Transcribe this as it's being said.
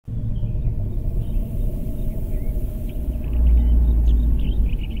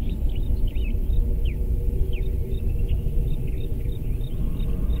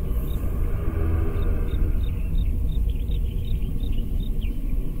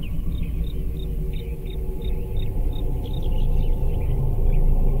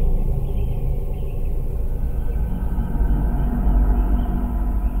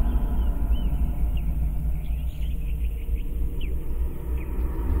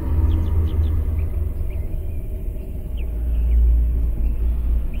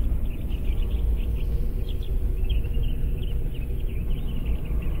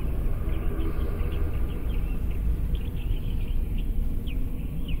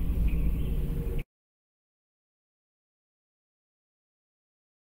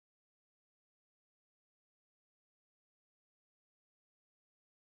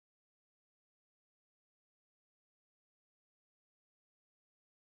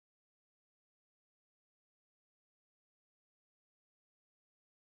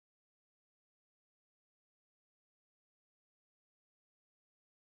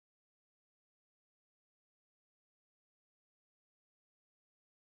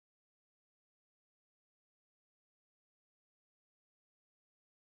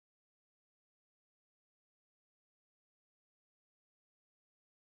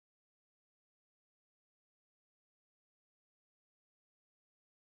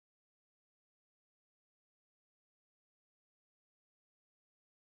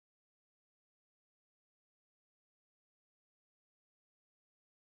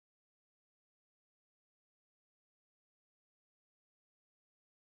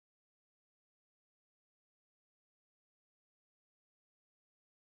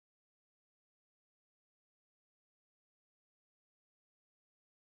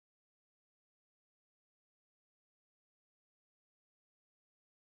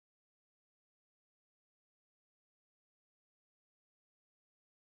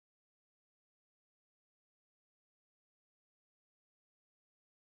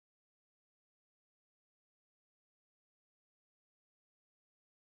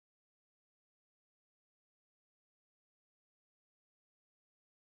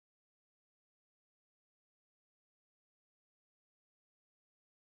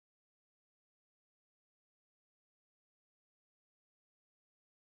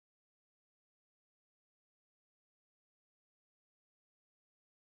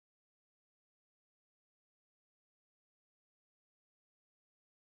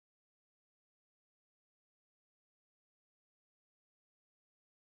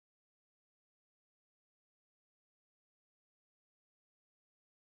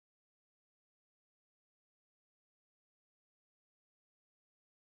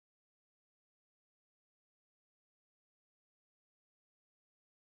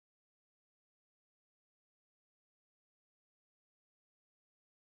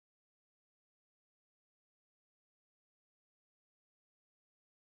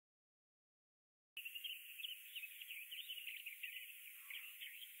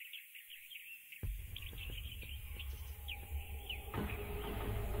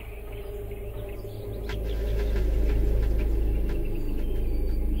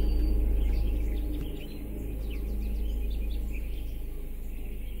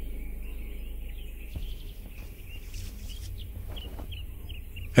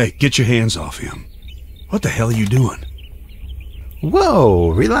Hey, get your hands off him. What the hell are you doing? Whoa,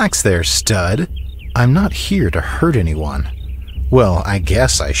 relax there, stud. I'm not here to hurt anyone. Well, I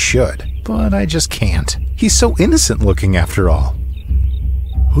guess I should, but I just can't. He's so innocent looking after all.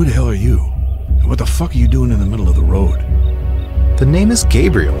 Who the hell are you? And what the fuck are you doing in the middle of the road? The name is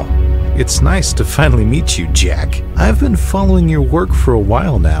Gabriel. It's nice to finally meet you, Jack. I've been following your work for a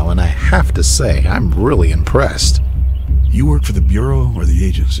while now, and I have to say, I'm really impressed. You work for the Bureau or the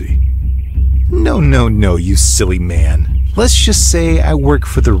agency? No, you silly man. Let's just say I work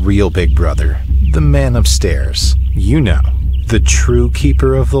for the real Big Brother, the man upstairs. You know, the true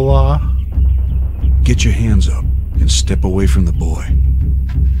keeper of the law. Get your hands up and step away from the boy.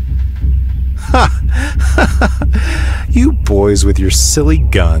 Ha! You boys with your silly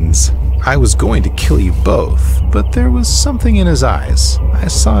guns. I was going to kill you both, but there was something in his eyes. I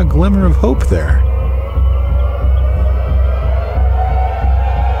saw a glimmer of hope there.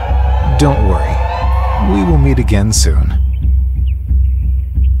 Don't worry. We will meet again soon.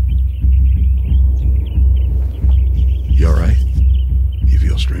 You alright? You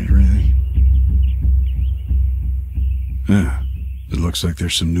feel strange or anything? Yeah, it looks like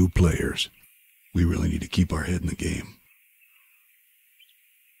there's some new players. We really need to keep our head in the game.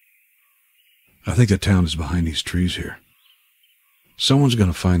 I think the town is behind these trees here. Someone's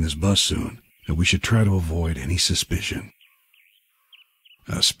gonna find this bus soon, and we should try to avoid any suspicion.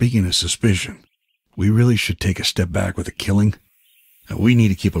 Speaking of suspicion, we really should take a step back with the killing. We need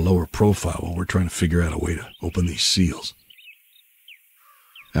to keep a lower profile while we're trying to figure out a way to open these seals.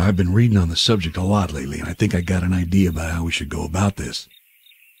 I've been reading on the subject a lot lately, and I think I got an idea about how we should go about this.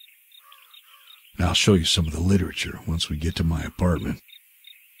 I'll show you some of the literature once we get to my apartment.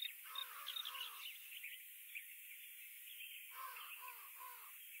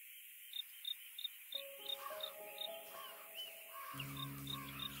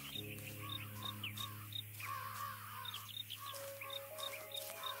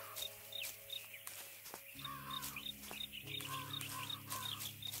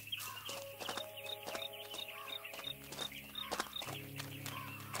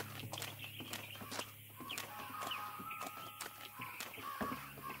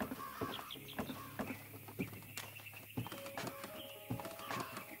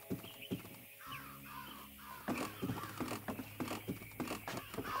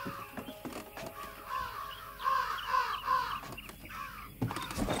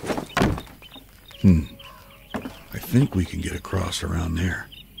 I think we can get across around there.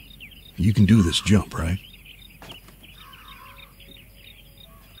 You can do this jump, right?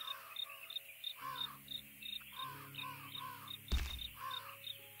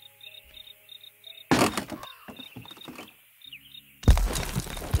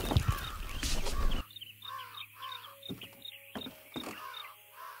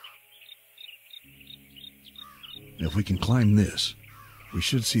 If we can climb this, we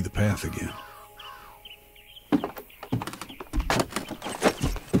should see the path again.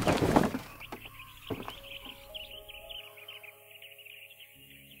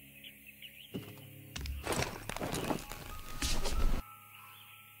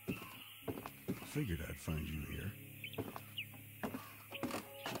 Figured I'd find you here.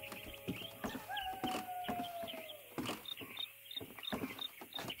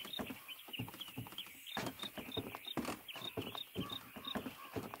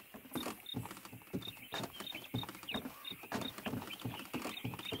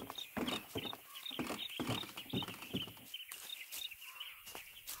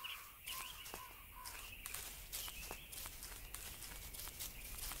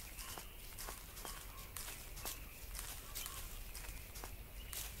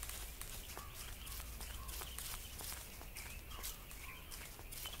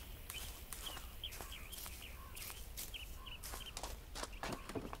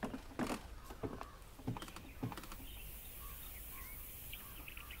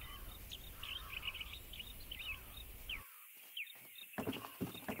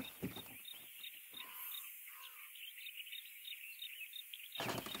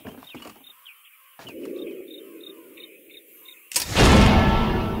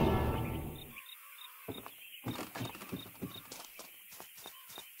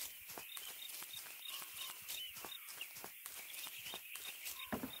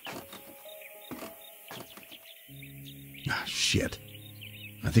 Ah, shit.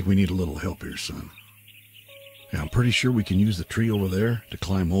 I think we need a little help here, son. Yeah, I'm pretty sure we can use the tree over there to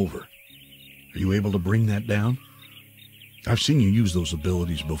climb over. Are you able to bring that down? I've seen you use those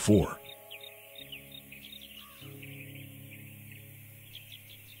abilities before.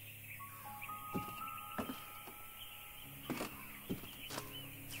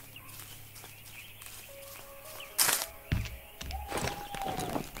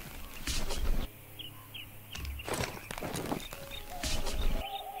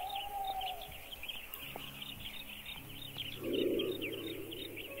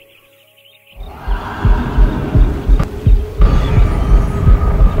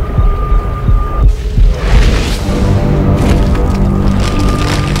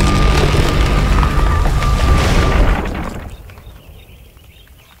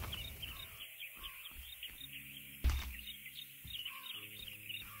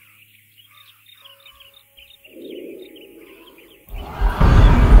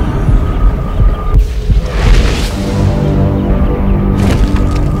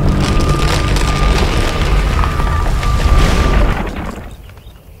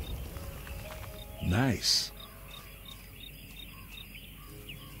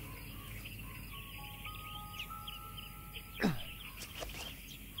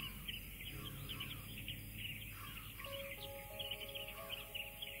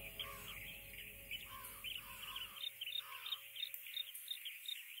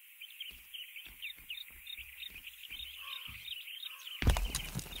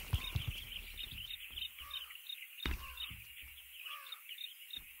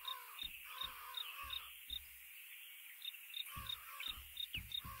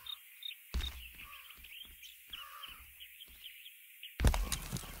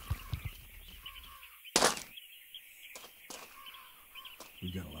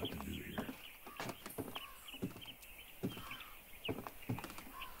 We got a lot to do here.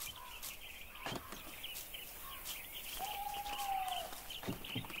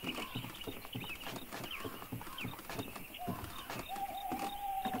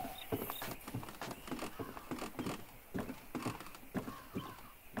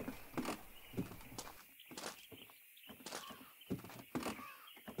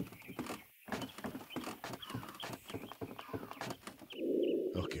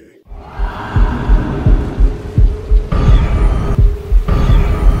 Okay.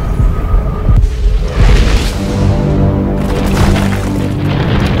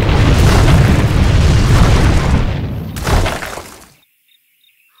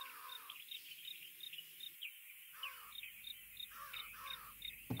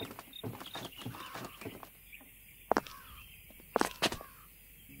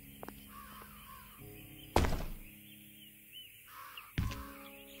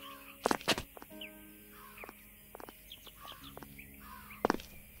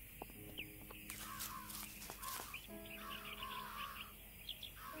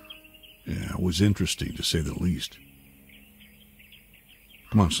 Yeah, it was interesting to say the least.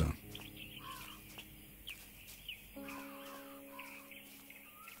 Come on, son.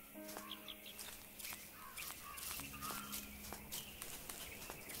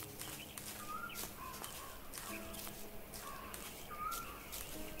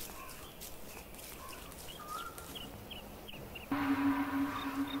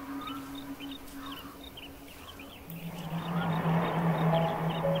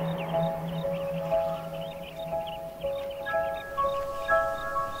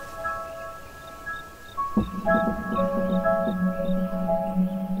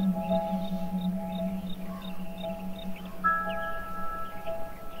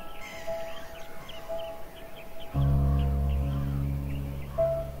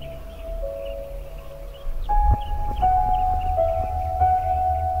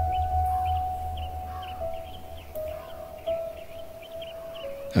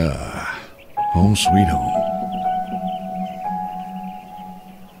 Home sweet home.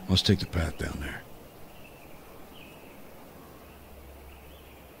 Let's take the path down there.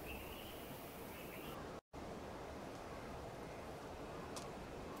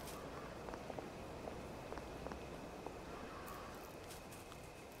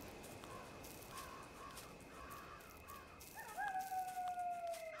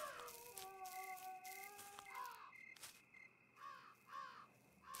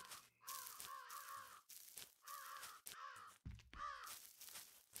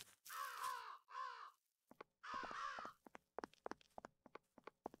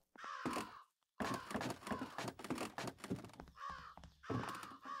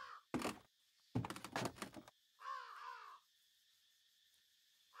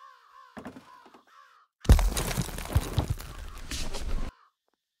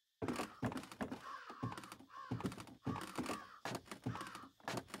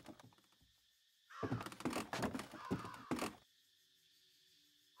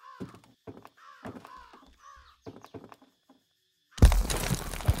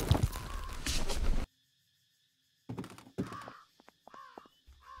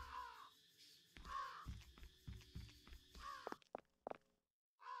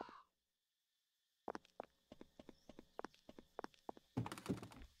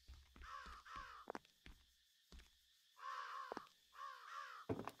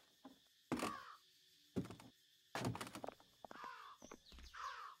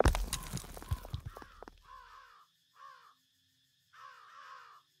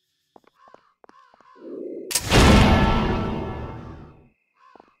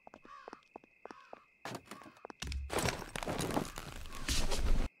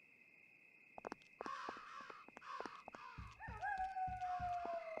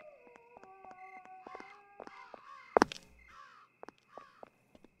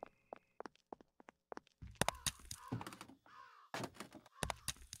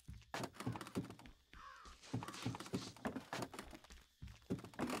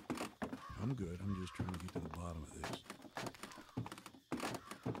 I'm good. I'm just trying to get to the bottom of this.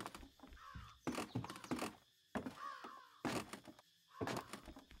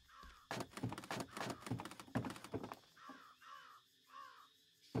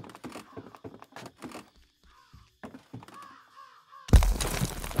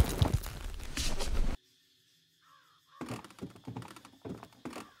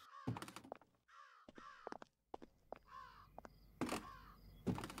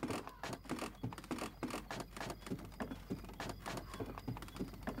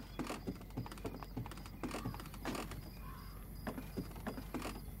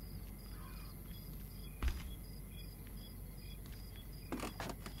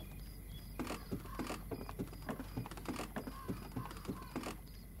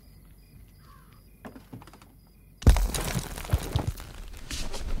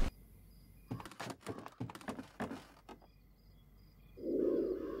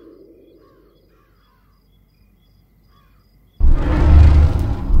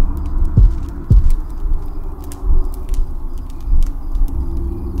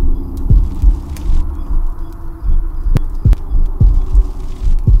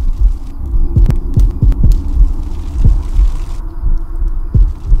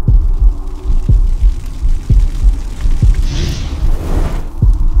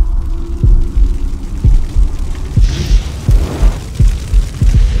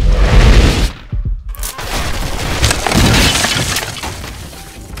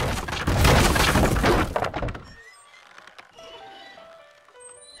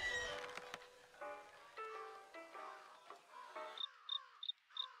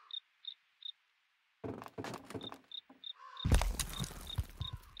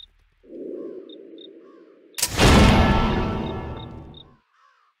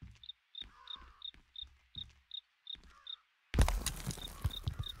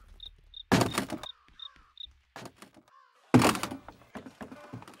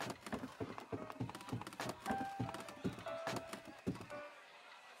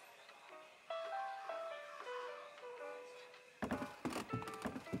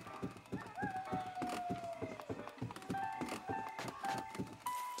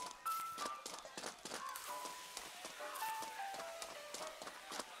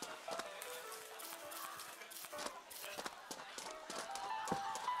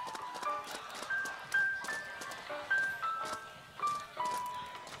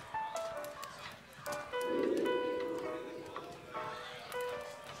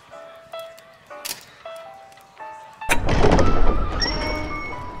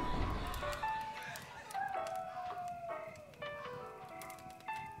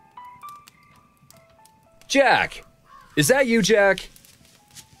 Jack! Is that you, Jack?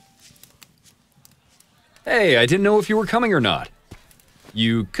 Hey, I didn't know if you were coming or not.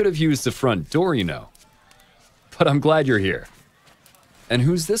 You could have used the front door, you know. But I'm glad you're here. And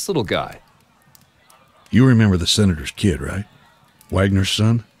who's this little guy? You remember the senator's kid, right? Wagner's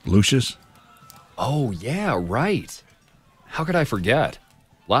son, Lucius? Oh, yeah, right. How could I forget?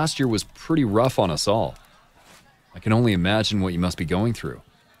 Last year was pretty rough on us all. I can only imagine what you must be going through.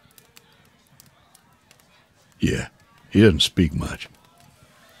 Yeah, he doesn't speak much.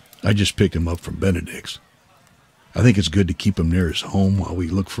 I just picked him up from Benedict's. I think it's good to keep him near his home while we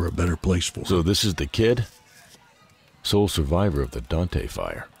look for a better place for him. So this is the kid? Sole survivor of the Dante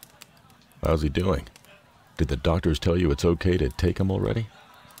fire. How's he doing? Did the doctors tell you it's okay to take him already?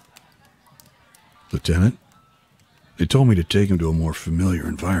 Lieutenant, they told me to take him to a more familiar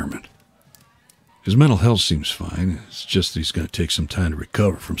environment. His mental health seems fine. It's just that he's going to take some time to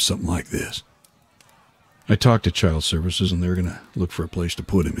recover from something like this. I talked to Child Services, and they're going to look for a place to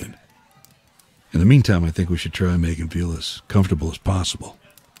put him in. In the meantime, I think we should try and make him feel as comfortable as possible.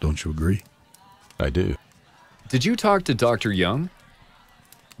 Don't you agree? I do. Did you talk to Dr. Young?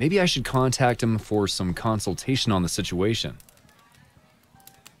 Maybe I should contact him for some consultation on the situation.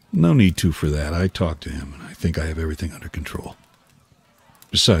 No need to for that. I talked to him, and I think I have everything under control.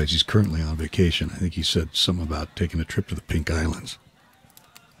 Besides, he's currently on vacation. I think he said something about taking a trip to the Pink Islands.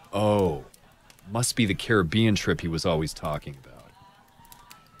 Oh, must be the Caribbean trip he was always talking about.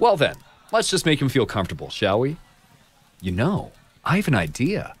 Well then, let's just make him feel comfortable, shall we? You know, I have an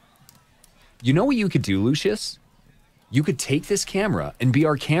idea. You know what you could do, Lucius? You could take this camera and be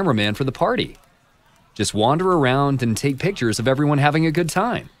our cameraman for the party. Just wander around and take pictures of everyone having a good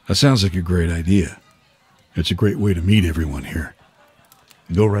time. That sounds like a great idea. It's a great way to meet everyone here.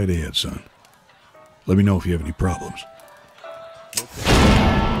 Go right ahead, son. Let me know if you have any problems.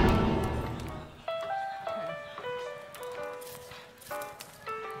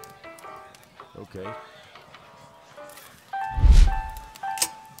 Okay.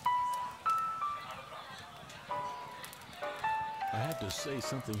 I have to say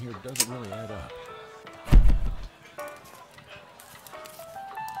something here doesn't really add up.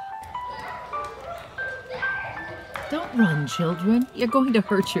 Don't run, children. You're going to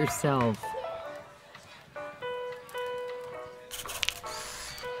hurt yourself.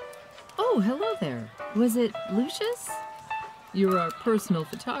 Oh, hello there. Was it Lucius? You're our personal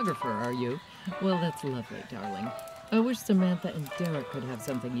photographer, are you? Well, that's lovely, darling. I wish Samantha and Derek could have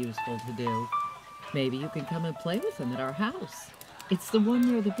something useful to do. Maybe you can come and play with them at our house. It's the one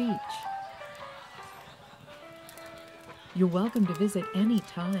near the beach. You're welcome to visit any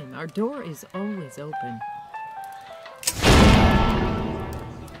time. Our door is always open.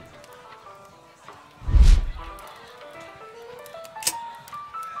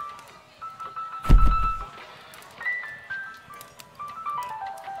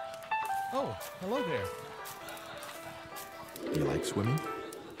 Oh, hello there. You like swimming?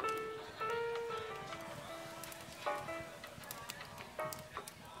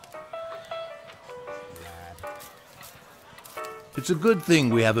 It's a good thing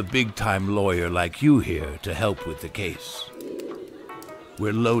we have a big-time lawyer like you here to help with the case.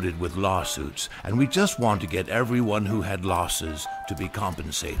 We're loaded with lawsuits, and we just want to get everyone who had losses to be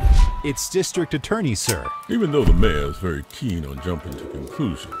compensated. It's District Attorney, sir. Even though the mayor is very keen on jumping to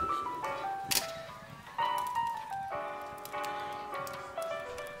conclusions.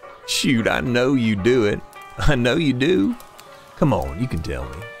 Shoot, I know you do it. I know you do. Come on, you can tell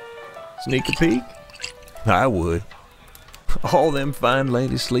me. Sneak a peek? I would. All them fine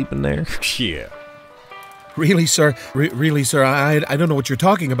ladies sleeping there? Yeah. Really, sir? Really, sir? I don't know what you're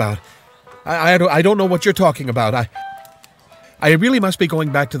talking about. I don't know what you're talking about. I really must be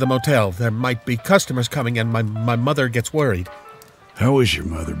going back to the motel. There might be customers coming and my mother gets worried. How is your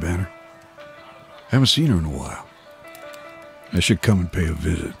mother, Banner? Haven't seen her in a while. I should come and pay a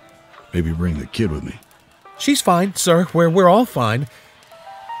visit. Maybe bring the kid with me. She's fine, sir. We're all fine.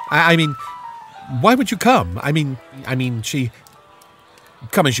 I mean, why would you come? I mean, she...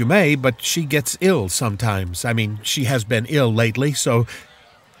 Come as you may, but she gets ill sometimes. I mean, she has been ill lately, so...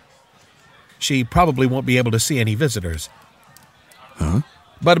 She probably won't be able to see any visitors. Huh?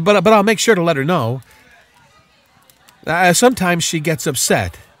 But I'll make sure to let her know. Sometimes she gets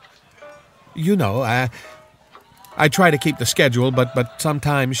upset. You know, I try to keep the schedule, but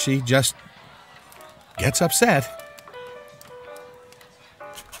sometimes she just gets upset.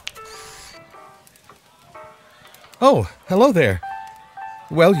 Oh, hello there.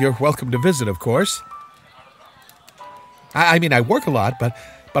 Well, you're welcome to visit, of course. I mean, I work a lot, but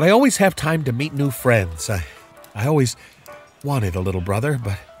I always have time to meet new friends. I always wanted a little brother,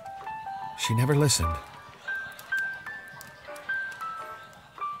 but she never listened.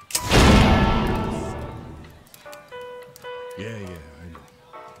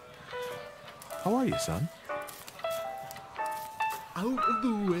 How are you, son? Out of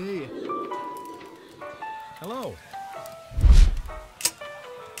the way. Hello.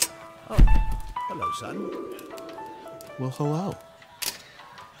 Oh, hello, son. Well, hello.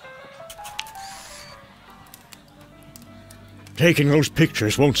 Taking those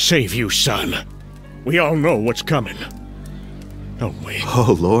pictures won't save you, son. We all know what's coming. Don't we?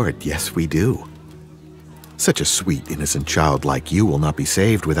 Oh, Lord, yes, we do. Such a sweet, innocent child like you will not be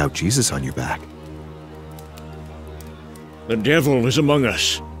saved without Jesus on your back. The devil is among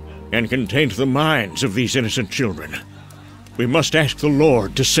us, and can taint the minds of these innocent children. We must ask the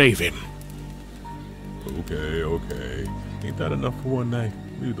Lord to save him. Okay, okay. Ain't that enough for one night?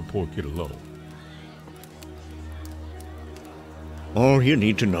 Leave the poor kid alone. All you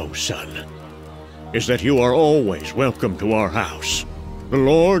need to know, son, is that you are always welcome to our house. The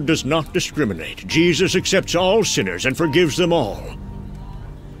Lord does not discriminate. Jesus accepts all sinners and forgives them all.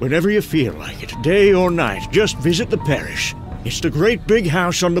 Whenever you feel like it, day or night, just visit the parish. It's the great big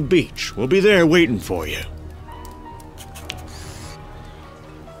house on the beach. We'll be there waiting for you.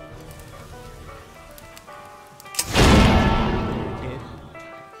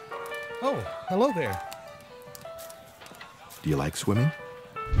 Oh, hello there. Do you like swimming?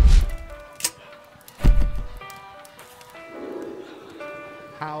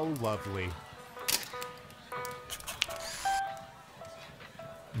 How lovely.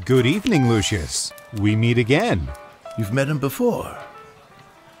 Good evening, Lucius. We meet again. You've met him before.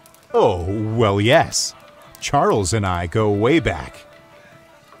 Oh, well, yes. Charles and I go way back.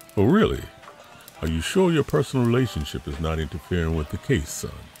 Oh, really? Are you sure your personal relationship is not interfering with the case,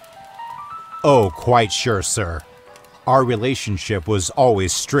 son? Oh, quite sure, sir. Our relationship was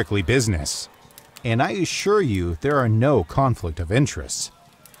always strictly business. And I assure you there are no conflict of interest.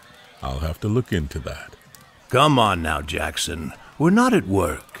 I'll have to look into that. Come on now, Jackson. We're not at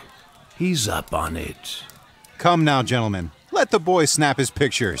work. He's up on it. Come now, gentlemen. Let the boy snap his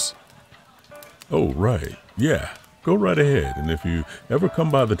pictures. Oh, right. Yeah. Go right ahead. And if you ever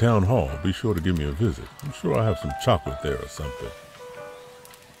come by the town hall, be sure to give me a visit. I'm sure I'll have some chocolate there or something.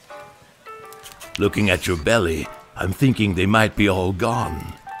 Looking at your belly, I'm thinking they might be all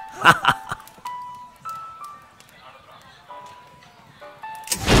gone.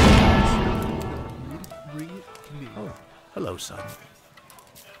 Oh, hello, son.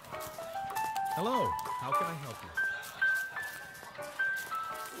 Hello. How can I help you?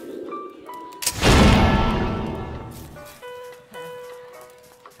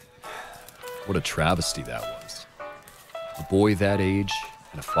 What a travesty that was. A boy that age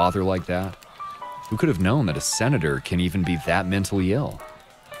and a father like that. Who could have known that a senator can even be that mentally ill?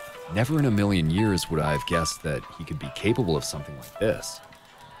 Never in a million years would I have guessed that he could be capable of something like this.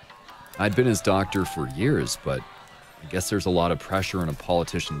 I'd been his doctor for years, but I guess there's a lot of pressure in a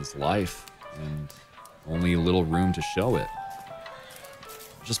politician's life and only little room to show it.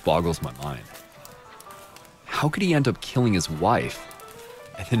 It just boggles my mind. How could he end up killing his wife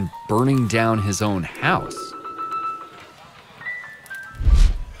and then burning down his own house?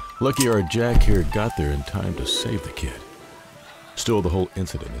 Lucky our Jack here got there in time to save the kid. Still, the whole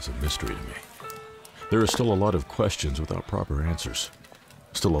incident is a mystery to me. There are still a lot of questions without proper answers.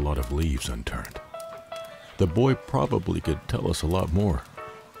 Still a lot of leaves unturned. The boy probably could tell us a lot more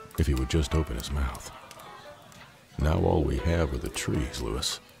if he would just open his mouth. Now all we have are the trees,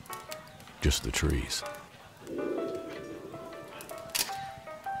 Louis. Just the trees.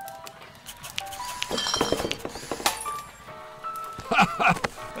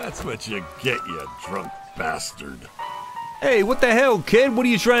 That's what you get, you drunk bastard. Hey, what the hell, kid? What are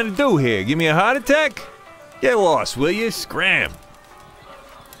you trying to do here? Give me a heart attack? Get lost, will you? Scram.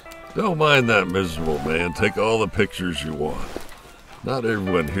 Don't mind that miserable man. Take all the pictures you want. Not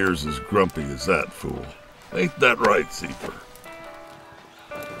everyone here's as grumpy as that fool. Ain't that right, Seeper?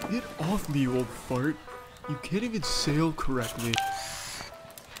 Get off me, you old fart. You can't even sail correctly.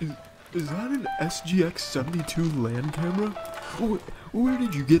 Is that an SGX-72 land camera? Where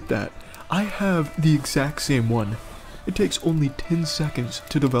did you get that? I have the exact same one. It takes only 10 seconds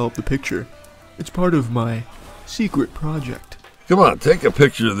to develop the picture. It's part of my secret project. Come on, take a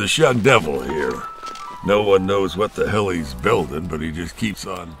picture of this young devil here. No one knows what the hell he's building, but he just keeps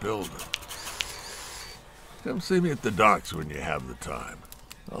on building. Come see me at the docks when you have the time.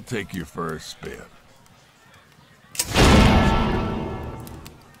 I'll take you for a spin.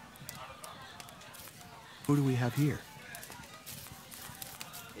 Who do we have here?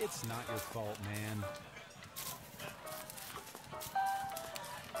 It's not your fault, man.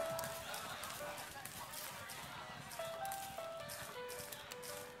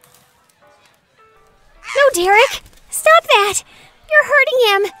 No, Derek! Stop that! You're hurting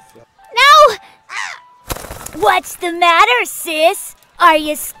him! No! What's the matter, sis? Are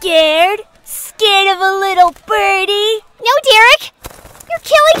you scared? Scared of a little birdie? No, Derek! You're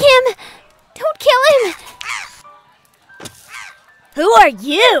killing him! Don't kill him! Who are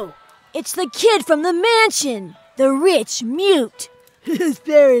you? It's the kid from the mansion. The rich mute. His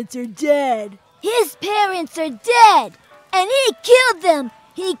parents are dead. His parents are dead. And he killed them.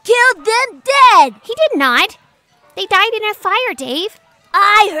 He killed them dead. He did not. They died in a fire, Dave.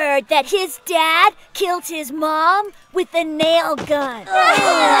 I heard that his dad killed his mom with a nail gun.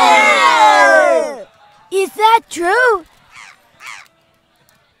 Is that true?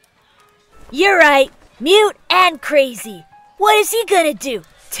 You're right. Mute and crazy. What is he gonna do?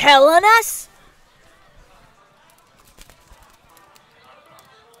 Tell on us?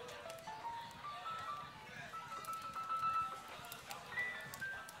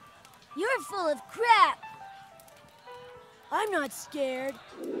 You're full of crap. I'm not scared.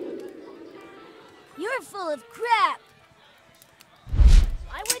 You're full of crap.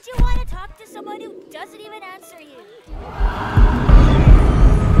 Why would you want to talk to someone who doesn't even answer you?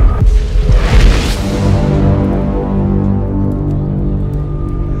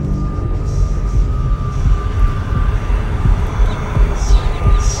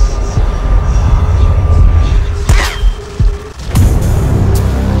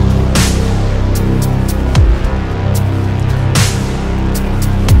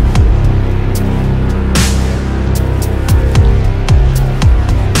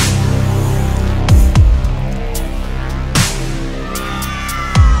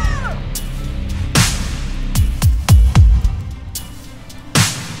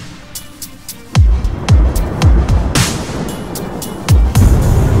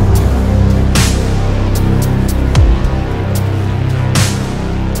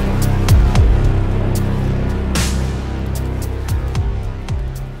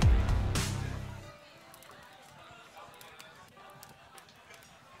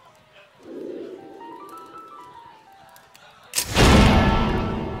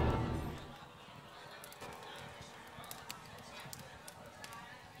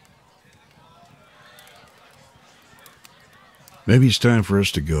 Maybe it's time for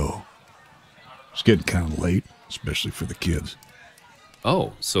us to go. It's getting kind of late, especially for the kids.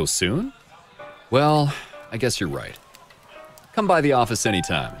 Oh, so soon? Well, I guess you're right. Come by the office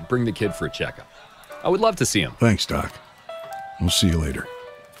anytime and bring the kid for a checkup. I would love to see him. Thanks, Doc. We'll see you later.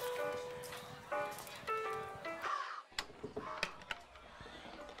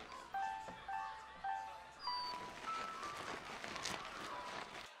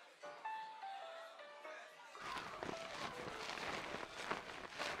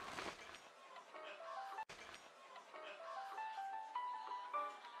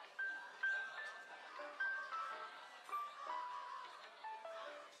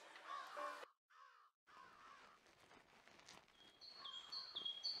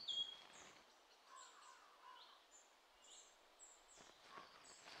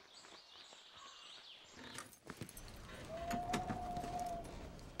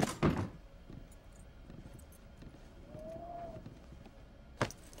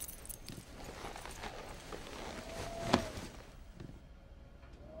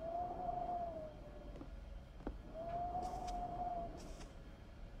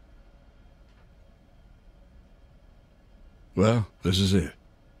 Well, this is it.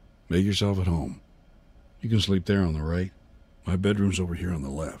 Make yourself at home. You can sleep there on the right. My bedroom's over here on the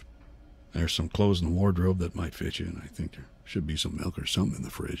left. There's some clothes in the wardrobe that might fit you, and I think there should be some milk or something in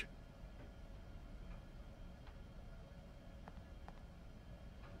the fridge.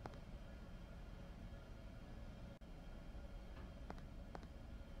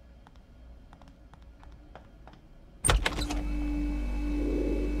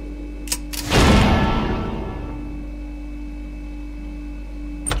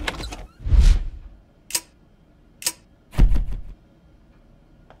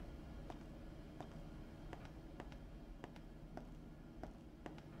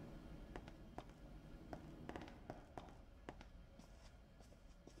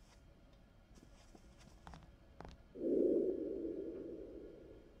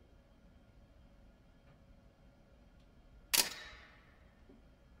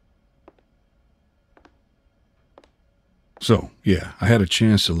 So, yeah, I had a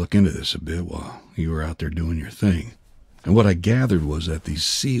chance to look into this a bit while you were out there doing your thing. And what I gathered was that these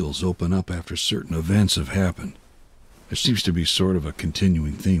seals open up after certain events have happened. There seems to be sort of a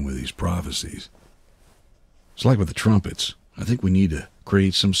continuing theme with these prophecies. It's like with the trumpets. I think we need to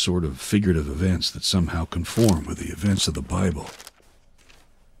create some sort of figurative events that somehow conform with the events of the Bible.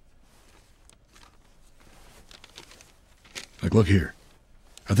 Like, look here.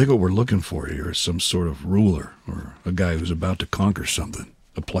 I think what we're looking for here is some sort of ruler, or a guy who's about to conquer something,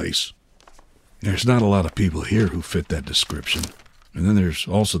 a place. There's not a lot of people here who fit that description. And then there's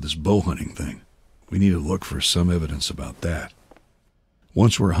also this bow hunting thing. We need to look for some evidence about that.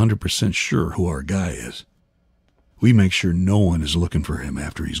 Once we're 100% sure who our guy is, we make sure no one is looking for him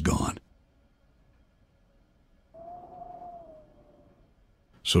after he's gone.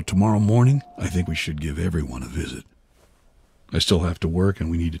 So tomorrow morning, I think we should give everyone a visit. I still have to work, and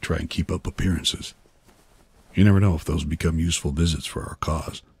we need to try and keep up appearances. You never know if those become useful visits for our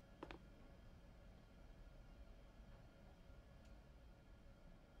cause.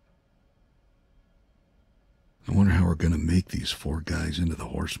 I wonder how we're going to make these 4 guys into the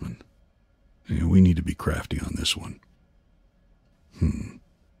horsemen. Yeah, we need to be crafty on this one.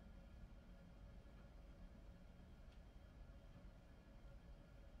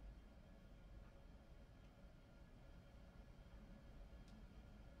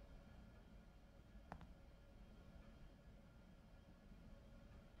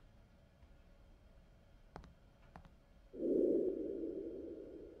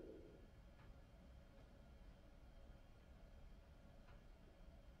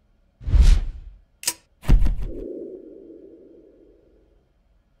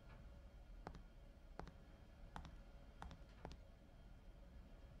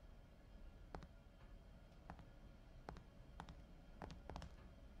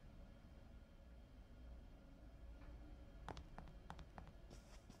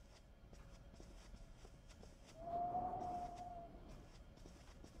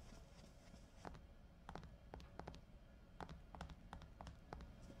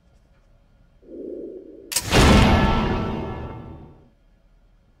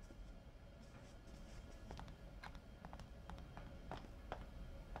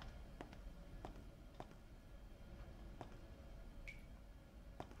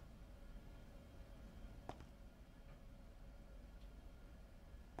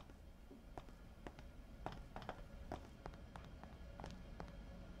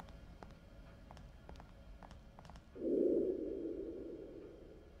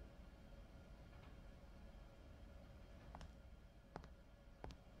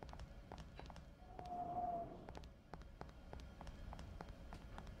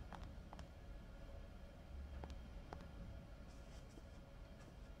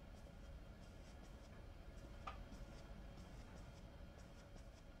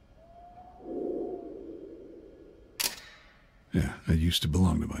 Yeah, it used to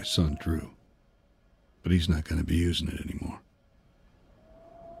belong to my son, Drew. But he's not going to be using it anymore.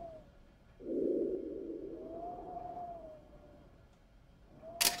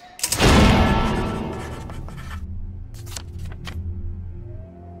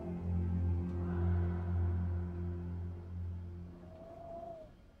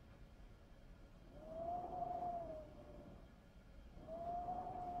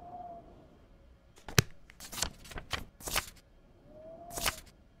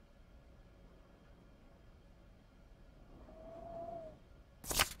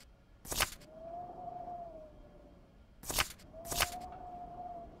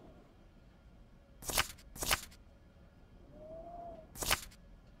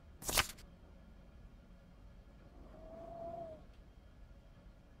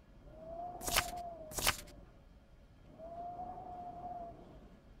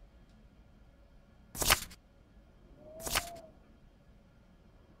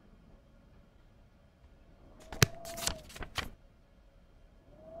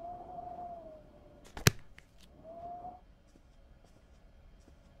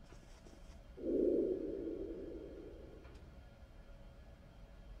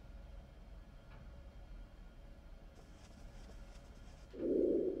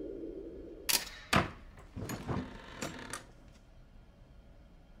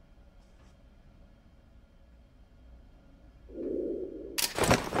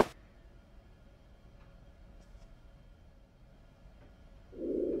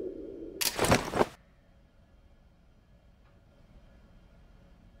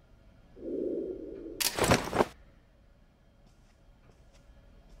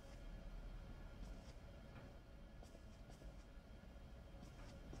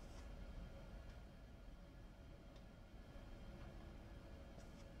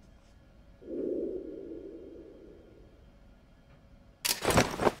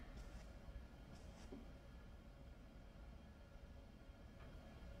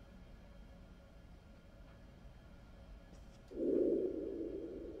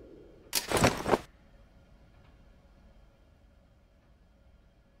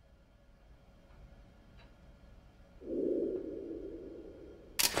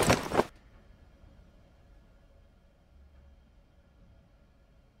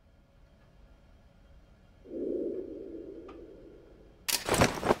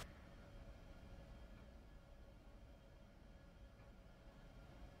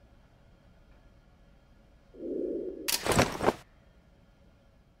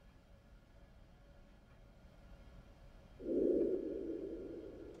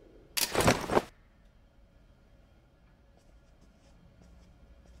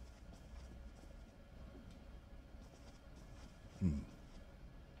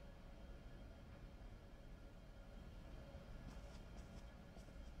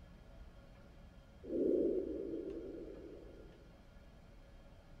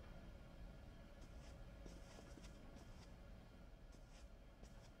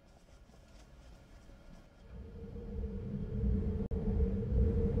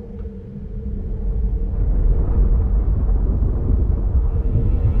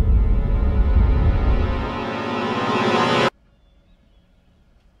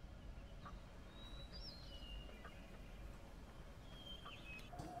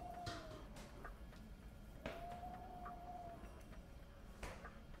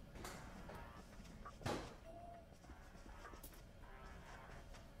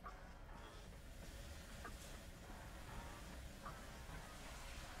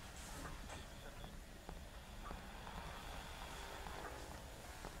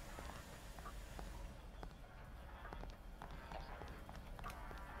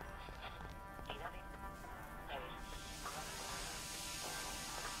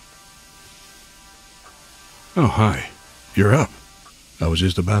 Oh, hi. You're up. I was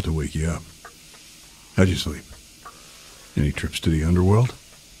just about to wake you up. How'd you sleep? Any trips to the underworld?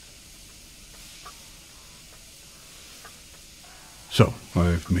 So,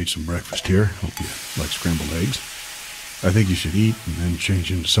 I've made some breakfast here. Hope you like scrambled eggs. I think you should eat and then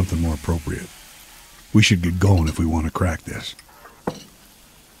change into something more appropriate. We should get going if we want to crack this.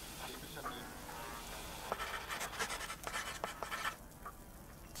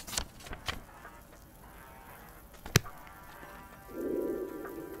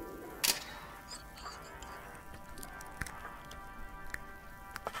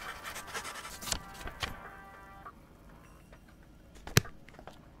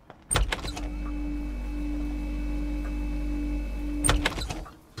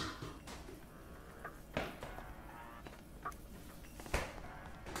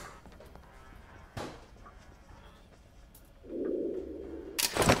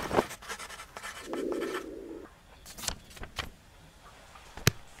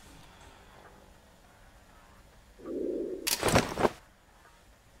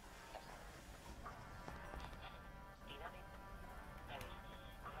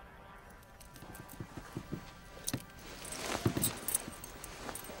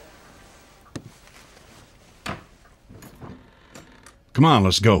 Come on,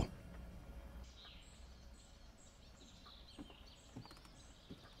 let's go.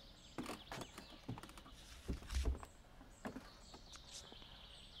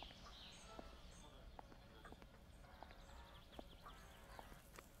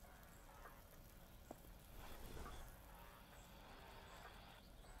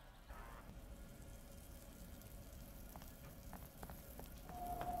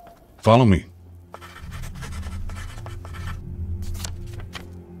 Follow me.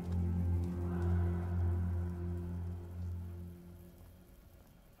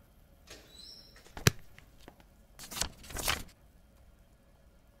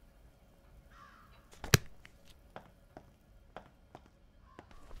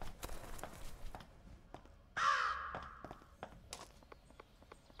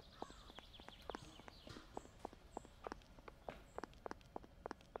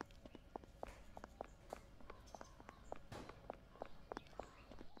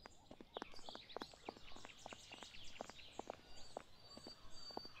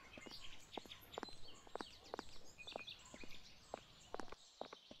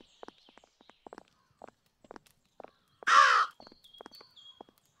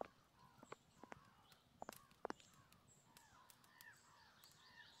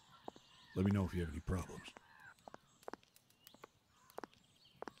 Let me know if you have any problems.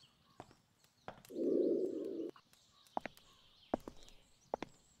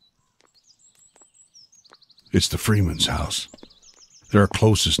 It's the Freeman's house. They're our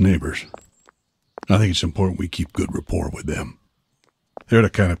closest neighbors. I think it's important we keep good rapport with them. They're the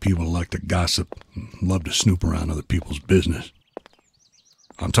kind of people who like to gossip and love to snoop around other people's business.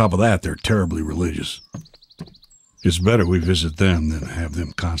 On top of that, they're terribly religious. It's better we visit them than have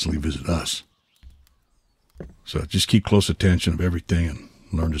them constantly visit us. So just keep close attention of everything and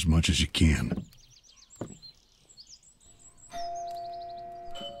learn as much as you can.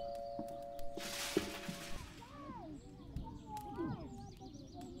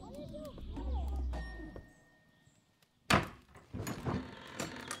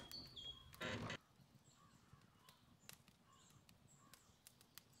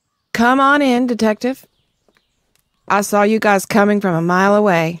 Come on in, Detective. I saw you guys coming from a mile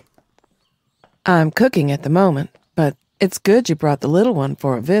away. I'm cooking at the moment, but it's good you brought the little one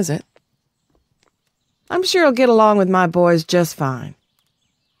for a visit. I'm sure he'll get along with my boys just fine.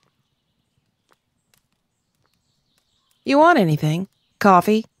 You want anything?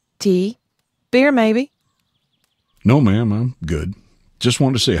 Coffee? Tea? Beer, maybe? No, ma'am, I'm good. Just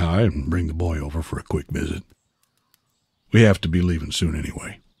wanted to say hi and bring the boy over for a quick visit. We have to be leaving soon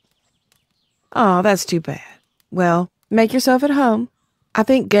anyway. Oh, that's too bad. Well, make yourself at home. I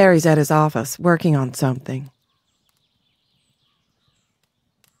think Gary's at his office, working on something.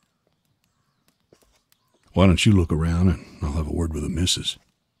 Why don't you look around and I'll have a word with the missus.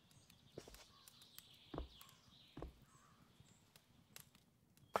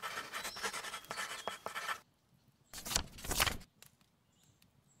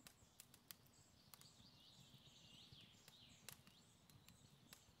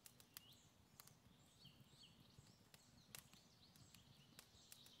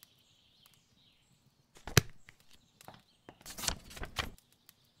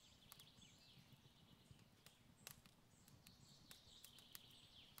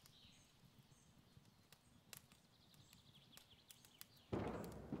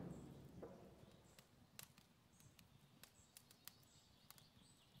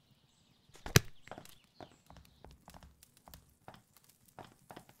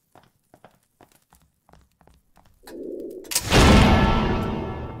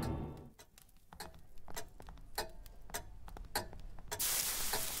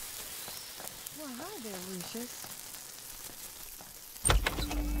 hi there, Lucius.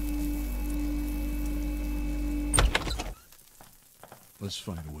 Let's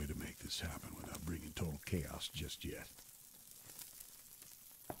find a way to make this happen without bringing total chaos just yet.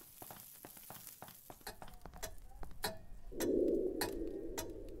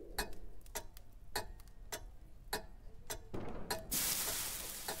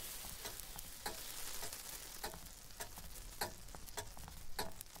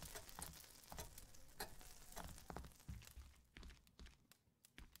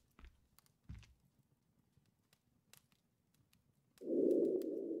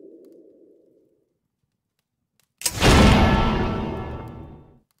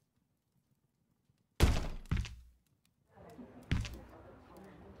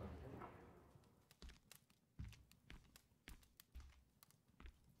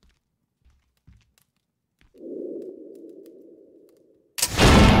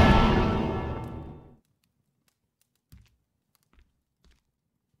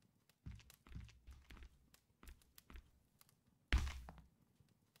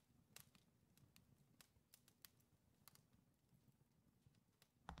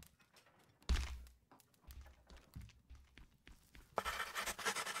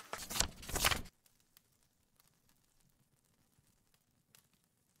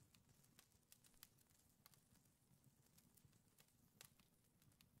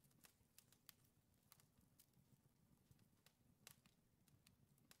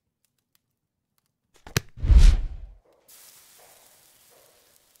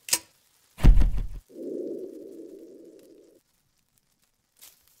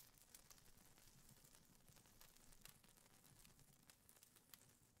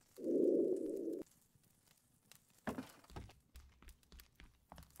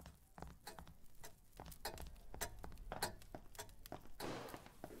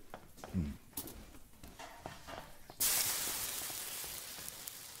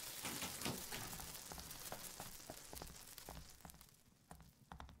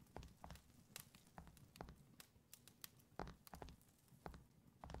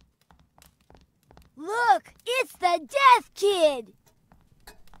 Look, it's the Death Kid!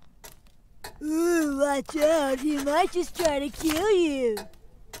 Ooh, watch out, he might just try to kill you.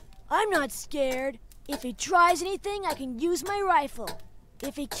 I'm not scared. If he tries anything, I can use my rifle.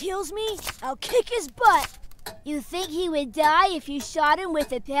 If he kills me, I'll kick his butt. You think he would die if you shot him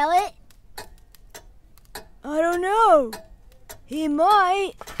with a pellet? I don't know. He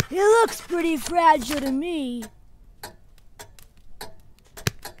might. He looks pretty fragile to me.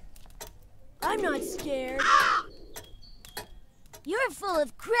 I'm not scared. You're full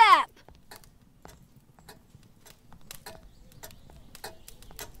of crap.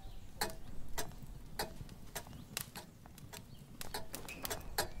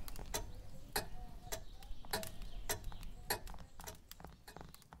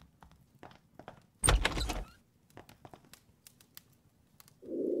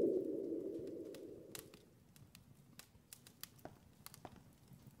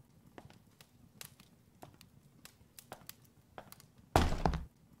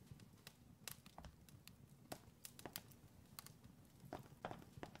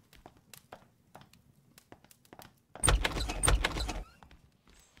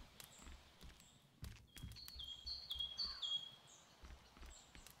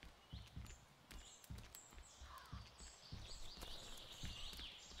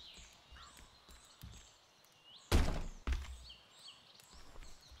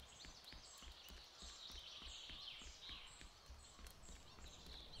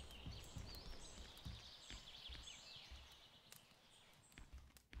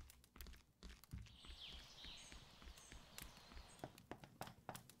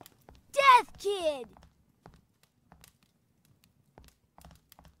 Death Kid!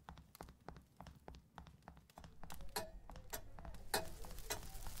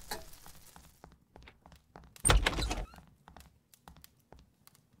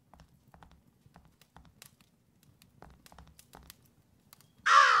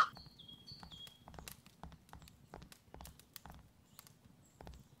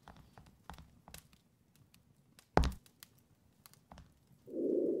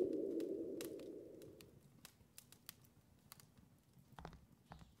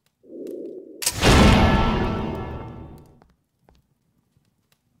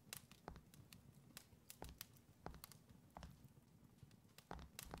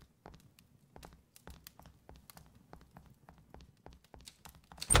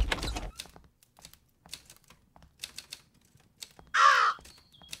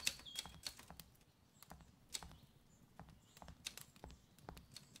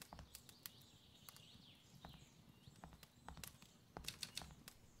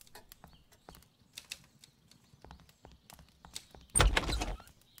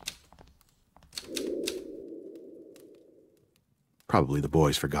 Probably the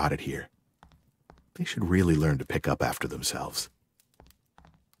boys forgot it here. They should really learn to pick up after themselves.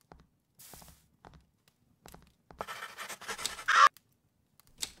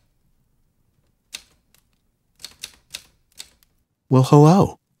 Well,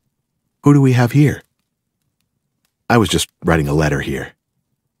 hello. Who do we have here? I was just writing a letter here.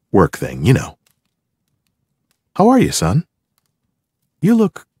 Work thing, you know. How are you, son? You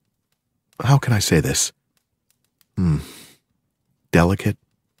look... how can I say this? Delicate?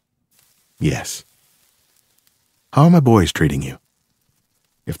 Yes. How are my boys treating you?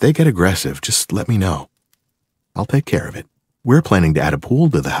 If they get aggressive, just let me know. I'll take care of it. We're planning to add a pool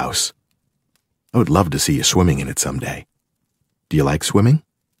to the house. I would love to see you swimming in it someday. Do you like swimming?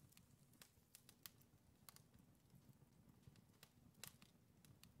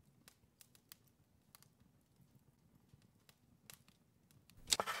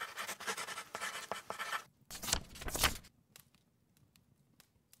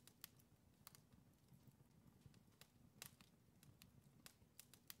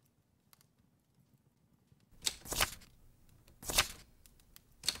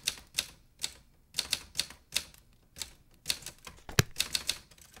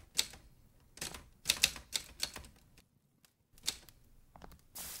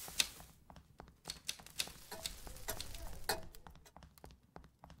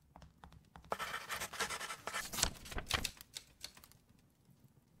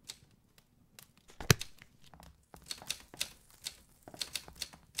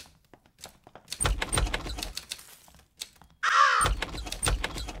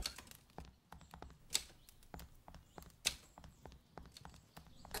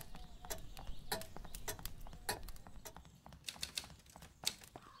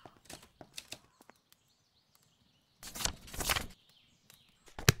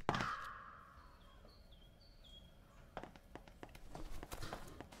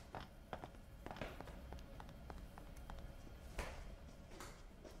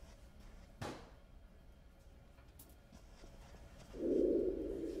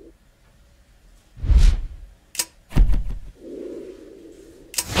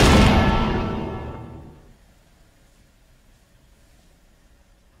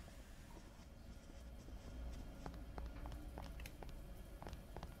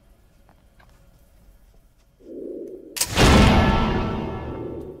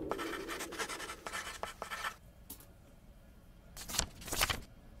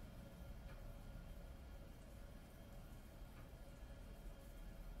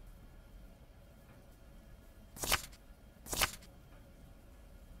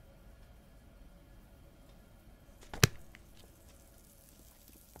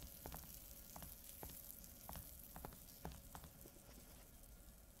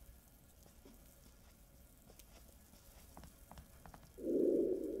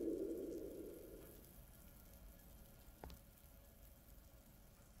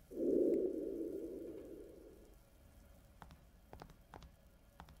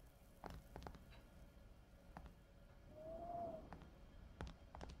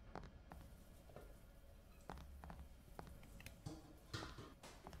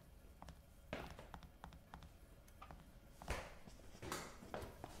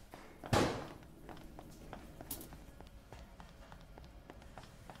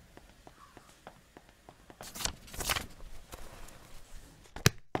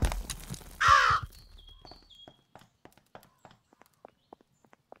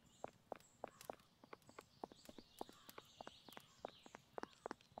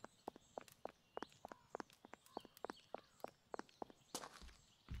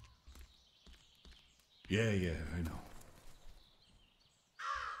 Yeah, I know.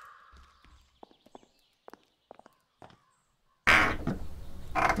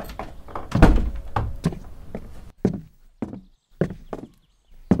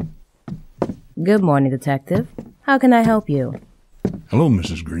 Good morning, Detective. How can I help you? Hello,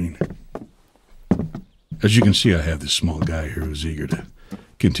 Mrs. Green. As you can see, I have this small guy here who's eager to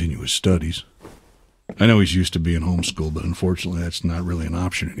continue his studies. I know he's used to being homeschooled, but unfortunately that's not really an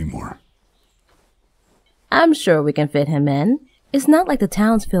option anymore. I'm sure we can fit him in. It's not like the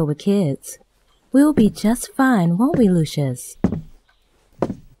town's filled with kids. We'll be just fine, won't we, Lucius?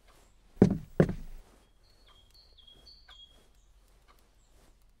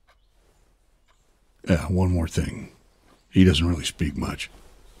 Yeah, one more thing. He doesn't really speak much.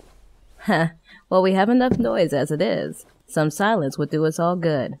 Heh, well, we have enough noise as it is. Some silence would do us all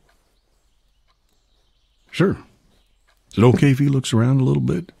good. Sure. Is it okay if he looks around a little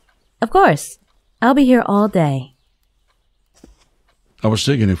bit? Of course. I'll be here all day. I was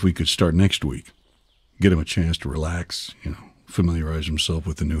thinking if we could start next week. Get him a chance to relax, familiarize himself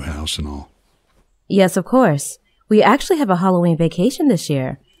with the new house and all. Yes, of course. We actually have a Halloween vacation this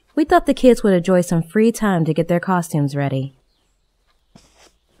year. We thought the kids would enjoy some free time to get their costumes ready.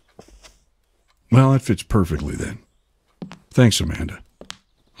 Well, that fits perfectly then. Thanks, Amanda.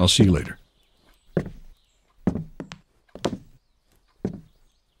 I'll see you later.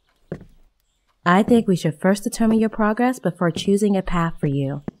 I think we should first determine your progress before choosing a path for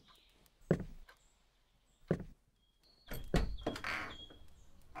you.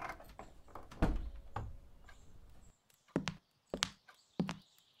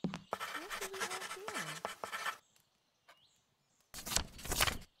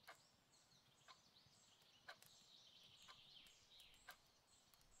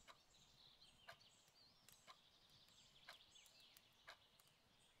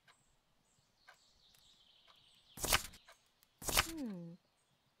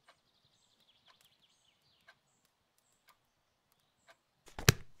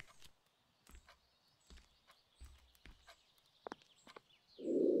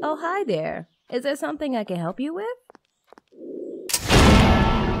 Oh, hi there. Is there something I can help you with?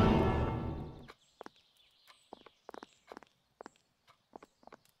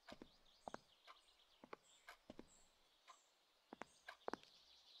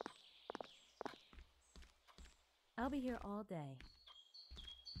 I'll be here all day.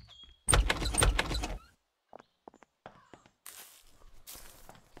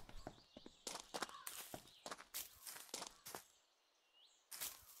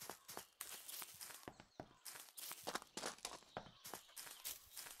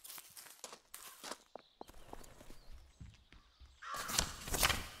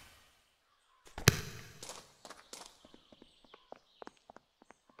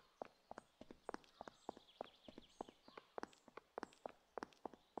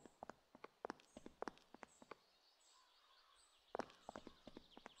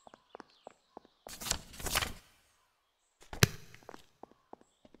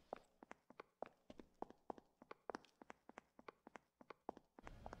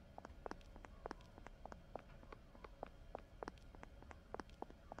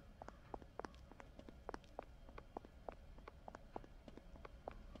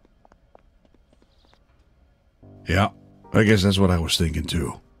 Yeah, I guess that's what I was thinking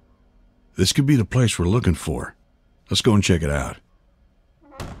too. This could be the place we're looking for. Let's go and check it out.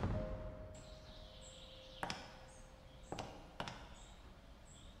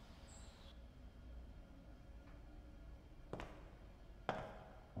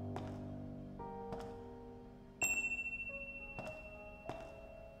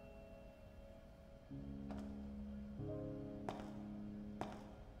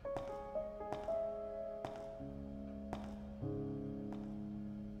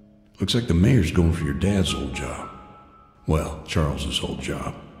 Looks like the mayor's going for your dad's old job. Well, Charles's old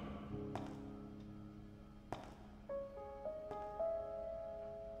job.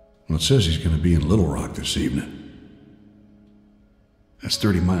 Well, it says he's going to be in Little Rock this evening. That's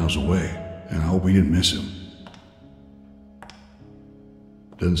 30 miles away, and I hope we didn't miss him.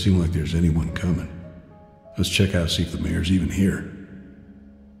 Doesn't seem like there's anyone coming. Let's check out, see if the mayor's even here.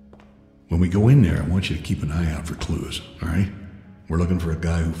 When we go in there, I want you to keep an eye out for clues, all right? We're looking for a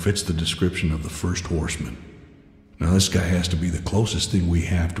guy who fits the description of the first horseman. Now, this guy has to be the closest thing we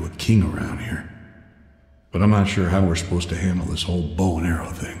have to a king around here. But I'm not sure how we're supposed to handle this whole bow and arrow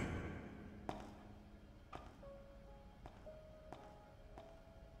thing.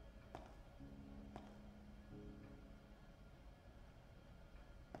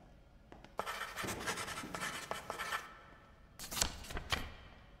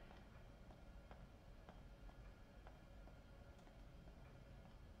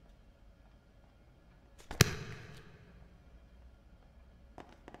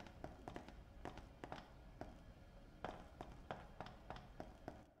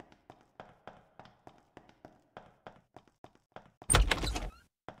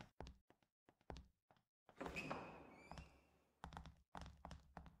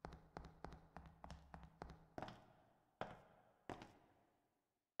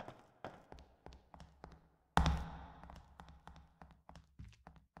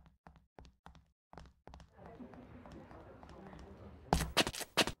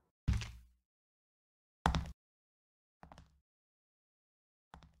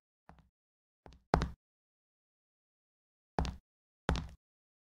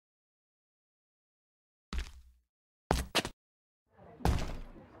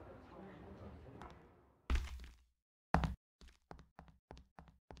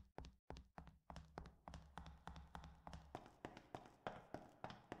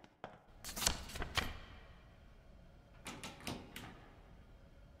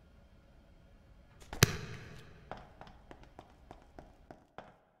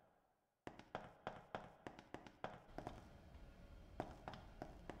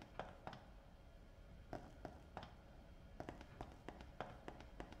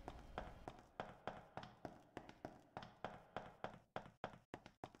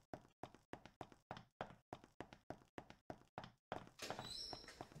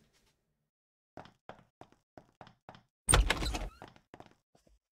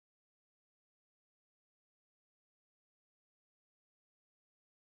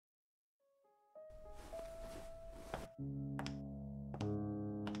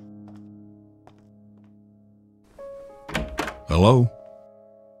 Hello?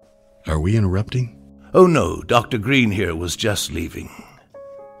 Are we interrupting? Oh no, Dr. Green here was just leaving.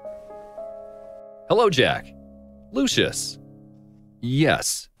 Hello, Jack. Lucius.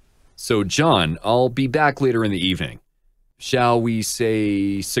 Yes. So, John, I'll be back later in the evening. Shall we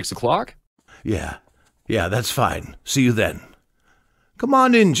say 6 o'clock? Yeah, that's fine. See you then. Come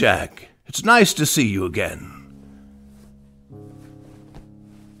on in, Jack. It's nice to see you again.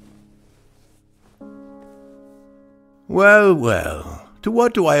 Well, well, to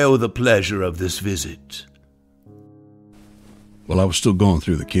what do I owe the pleasure of this visit? Well, I was still going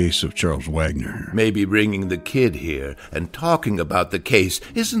through the case of Charles Wagner. Maybe bringing the kid here and talking about the case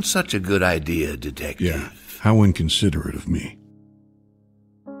isn't such a good idea, Detective. Yeah, how inconsiderate of me.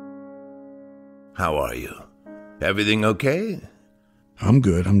 How are you? Everything okay? I'm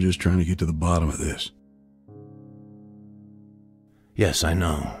good. I'm just trying to get to the bottom of this. Yes, I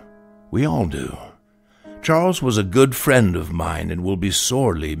know. We all do. Charles was a good friend of mine and will be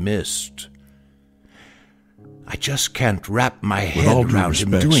sorely missed. I just can't wrap my head around him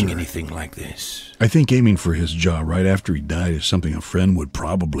doing anything like this. I think aiming for his jaw right after he died is something a friend would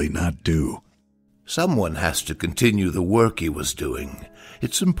probably not do. Someone has to continue the work he was doing.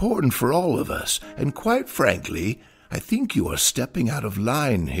 It's important for all of us, and quite frankly, I think you are stepping out of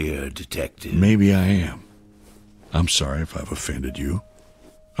line here, Detective. Maybe I am. I'm sorry if I've offended you.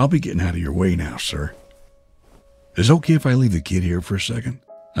 I'll be getting out of your way now, sir. Is it okay if I leave the kid here for a second?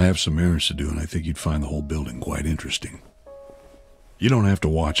 I have some errands to do, and I think you'd find the whole building quite interesting. You don't have to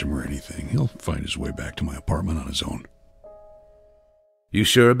watch him or anything. He'll find his way back to my apartment on his own. You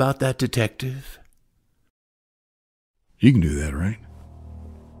sure about that, Detective? You can do that, right?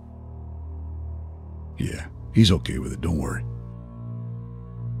 Yeah, he's okay with it, don't worry.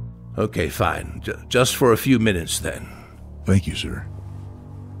 Okay, fine. Just for a few minutes, then. Thank you, sir.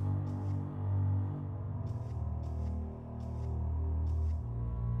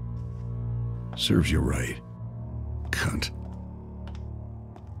 Serves you right. Cunt.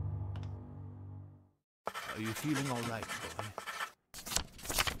 Are you feeling all right, boy?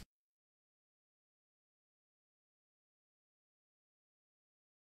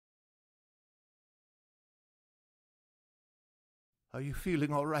 Are you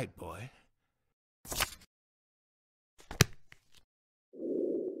feeling all right, boy?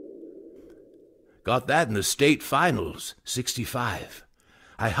 Got that in the state finals, 65.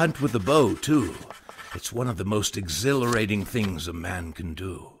 I hunt with the bow, too. It's one of the most exhilarating things a man can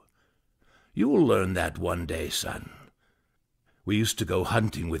do. You will learn that one day, son. We used to go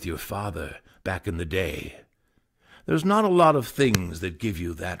hunting with your father back in the day. There's not a lot of things that give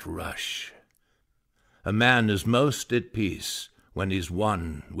you that rush. A man is most at peace when he's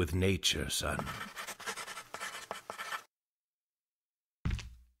one with nature, son.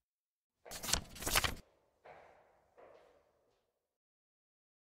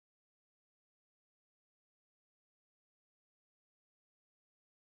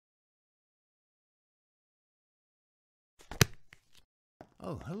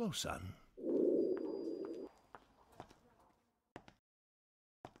 Oh, hello, son.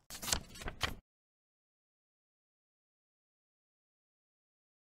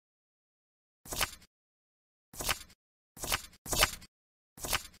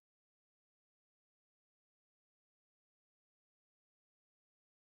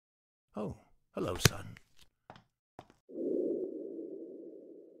 Oh, hello, son.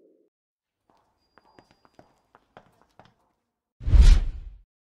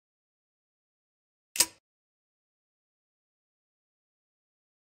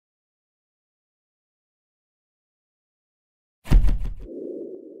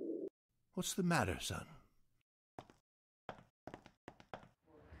 What's the matter, son?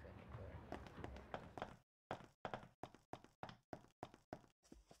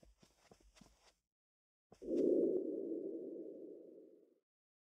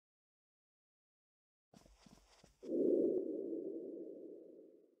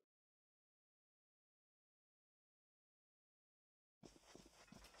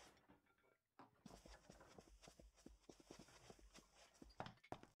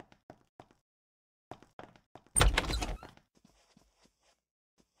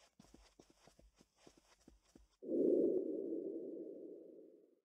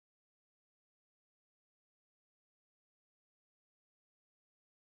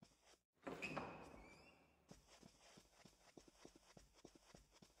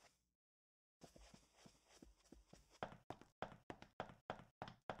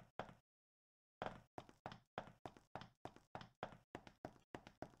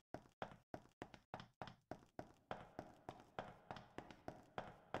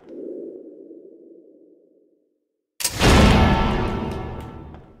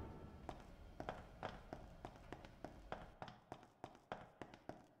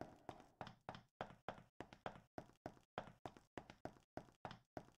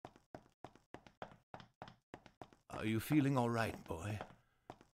 Are you feeling all right, boy?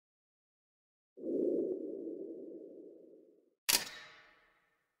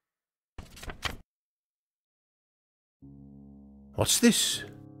 What's this?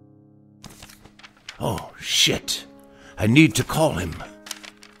 Oh, shit. I need to call him.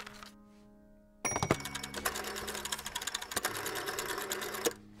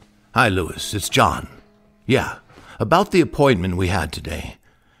 Hi, Louis. It's John. Yeah, about the appointment we had today.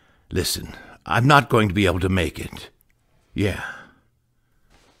 Listen, I'm not going to be able to make it. Yeah.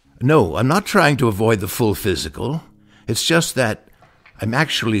 No, I'm not trying to avoid the full physical. It's just that I'm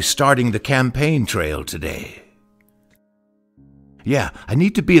actually starting the campaign trail today. Yeah, I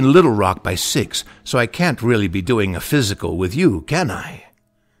need to be in Little Rock by 6, so I can't really be doing a physical with you, can I?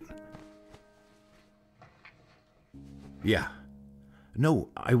 Yeah. No,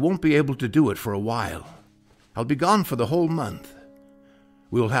 I won't be able to do it for a while. I'll be gone for the whole month.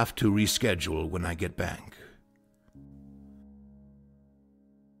 We'll have to reschedule when I get back.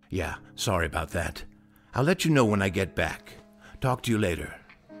 Yeah, sorry about that. I'll let you know when I get back. Talk to you later.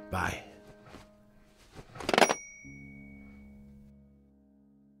 Bye.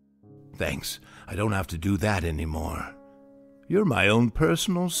 Thanks. I don't have to do that anymore. You're my own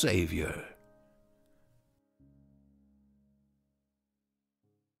personal savior.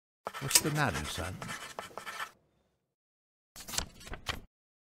 What's the matter, son?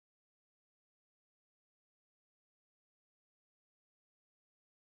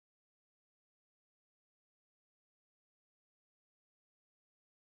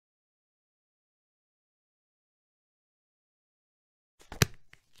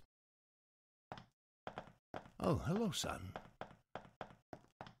 Oh, hello, son.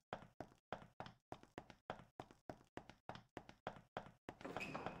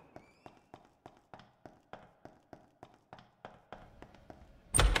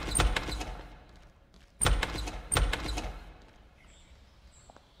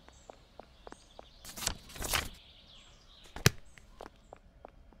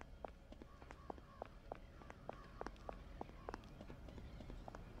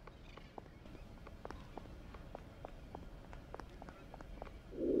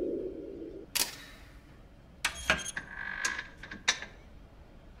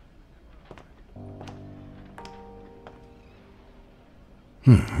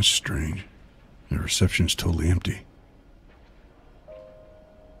 That's strange. The reception's totally empty.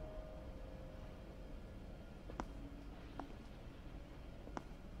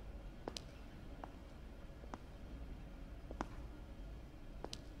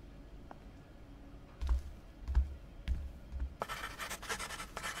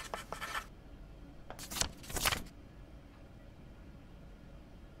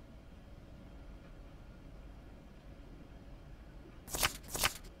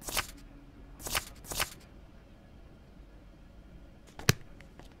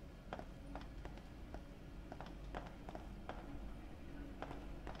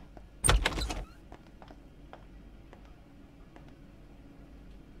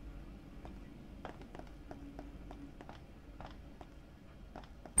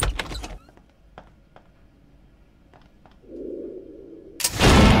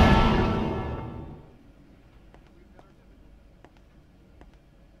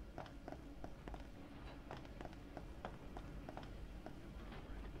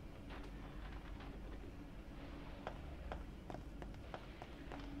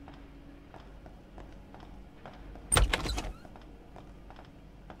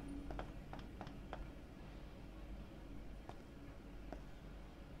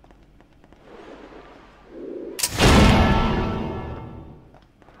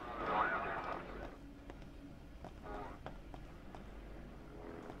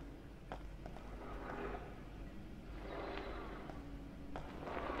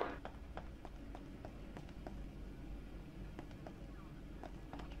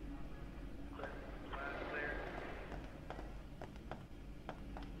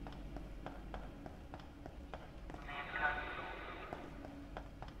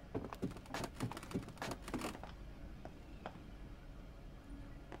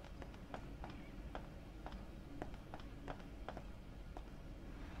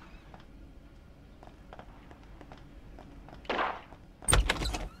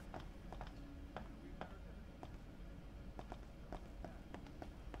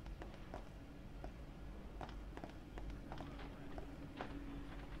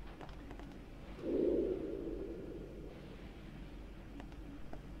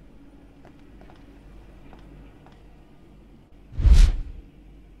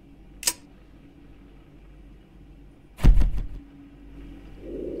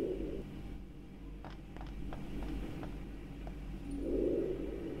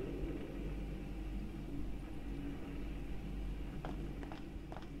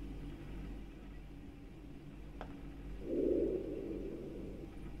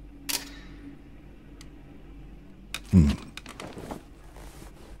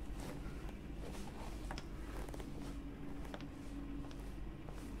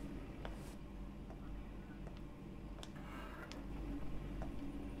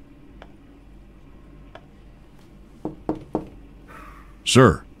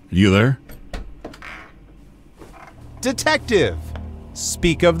 Sir, you there? Detective!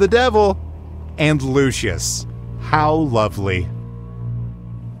 Speak of the devil. And Lucius. How lovely.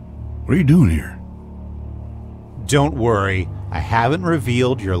 What are you doing here? Don't worry, I haven't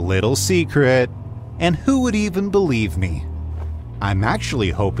revealed your little secret. And who would even believe me? I'm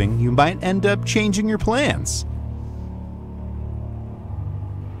actually hoping you might end up changing your plans.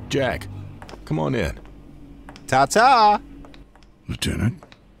 Jack, come on in. Ta-ta! Lieutenant?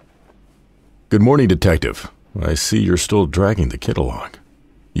 Good morning, Detective. I see you're still dragging the kid along.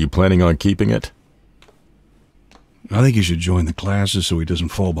 You planning on keeping it? I think he should join the classes so he doesn't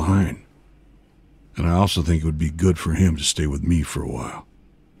fall behind. And I also think it would be good for him to stay with me for a while.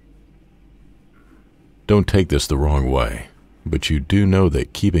 Don't take this the wrong way, but you do know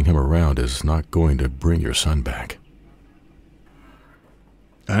that keeping him around is not going to bring your son back.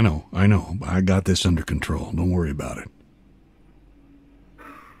 I know. I got this under control. Don't worry about it.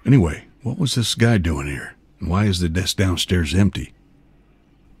 Anyway, what was this guy doing here? And why is the desk downstairs empty?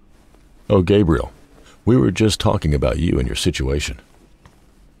 Oh, Gabriel, we were just talking about you and your situation.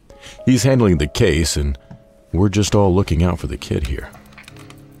 He's handling the case, and we're just all looking out for the kid here.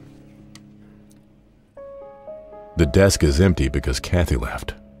 The desk is empty because Kathy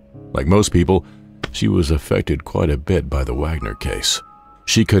left. Like most people, she was affected quite a bit by the Wagner case.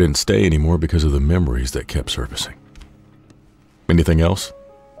 She couldn't stay anymore because of the memories that kept surfacing. Anything else?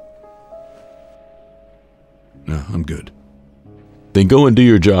 No, I'm good. Then go and do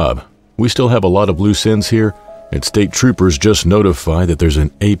your job. We still have a lot of loose ends here, and state troopers just notified that there's an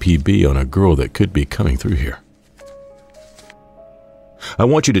APB on a girl that could be coming through here. I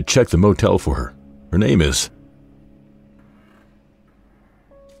want you to check the motel for her. Her name is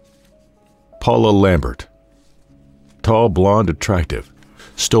Paula Lambert. Tall, blonde, attractive.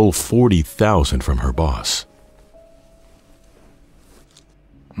 Stole $40,000 from her boss.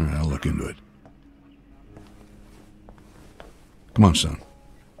 All right, I'll look into it. Come on, son.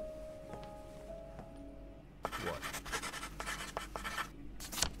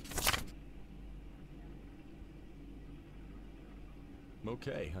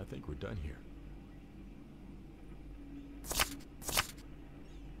 Okay, I think we're done here.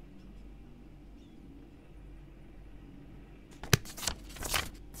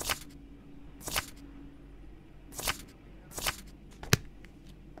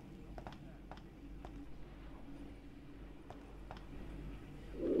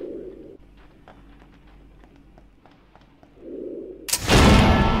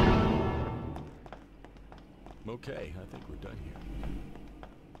 Okay, I think we're done here.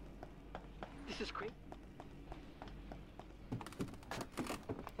 This is great.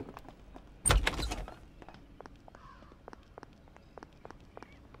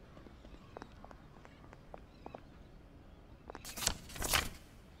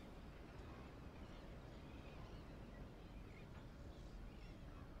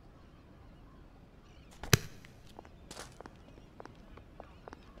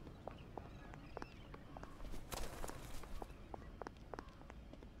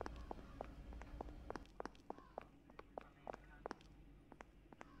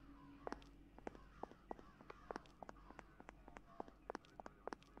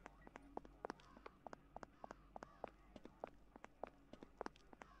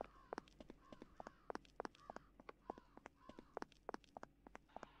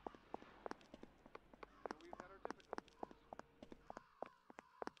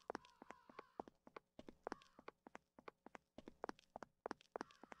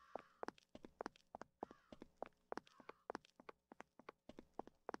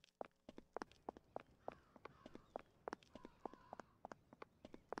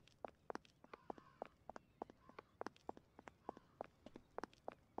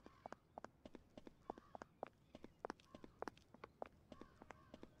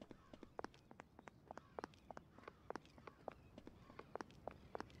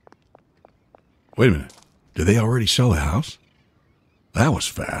 Wait a minute. Did they already sell the house? That was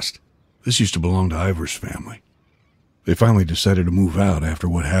fast. This used to belong to Ivor's family. They finally decided to move out after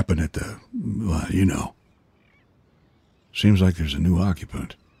what happened at the, you know. Seems like there's a new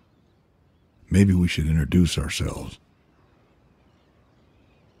occupant. Maybe we should introduce ourselves.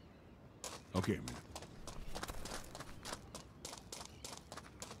 Okay, man.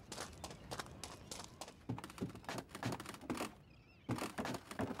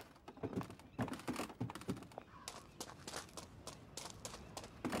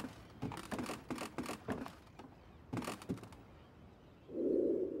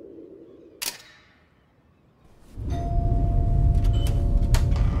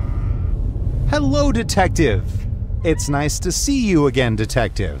 Hello, Detective. It's nice to see you again,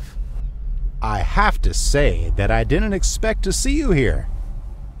 Detective. I have to say that I didn't expect to see you here.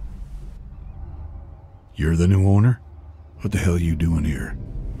 You're the new owner? What the hell are you doing here?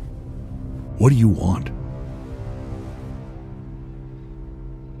 What do you want?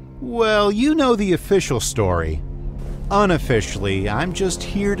 Well, you know the official story. Unofficially, I'm just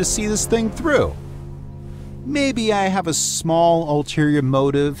here to see this thing through. Maybe I have a small ulterior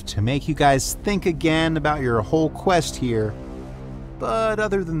motive to make you guys think again about your whole quest here. But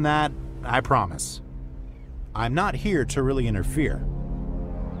other than that, I promise. I'm not here to really interfere.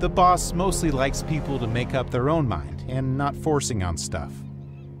 The boss mostly likes people to make up their own mind and not forcing on stuff.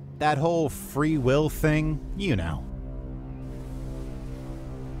 That whole free will thing, you know.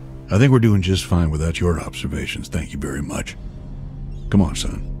 I think we're doing just fine without your observations. Thank you very much. Come on,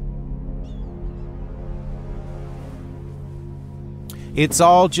 son. It's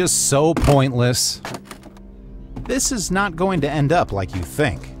all just so pointless. This is not going to end up like you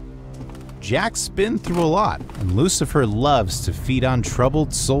think. Jack's been through a lot, and Lucifer loves to feed on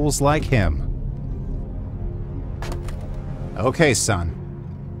troubled souls like him. Okay, son.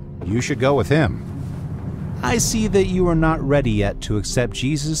 You should go with him. I see that you are not ready yet to accept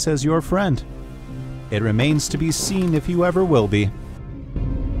Jesus as your friend. It remains to be seen if you ever will be.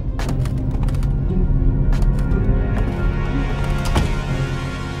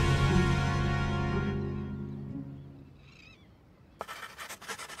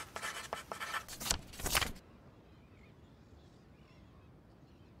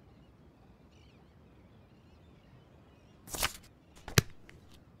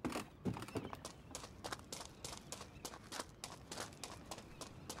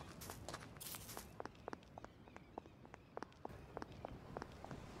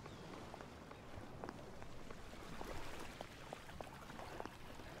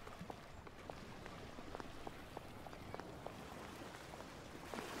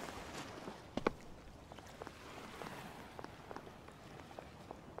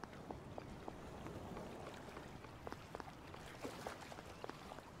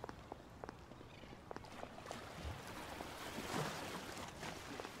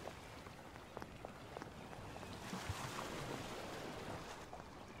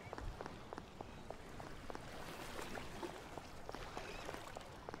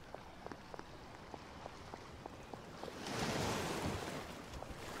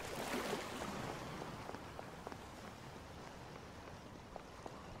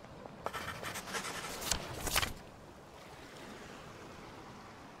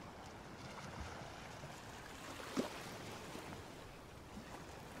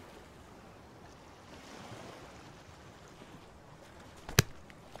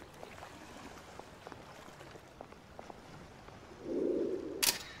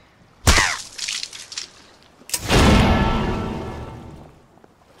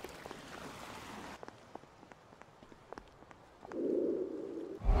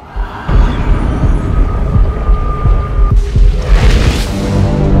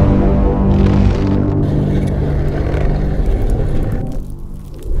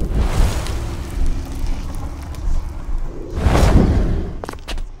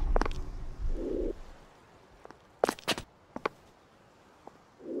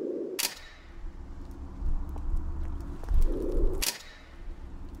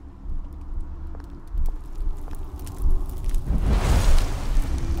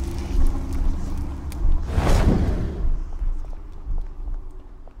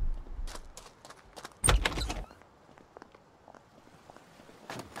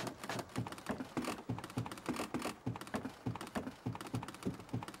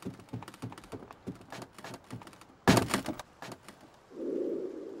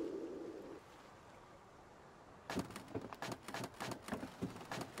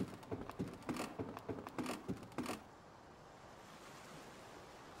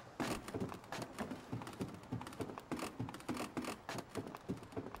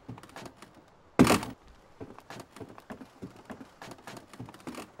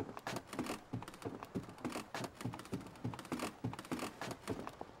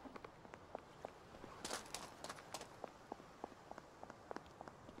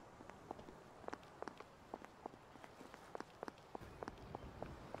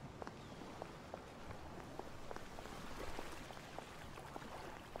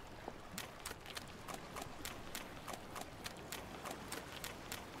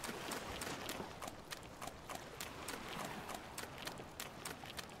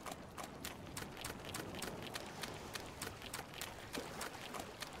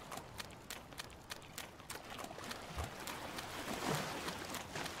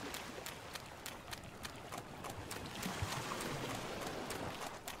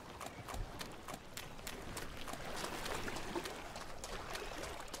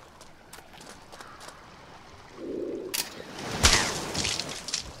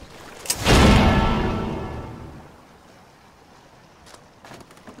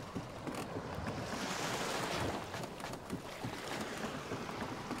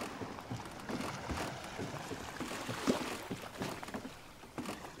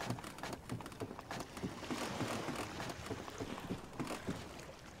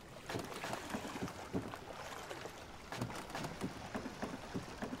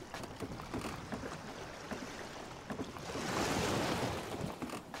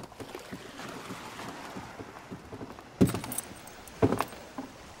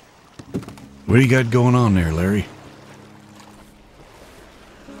 What do you got going on there, Larry?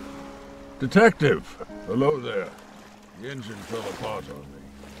 Detective! Hello there. The engine fell apart on me.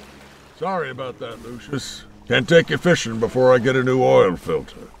 Sorry about that, Lucius. Can't take you fishing before I get a new oil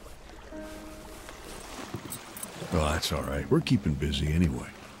filter. Well, that's all right. We're keeping busy anyway.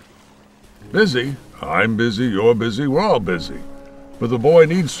 Busy? I'm busy, you're busy, we're all busy. But the boy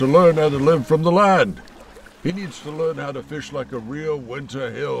needs to learn how to live from the land. He needs to learn how to fish like a real Winter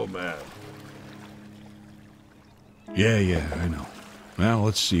Hill man. Yeah, I know. Well,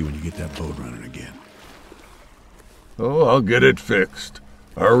 let's see when you get that boat running again. Oh, I'll get it fixed.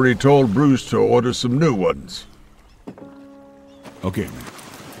 I already told Bruce to order some new ones. Okay, man.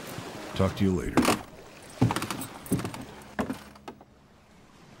 Talk to you later.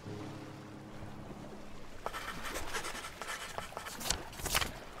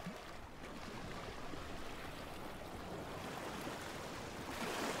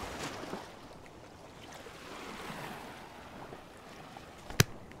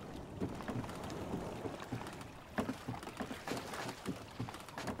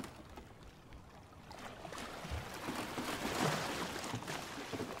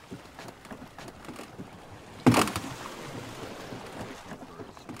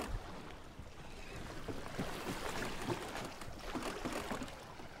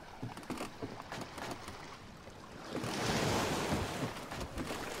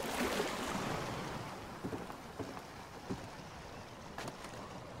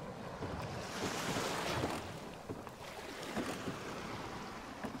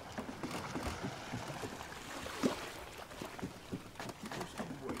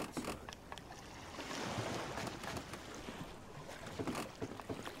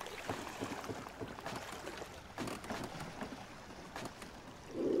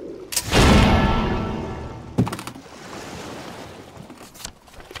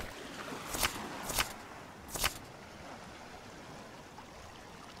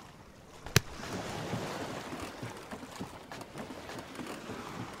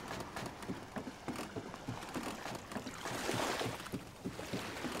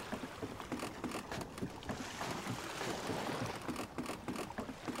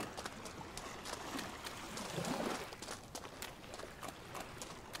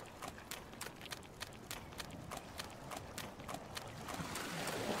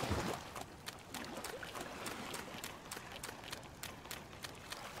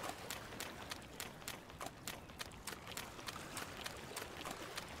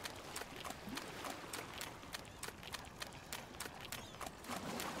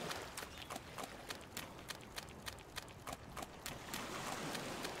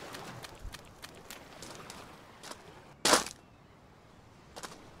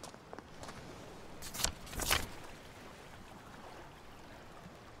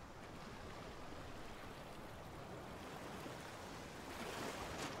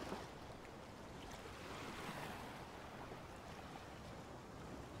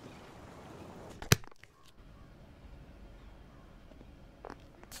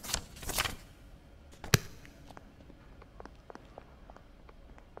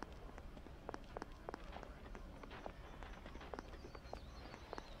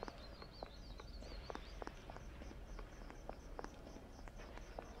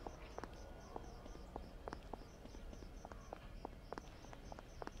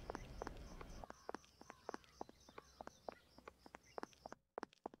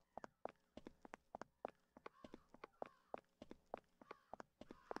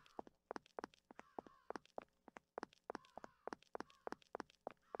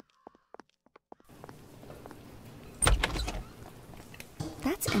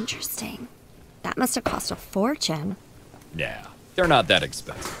 That's interesting. That must have cost a fortune. Yeah, they're not that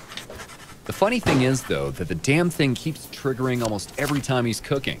expensive. The funny thing is, though, that the damn thing keeps triggering almost every time he's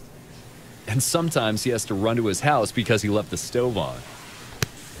cooking. And sometimes he has to run to his house because he left the stove on.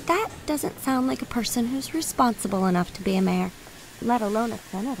 That doesn't sound like a person who's responsible enough to be a mayor, let alone a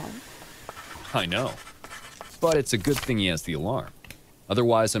senator. I know. But it's a good thing he has the alarm.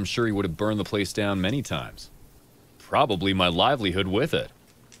 Otherwise, I'm sure he would have burned the place down many times. Probably my livelihood with it.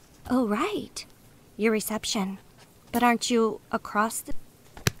 Oh, right. Your reception. But aren't you across the...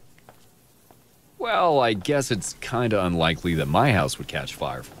 Well, I guess it's kinda unlikely that my house would catch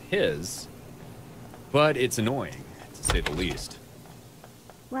fire from his. But it's annoying, to say the least.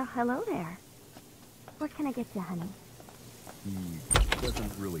 Well, hello there. What can I get you, honey? He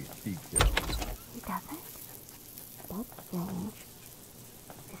doesn't really speak, though. He doesn't? That's strange.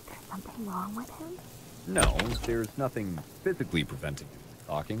 Is there something wrong with him? No, there's nothing physically preventing him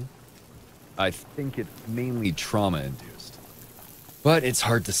from talking. I think it's mainly trauma-induced. But it's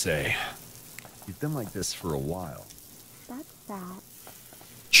hard to say. You've been like this for a while. That's sad.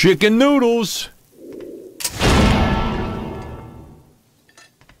 Chicken noodles!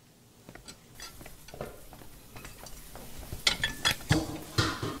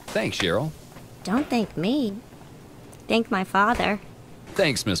 Thanks, Cheryl. Don't thank me. Thank my father.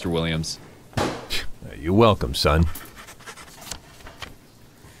 Thanks, Mr. Williams. You're welcome, son.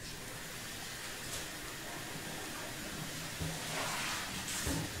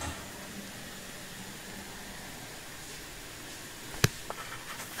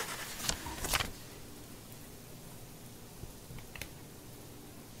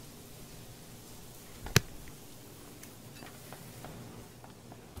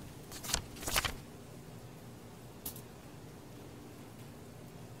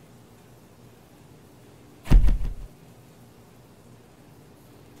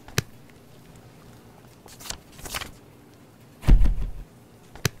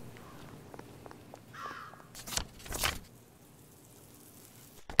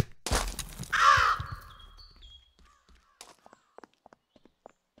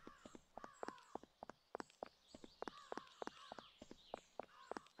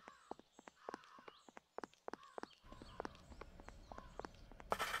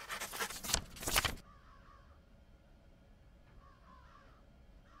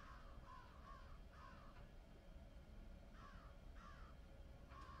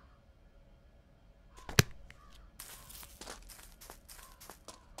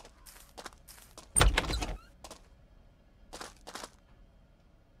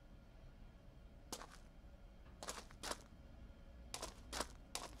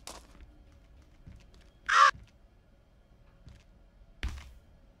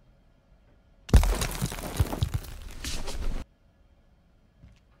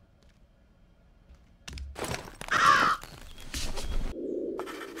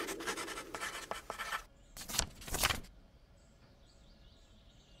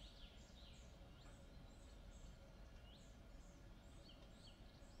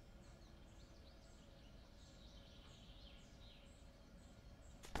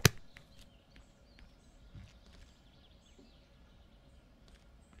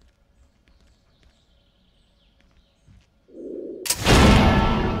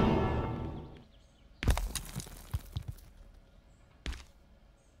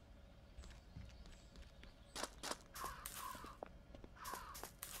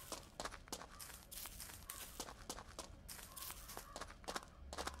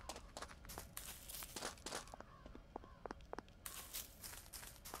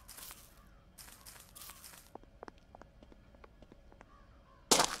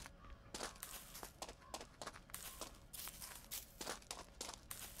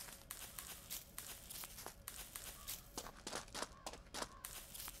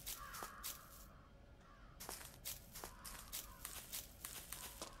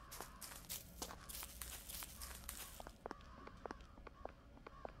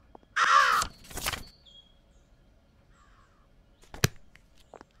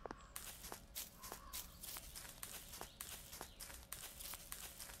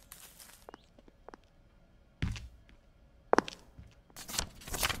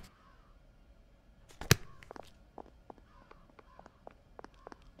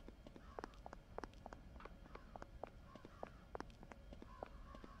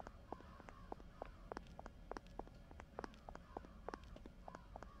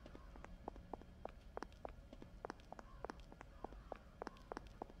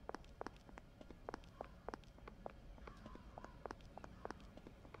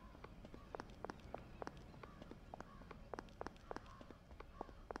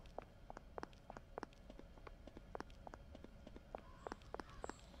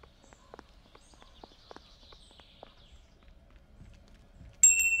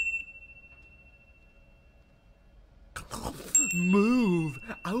 Move!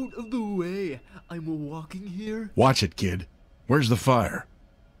 Out of the way! I'm walking here. Watch it, kid. Where's the fire?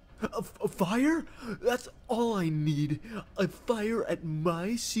 A fire? That's all I need. A fire at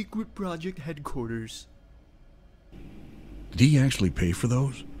my secret project headquarters. Did he actually pay for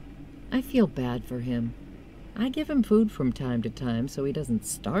those? I feel bad for him. I give him food from time to time so he doesn't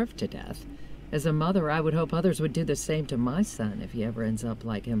starve to death. As a mother, I would hope others would do the same to my son if he ever ends up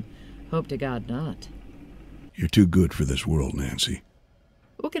like him. Hope to God not. You're too good for this world, Nancy.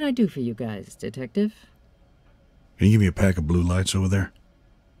 What can I do for you guys, Detective? Can you give me a pack of blue lights over there?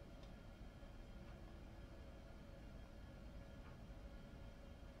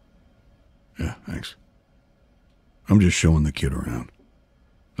 Yeah, thanks. I'm just showing the kid around.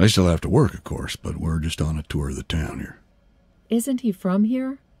 I still have to work, of course, but we're just on a tour of the town here. Isn't he from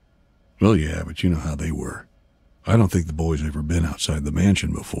here? Well, yeah, but you know how they were. I don't think the boy's ever been outside the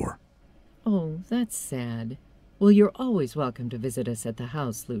mansion before. Oh, that's sad. Well, you're always welcome to visit us at the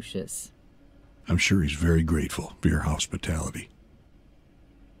house, Lucius. I'm sure he's very grateful for your hospitality.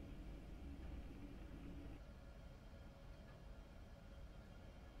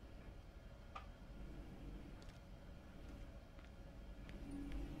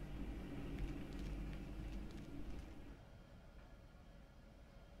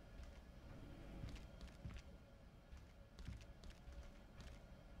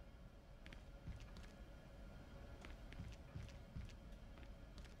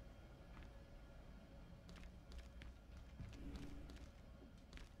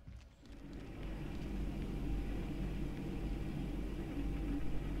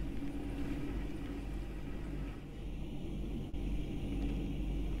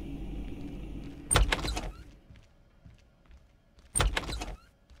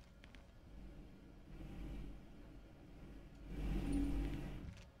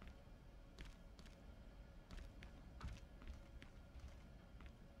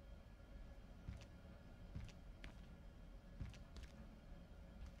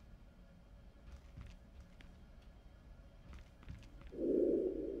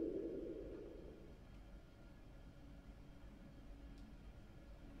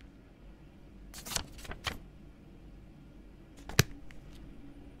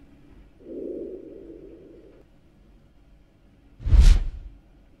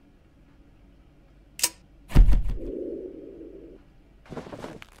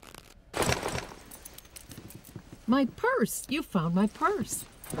 My purse! You found my purse!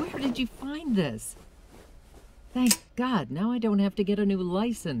 Where did you find this? Thank God, now I don't have to get a new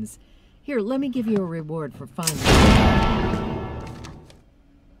license. Here, let me give you a reward for finding it.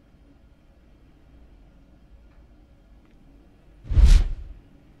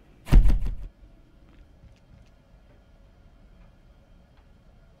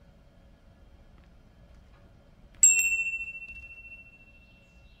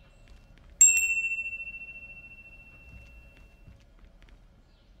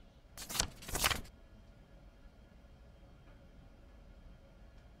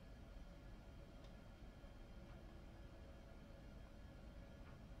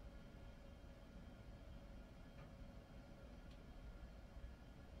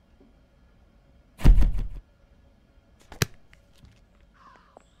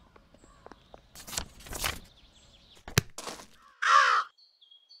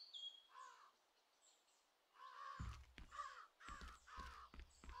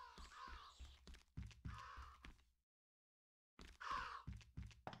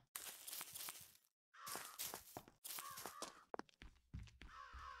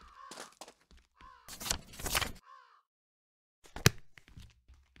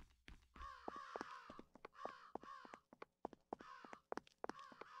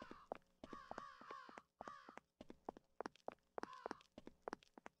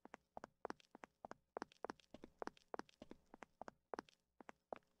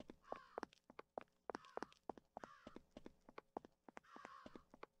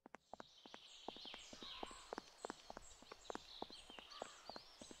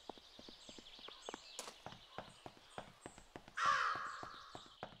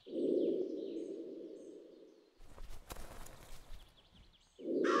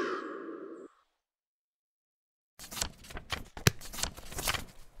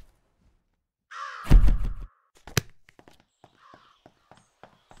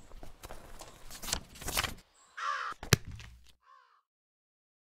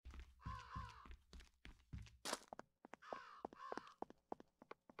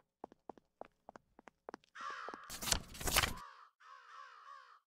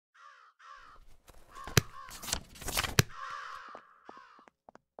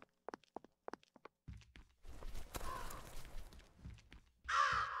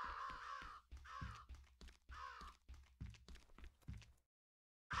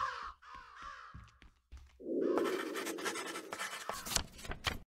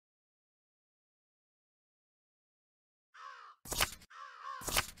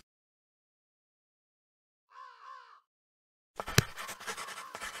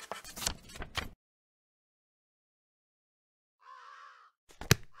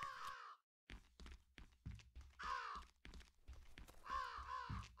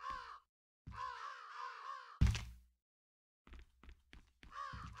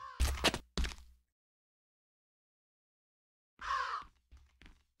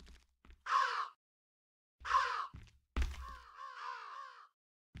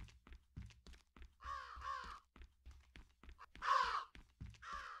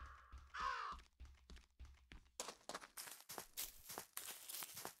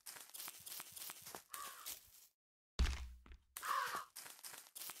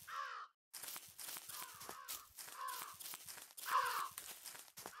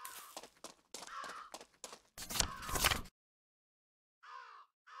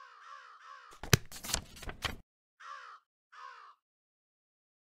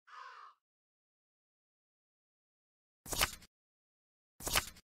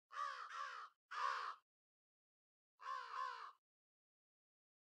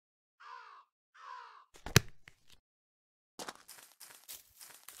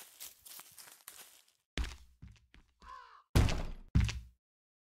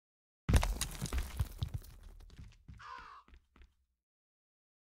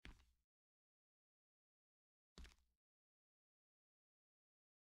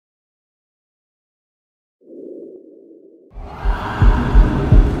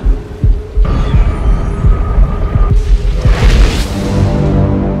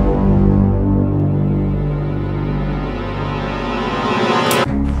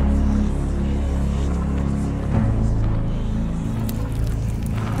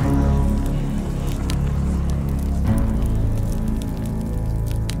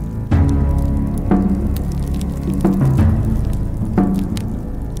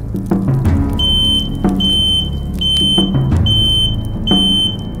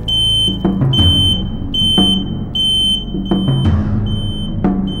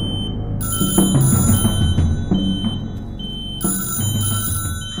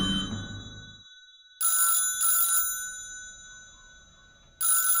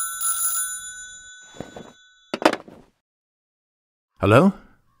 Hello?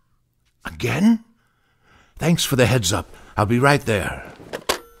 Again? Thanks for the heads up. I'll be right there.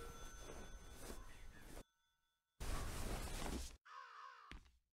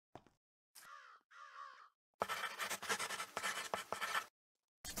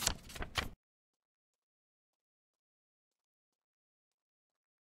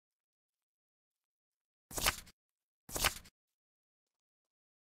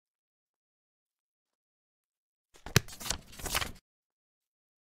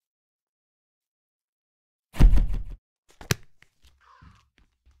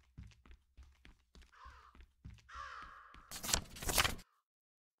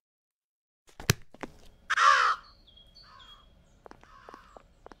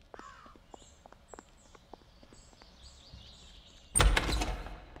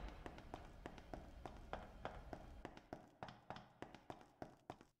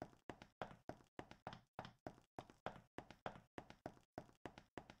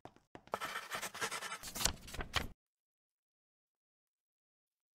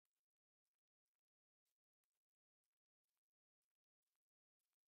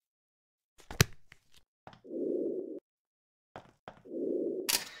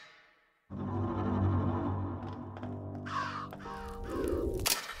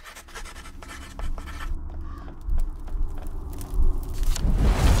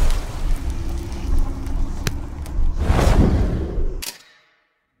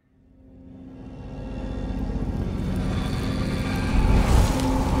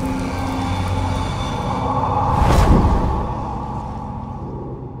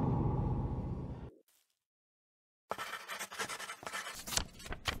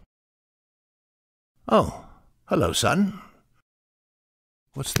 Oh, hello, son.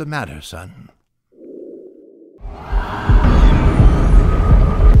 What's the matter, son?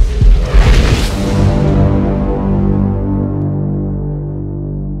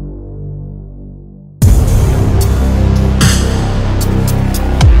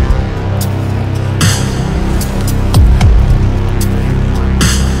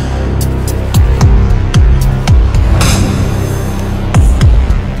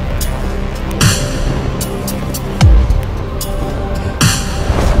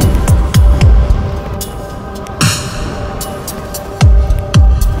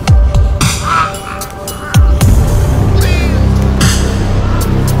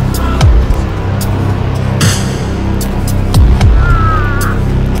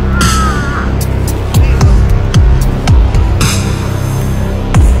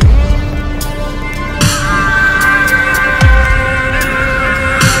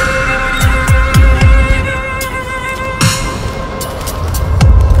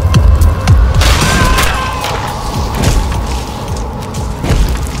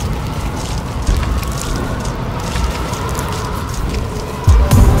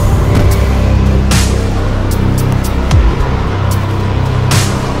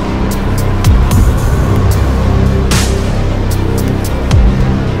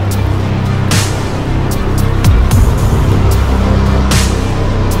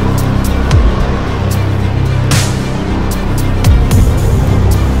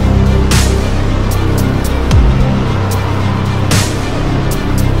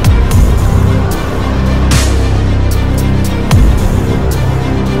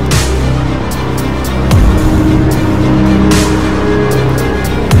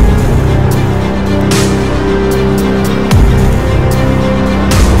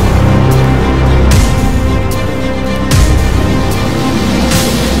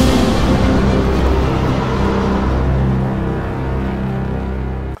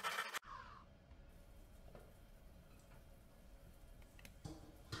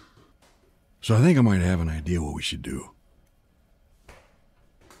 So I think I might have an idea what we should do.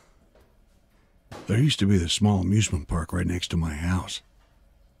 There used to be this small amusement park right next to my house.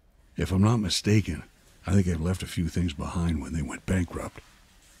 If I'm not mistaken, I think they've left a few things behind when they went bankrupt.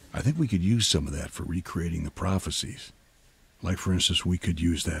 I think we could use some of that for recreating the prophecies. Like, for instance, we could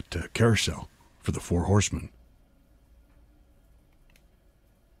use that carousel for the 4 horsemen.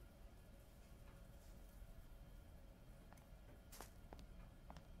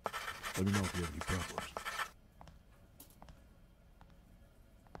 Let me know if you have any problems.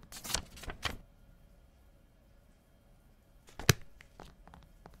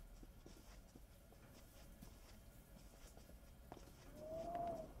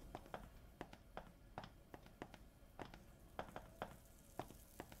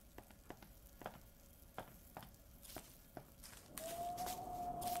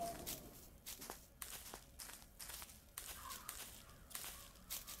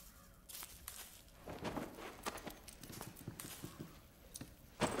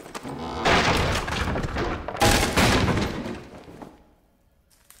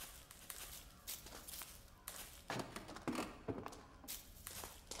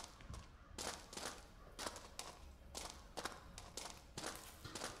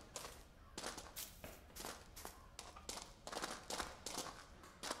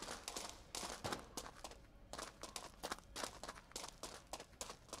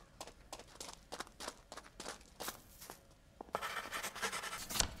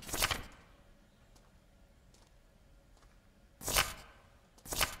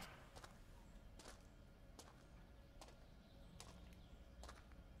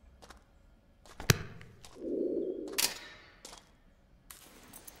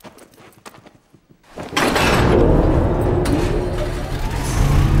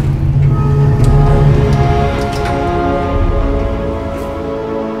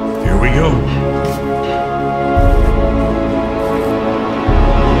 we go.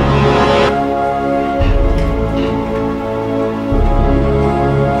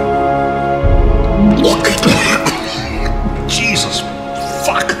 Jesus,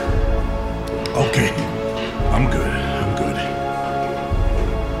 fuck. Okay, I'm good.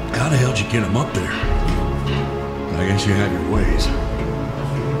 How the hell did you get him up there? I guess you had your ways.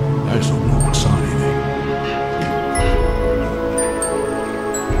 I just hope no one saw anything.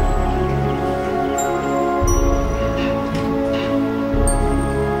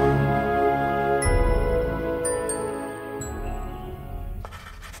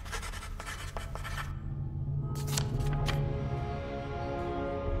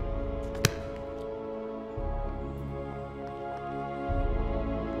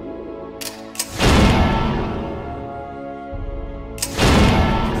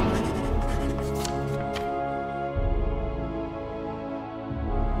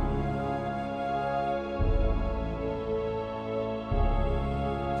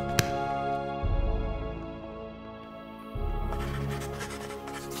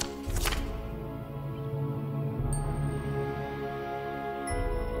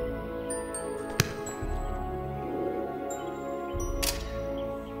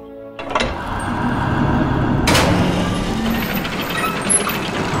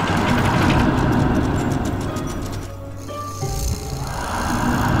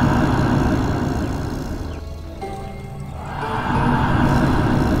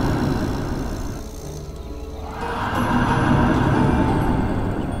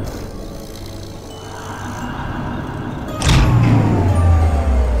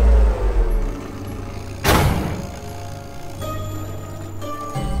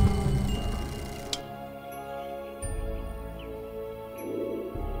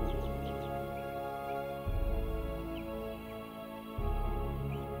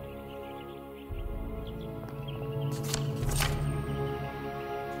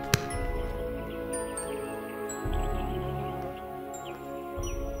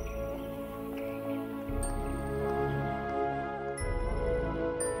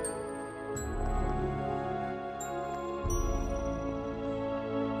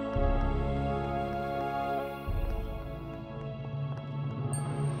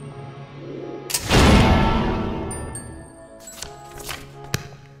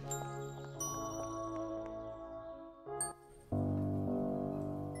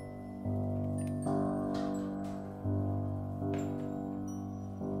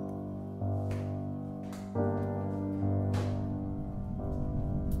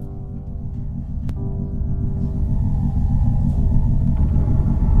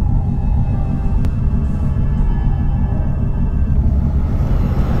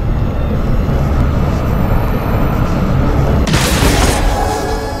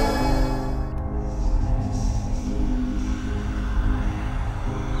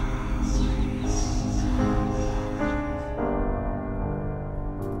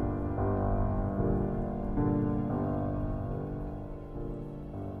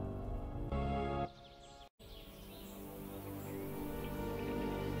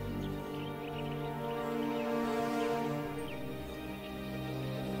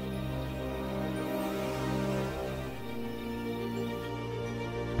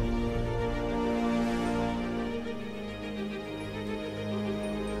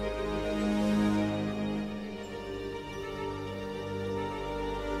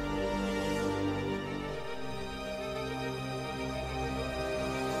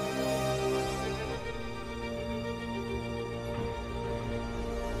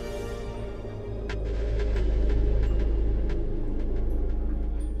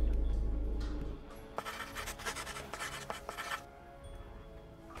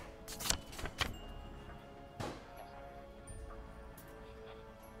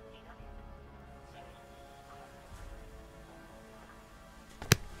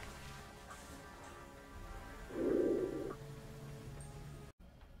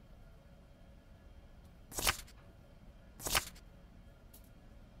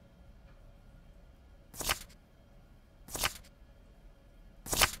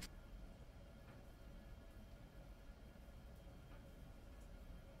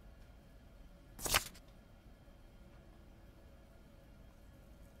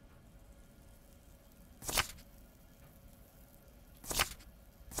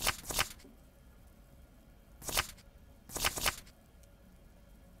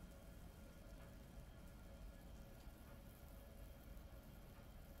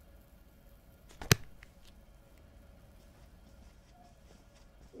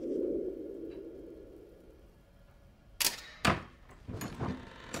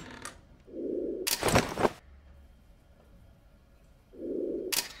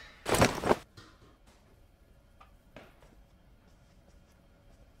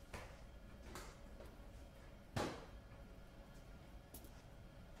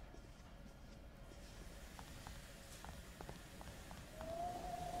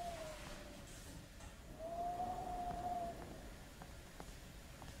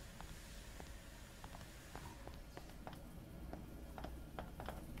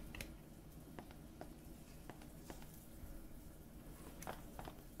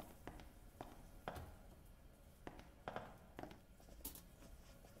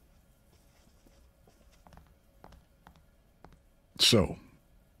 So,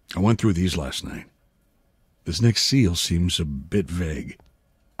 I went through these last night. This next seal seems a bit vague.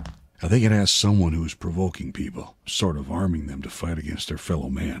 I think it has someone who is provoking people, sort of arming them to fight against their fellow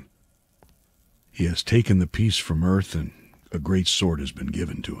man. He has taken the peace from Earth, and a great sword has been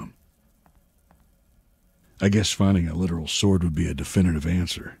given to him. I guess finding a literal sword would be a definitive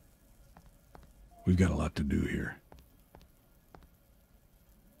answer. We've got a lot to do here.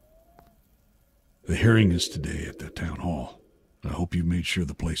 The hearing is today at the town hall. I hope you made sure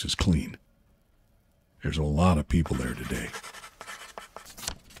the place is clean. There's a lot of people there today.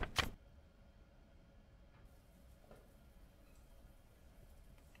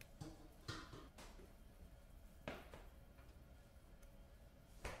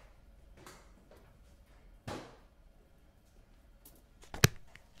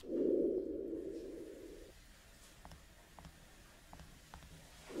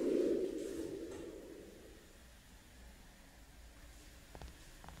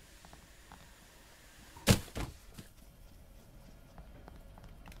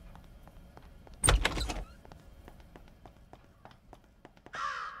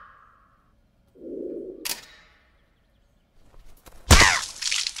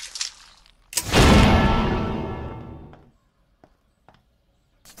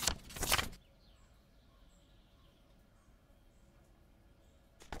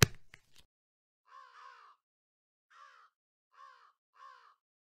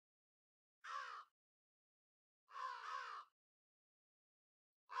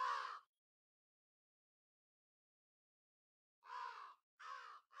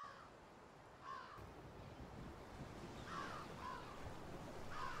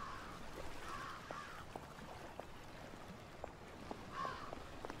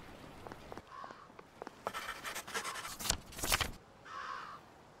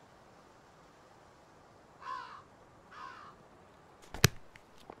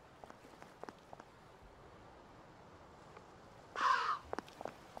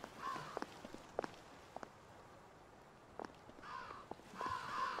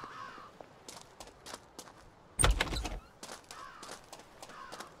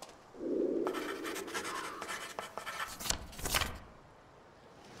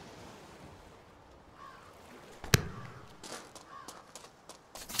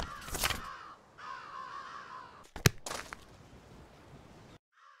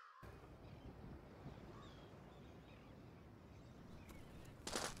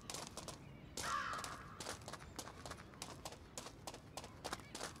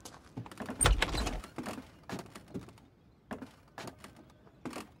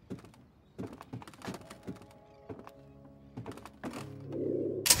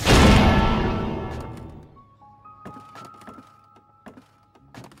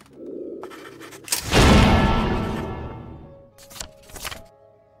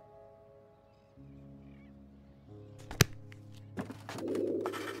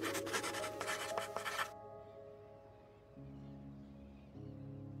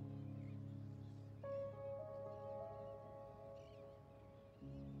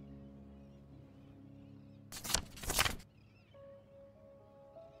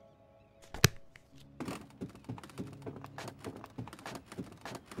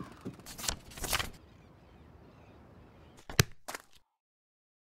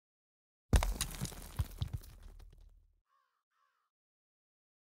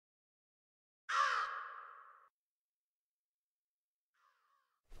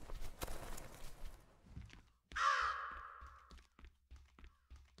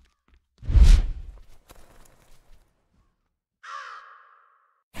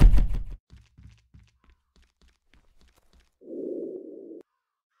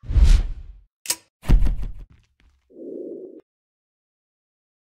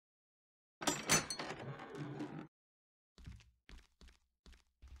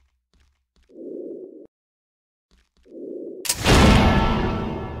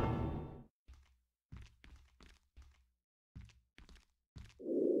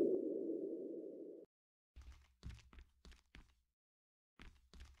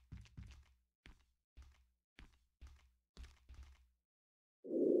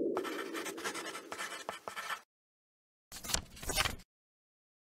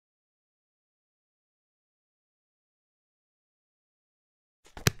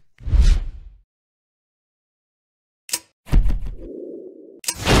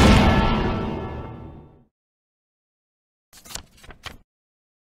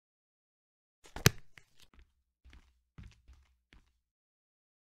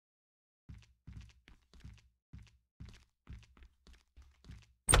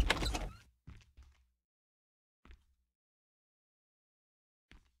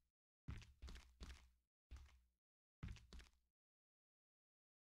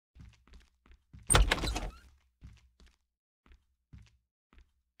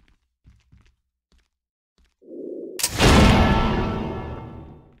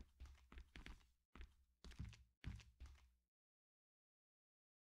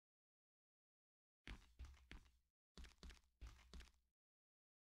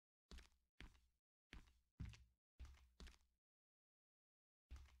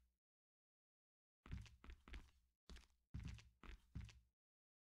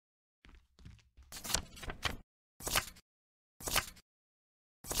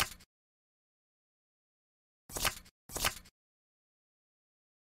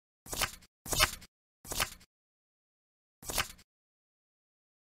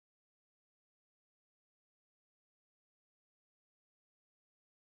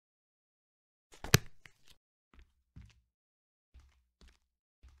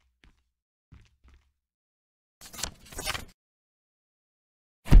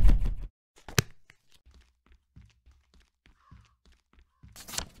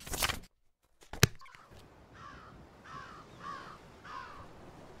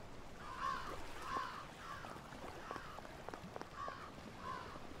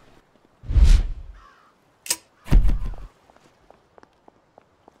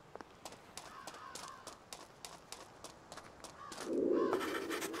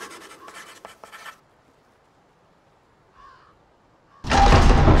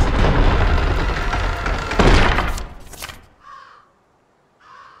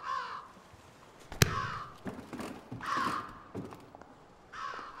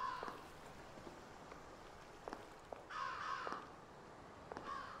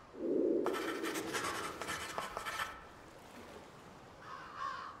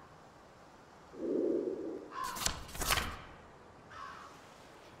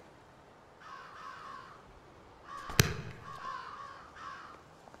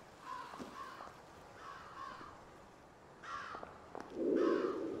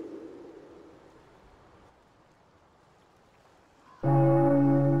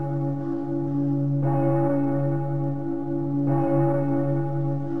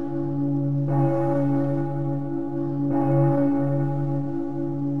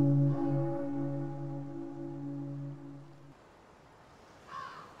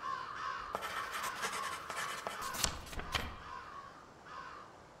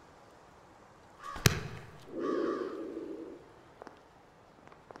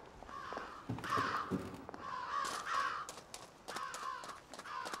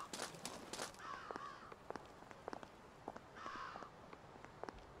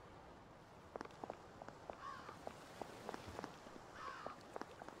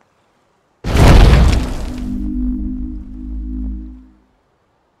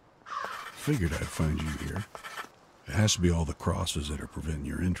 Figured I'd find you here. It has to be all the crosses that are preventing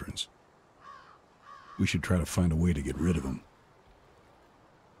your entrance. We should try to find a way to get rid of them.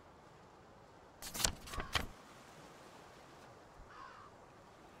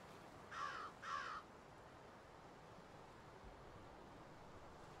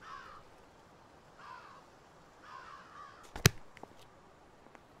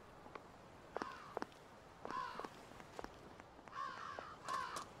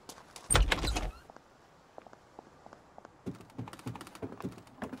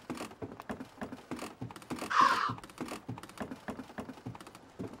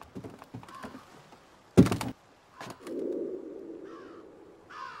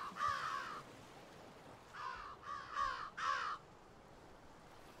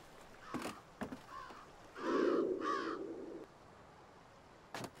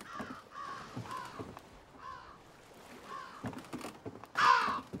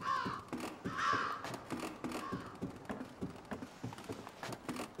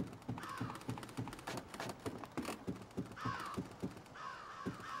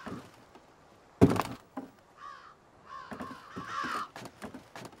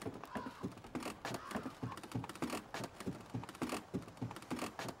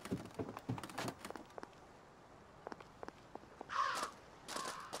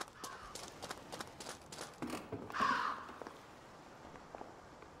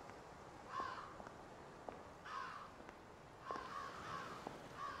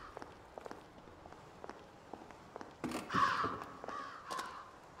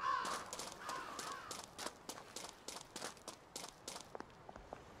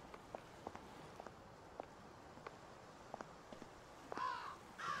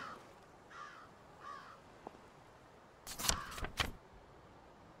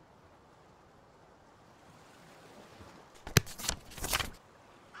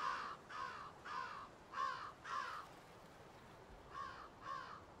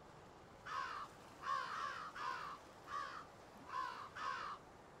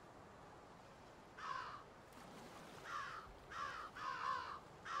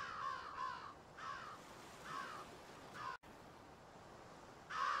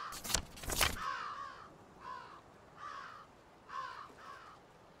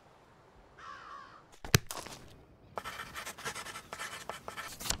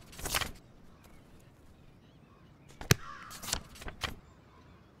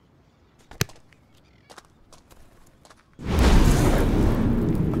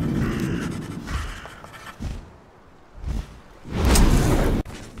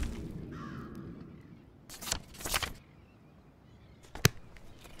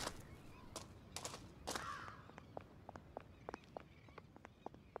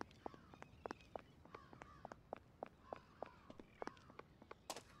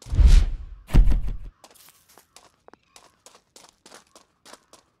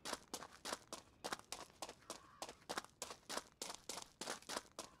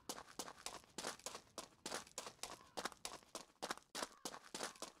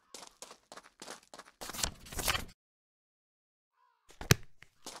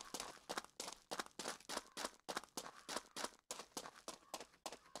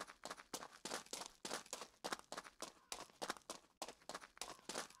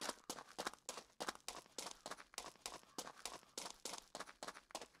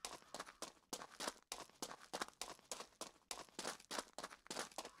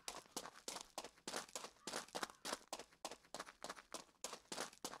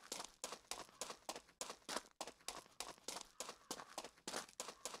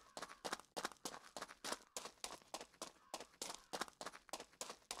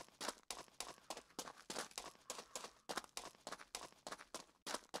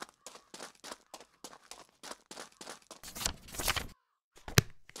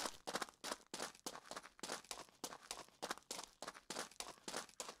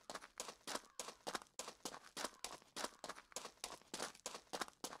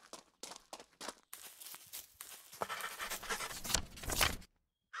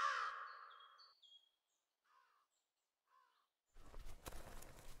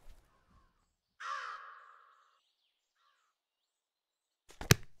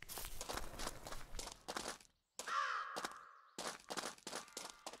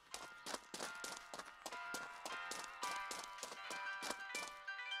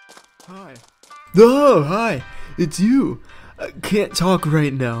 Hi. Oh, hi. It's you. I can't talk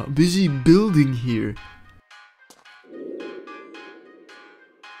right now. Busy building here.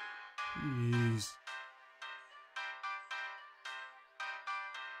 Jeez.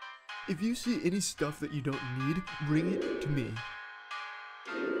 If you see any stuff that you don't need, bring it to me.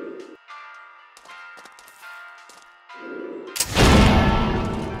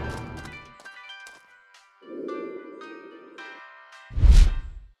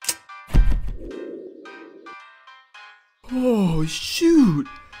 Oh, shoot!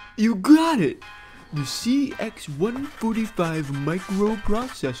 You got it! The CX145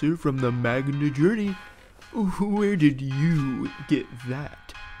 microprocessor from the Magna Journey. Where did you get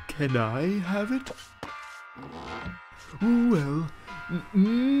that? Can I have it? Well,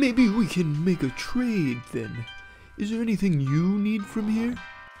 maybe we can make a trade then. Is there anything you need from here?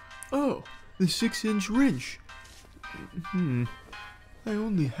 Oh, the 6-inch wrench. I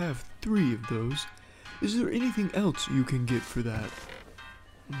only have 3 of those. Is there anything else you can get for that?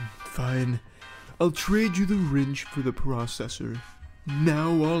 Fine. I'll trade you the wrench for the processor.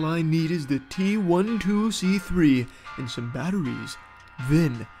 Now all I need is the T12C3 and some batteries.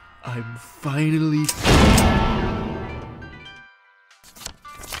 Then I'm finally...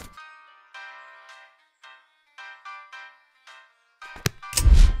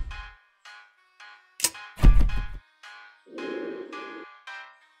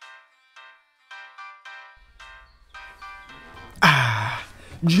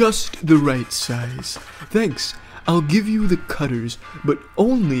 Just the right size. Thanks. I'll give you the cutters, but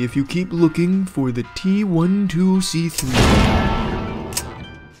only if you keep looking for the T12C3.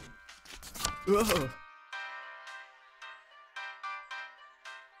 Ugh.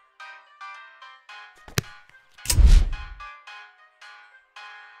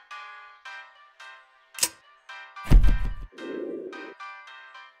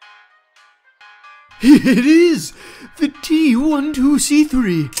 It is! The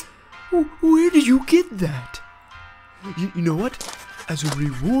T12C3! Where did you get that? You know what? As a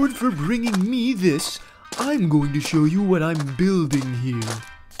reward for bringing me this, I'm going to show you what I'm building here.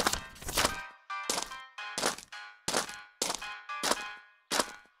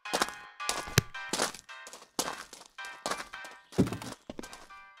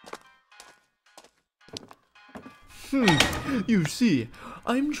 You see,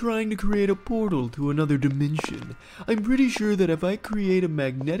 I'm trying to create a portal to another dimension. I'm pretty sure that if I create a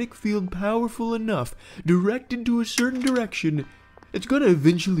magnetic field powerful enough, directed to a certain direction, it's gonna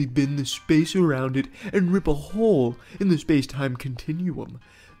eventually bend the space around it and rip a hole in the space-time continuum.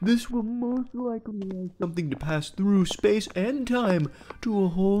 This will most likely have something to pass through space and time to a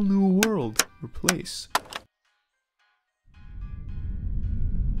whole new world or place.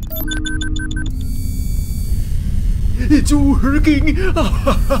 It's working!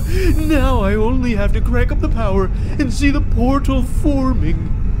 Now I only have to crank up the power and see the portal forming.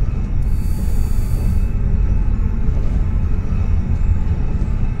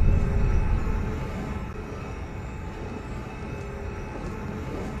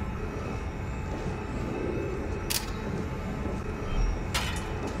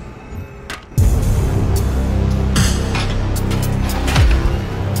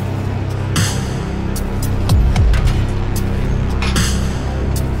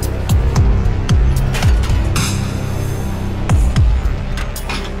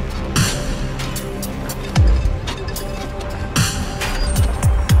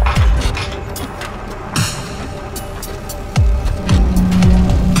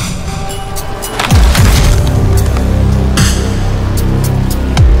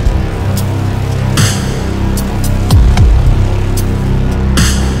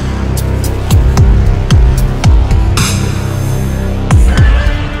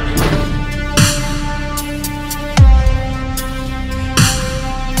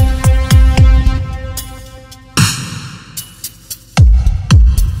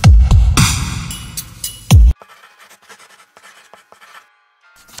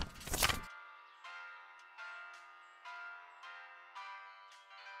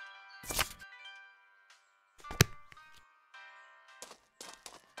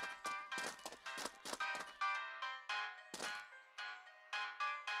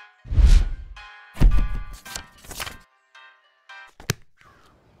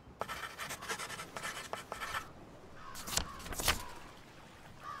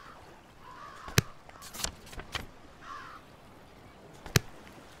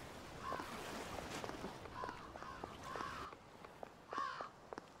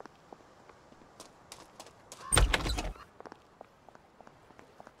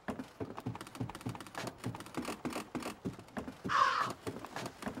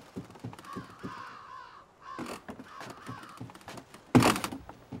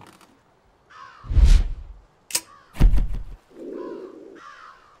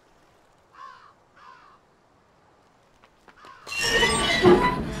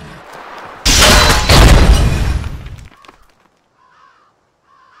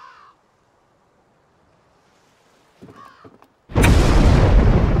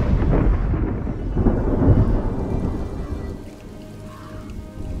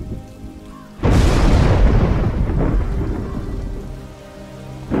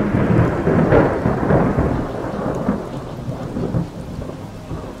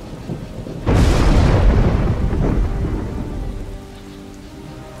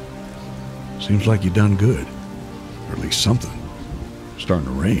 Seems like you done good. Or at least something. Starting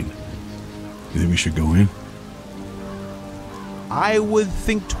to rain. You think we should go in? I would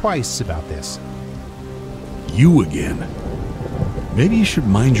think twice about this. You again. Maybe you should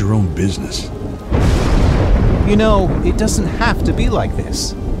mind your own business. You know, it doesn't have to be like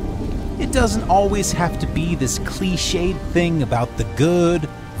this. It doesn't always have to be this cliched thing about the good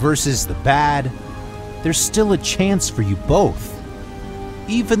versus the bad. There's still a chance for you both.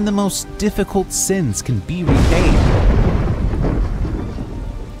 Even the most difficult sins can be repaid.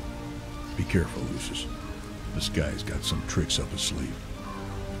 Be careful, Lucius. This guy's got some tricks up his sleeve.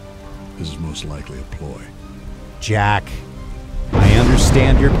 This is most likely a ploy. Jack, I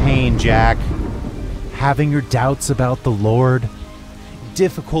understand your pain, Jack. Having your doubts about the Lord,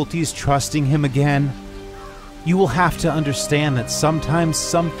 difficulties trusting Him again. You will have to understand that sometimes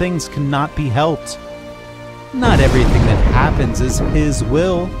some things cannot be helped. Not everything that happens is His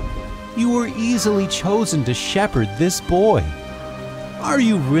will. You were easily chosen to shepherd this boy. Are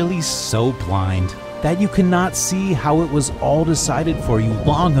you really so blind that you cannot see how it was all decided for you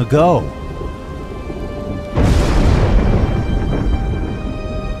long ago?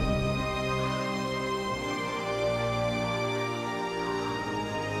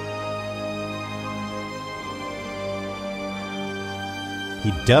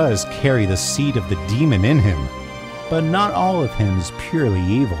 He does carry the seed of the demon in him, but not all of him is purely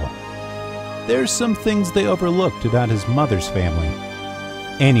evil. There's some things they overlooked about his mother's family.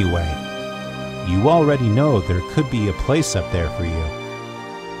 Anyway, you already know there could be a place up there for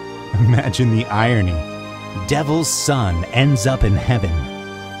you. Imagine the irony. Devil's son ends up in heaven.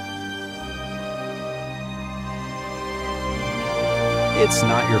 It's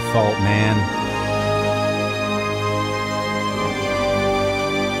not your fault, man.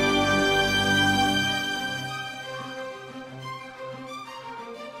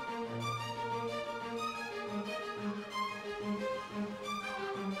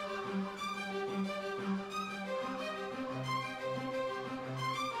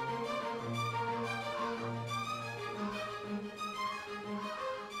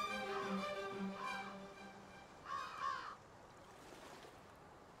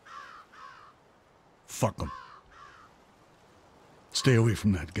 Fuck him. Stay away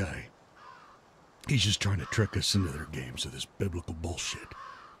from that guy. He's just trying to trick us into their games of this biblical bullshit.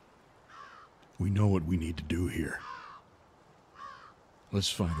 We know what we need to do here. Let's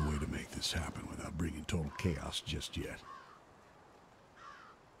find a way to make this happen without bringing total chaos just yet.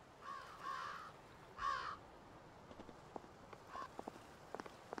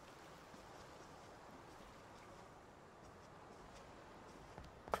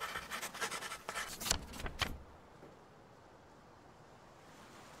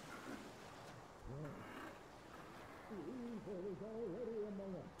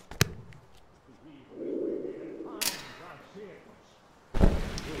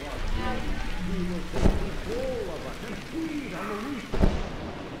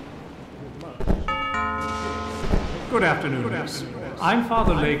 Good afternoon, miss. I'm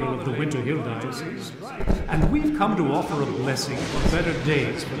Father Lagle of the Winter Hill Diocese, and we've come to offer a blessing for better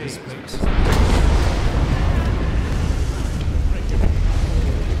days for this place.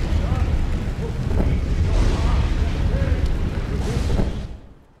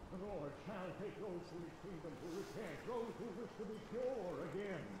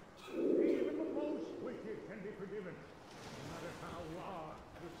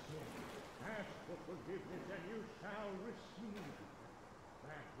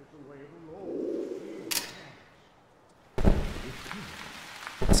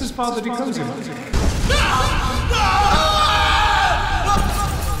 This is Father DeCosia.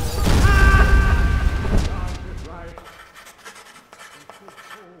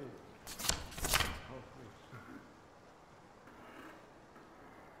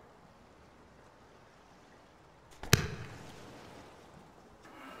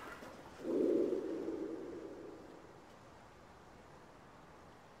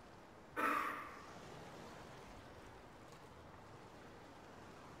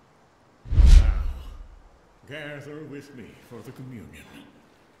 Gather with me for the communion.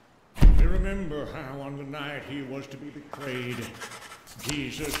 You remember how on the night he was to be betrayed,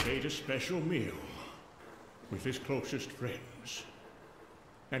 Jesus ate a special meal with his closest friends.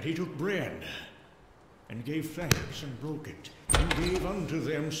 And he took bread and gave thanks and broke it and gave unto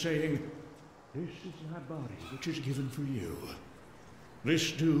them, saying, "This is my body, which is given for you.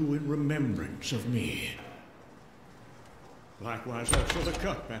 This do in remembrance of me." Likewise also the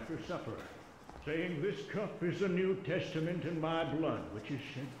cup after supper, saying, "This cup is the New Testament in my blood, which is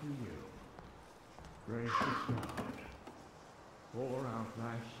shed for you." Gracious God, Pour out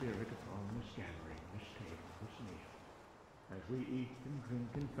thy spirit upon this gathering, this table, this meal, as we eat and drink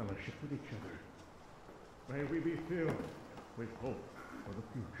in fellowship with each other. May we be filled with hope for the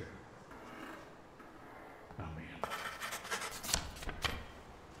future. Amen.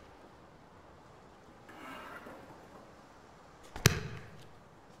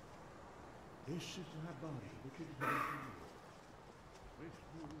 This is my body, which is given for you. Which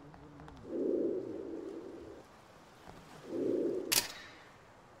you will remember.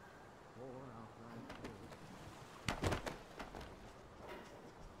 Pour out thy spirit.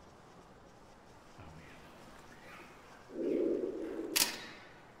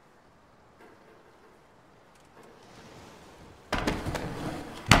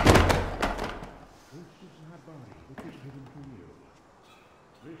 This is my body, which is given for you.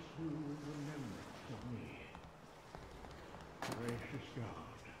 This do in remembrance of me. Gracious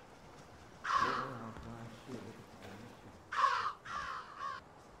God, pour out thy spirit upon us.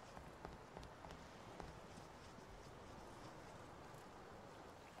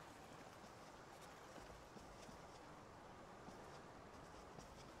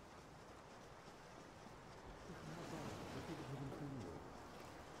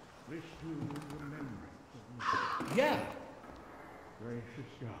 This do in remembrance of me. Yeah.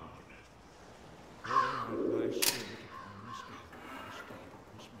 Gracious God, pour out thy spirit upon this gathering, this table,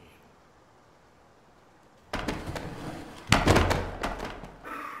 this meal.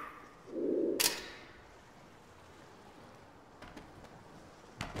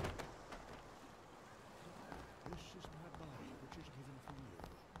 This is my body, which is given for you.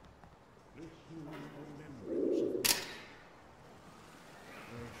 This do in remembrance of me.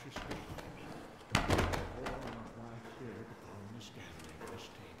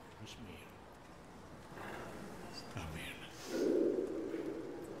 Gracious God, pour out thy spirit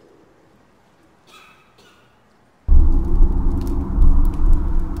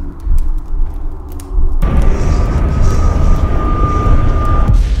upon this gathering, this table, this meal.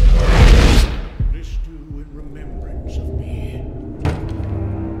 Amen. This do in remembrance of me.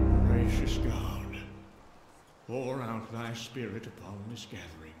 Gracious God, pour out thy spirit upon this gathering, this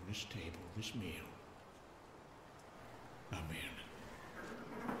table, this meal. Amen.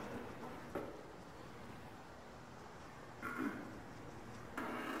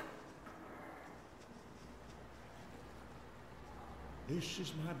 This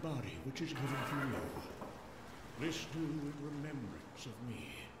is my body, which is given for you. This do in remembrance of me.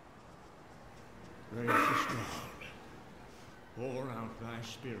 Gracious God, pour out thy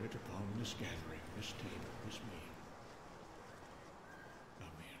spirit upon this gathering, this table, this meal.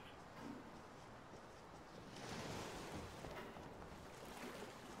 Amen.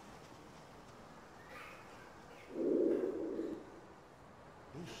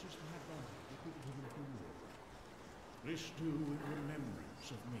 This is my body, which is given for you. This do in remembrance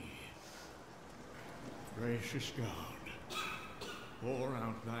of me. Gracious God, pour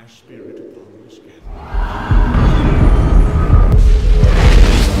out thy spirit upon this gathering.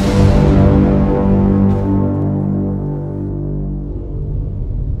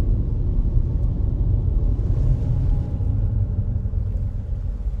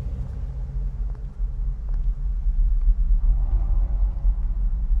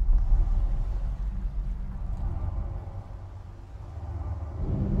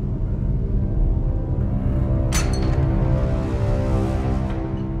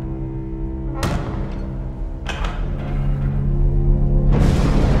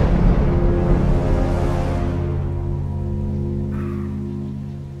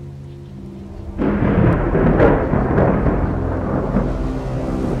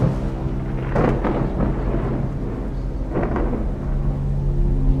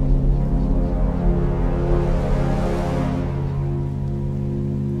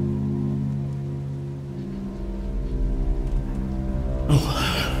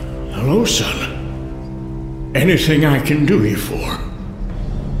 Hello, son. Anything I can do you for?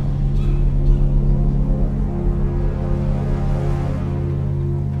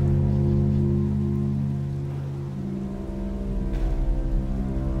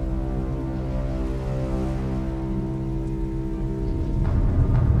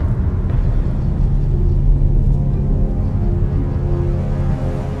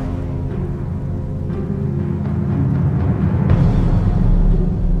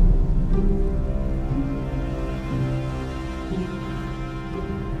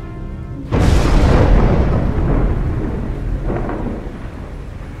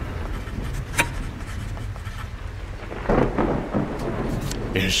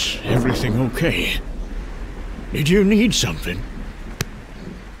 Is everything okay? Did you need something?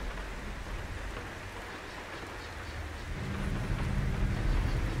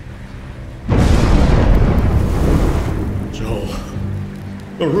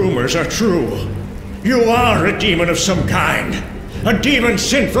 The rumors are true. You are a demon of some kind. A demon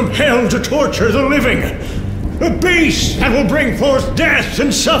sent from hell to torture the living. A beast that will bring forth death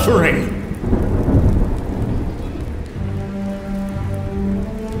and suffering.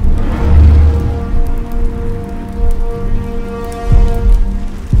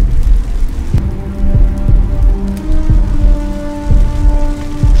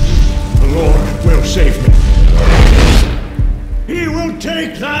 Save me. He will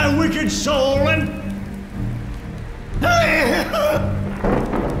take thy wicked soul and...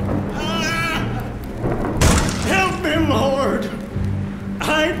 Help me, Lord.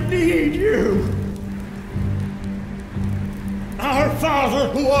 I need you. Our Father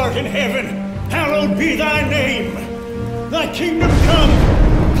who art in heaven, hallowed be thy name. Thy kingdom come,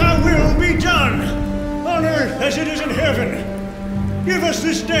 thy will be done, on earth as it is in heaven. Give us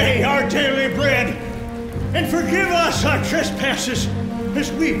this day our daily bread, and forgive us our trespasses,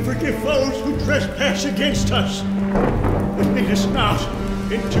 as we forgive those who trespass against us. And lead us not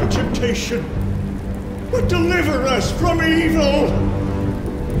into temptation, but deliver us from evil.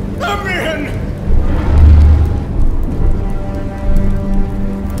 Amen.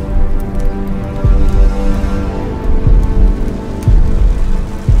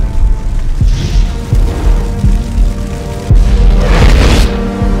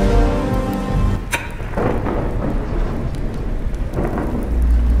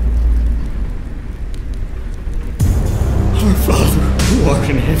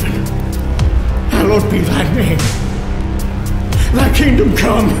 In heaven, hallowed be thy name. Thy kingdom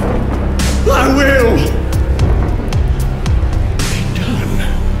come, thy will be done.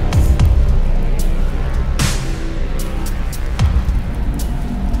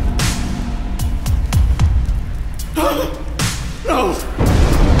 No,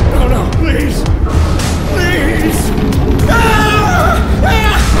 no, no, please, please.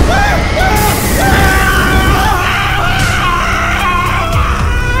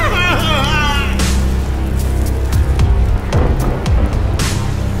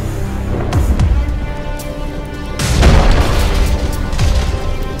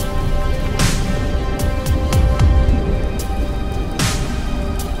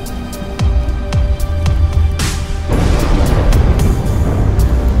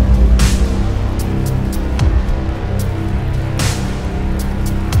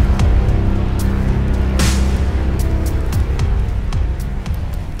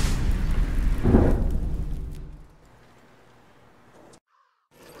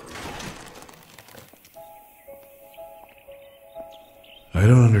 I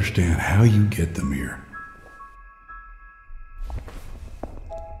don't understand how you get the mirror.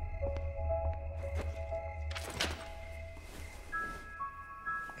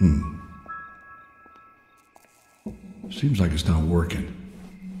 Seems like it's not working.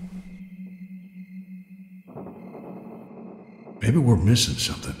 Maybe we're missing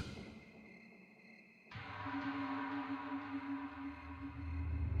something.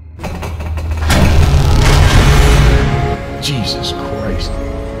 Jesus Christ.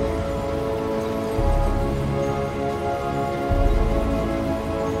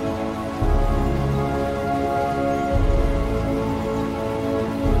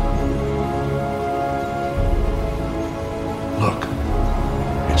 Look,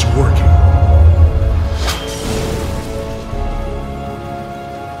 it's working.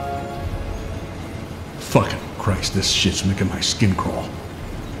 Fucking Christ, this shit's making my skin crawl.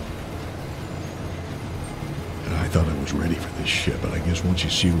 I thought I was ready for this shit, but I guess once you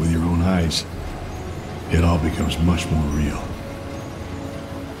see it with your own eyes, it all becomes much more real.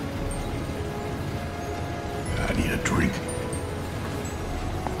 I need a drink.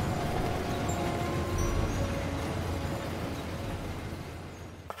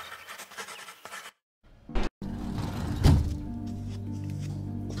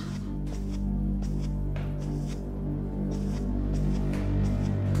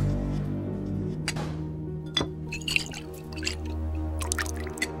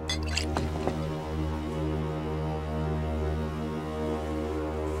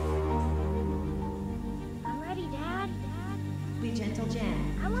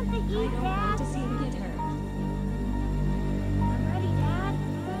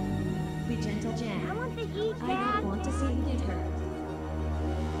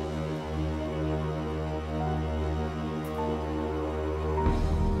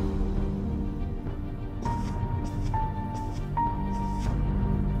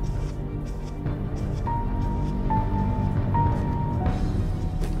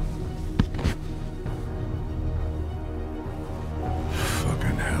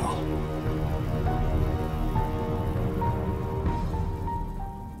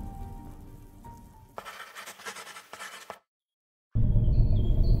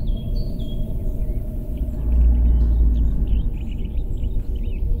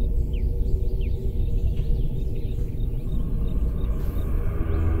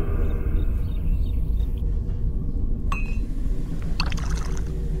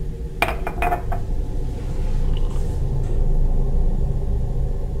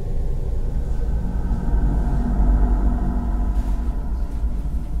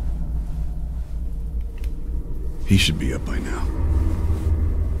 He should be up by now.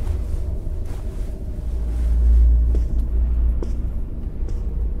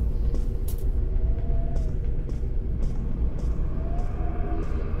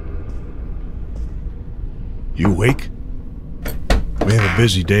 You awake? We have a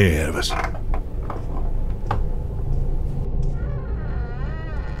busy day ahead of us.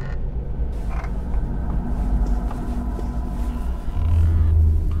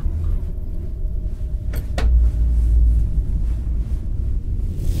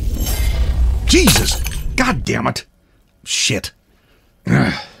 Jesus! God damn it! Shit.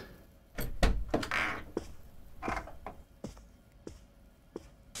 Ugh.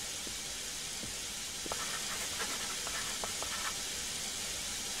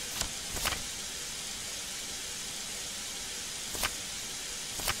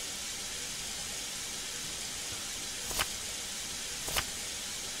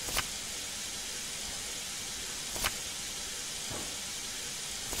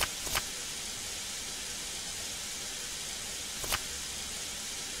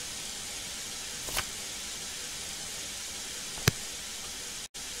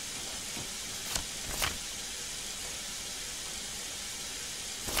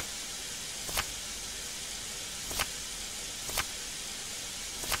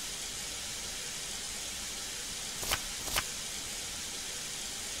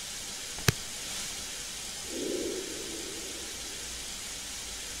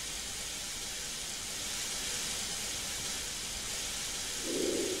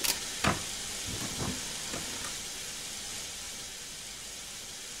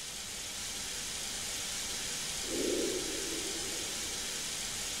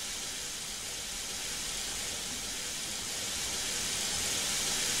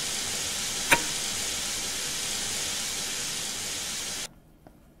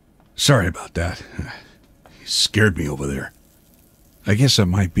 Sorry about that. You scared me over there. I guess that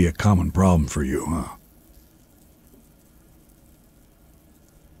might be a common problem for you, huh?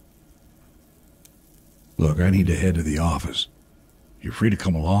 Look, I need to head to the office. You're free to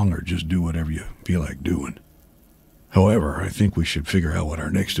come along or just do whatever you feel like doing. However, I think we should figure out what our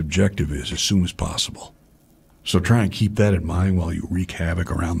next objective is as soon as possible. So try and keep that in mind while you wreak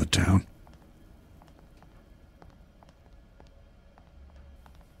havoc around the town.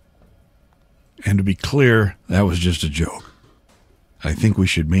 And to be clear, that was just a joke. I think we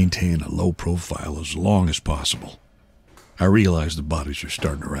should maintain a low profile as long as possible. I realize the bodies are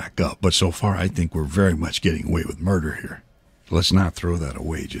starting to rack up, but so far I think we're very much getting away with murder here. Let's not throw that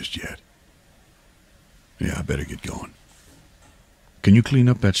away just yet. Yeah, I better get going. Can you clean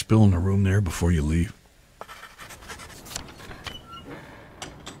up that spill in the room there before you leave?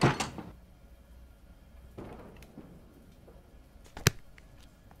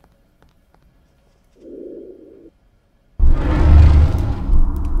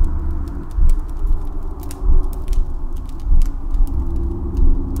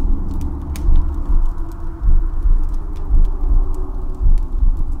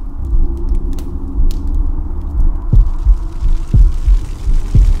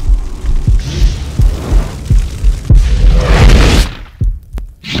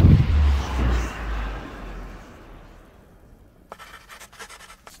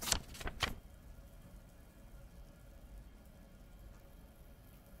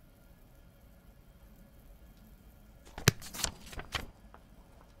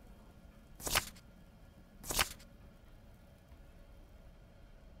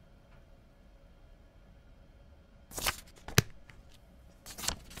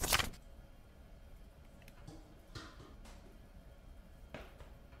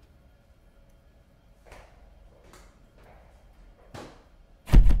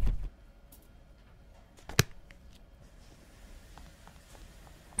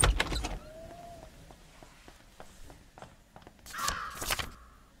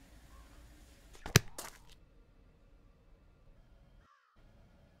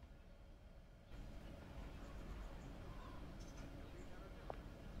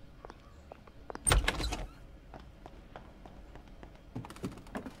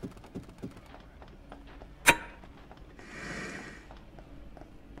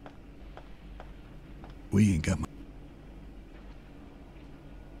 We ain't got my...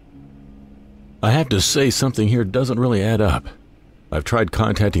 I have to say something here doesn't really add up. I've tried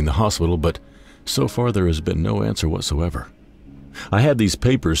contacting the hospital, but so far there has been no answer whatsoever. I have these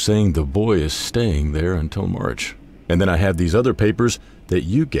papers saying the boy is staying there until March. And then I have these other papers that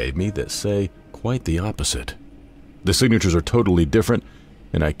you gave me that say quite the opposite. The signatures are totally different,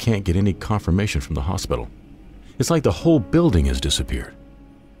 and I can't get any confirmation from the hospital. It's like the whole building has disappeared.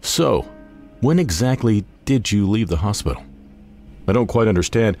 So, When exactly did you leave the hospital? I don't quite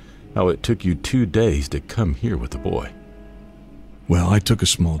understand how it took you 2 days to come here with the boy. Well, I took a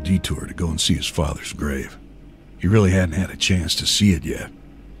small detour to go and see his father's grave. He really hadn't had a chance to see it yet.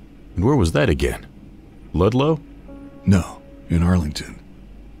 And where was that again? Ludlow? No, in Arlington.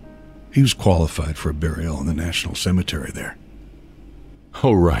 He was qualified for a burial in the National Cemetery there.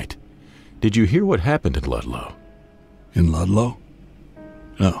 Oh, right. Did you hear what happened in Ludlow? In Ludlow?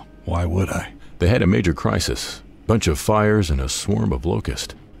 No, why would I? They had a major crisis. Bunch of fires and a swarm of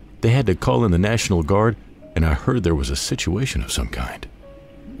locusts. They had to call in the National Guard, and I heard there was a situation of some kind.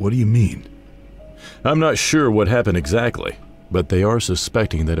 What do you mean? I'm not sure what happened exactly, but they are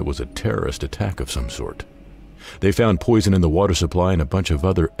suspecting that it was a terrorist attack of some sort. They found poison in the water supply and a bunch of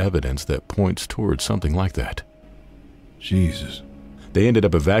other evidence that points towards something like that. Jesus. They ended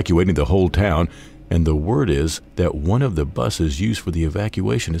up evacuating the whole town, and the word is that one of the buses used for the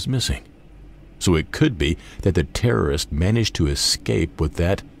evacuation is missing. So it could be that the terrorists managed to escape with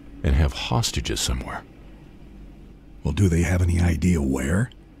that and have hostages somewhere. Well, do they have any idea where?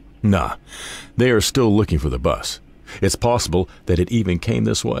 Nah, they are still looking for the bus. It's possible that it even came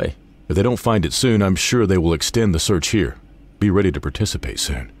this way. If they don't find it soon, I'm sure they will extend the search here. Be ready to participate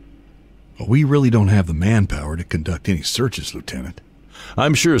soon. Well, we really don't have the manpower to conduct any searches, Lieutenant.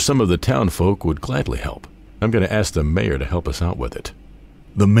 I'm sure some of the town folk would gladly help. I'm going to ask the mayor to help us out with it.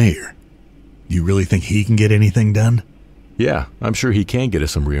 The mayor? You really think he can get anything done? Yeah, I'm sure he can get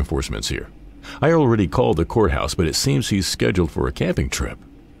us some reinforcements here. I already called the courthouse, but it seems he's scheduled for a camping trip.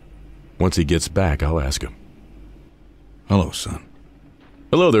 Once he gets back, I'll ask him. Hello, son.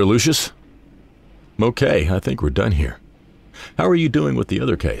 Hello there, Lucius. Okay, I think we're done here. How are you doing with the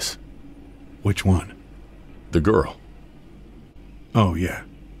other case? Which one? The girl. Oh, yeah.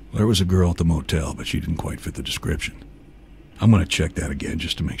 There was a girl at the motel, but she didn't quite fit the description. I'm going to check that again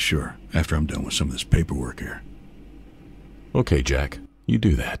just to make sure, after I'm done with some of this paperwork here. Okay, Jack. You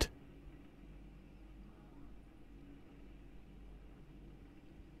do that.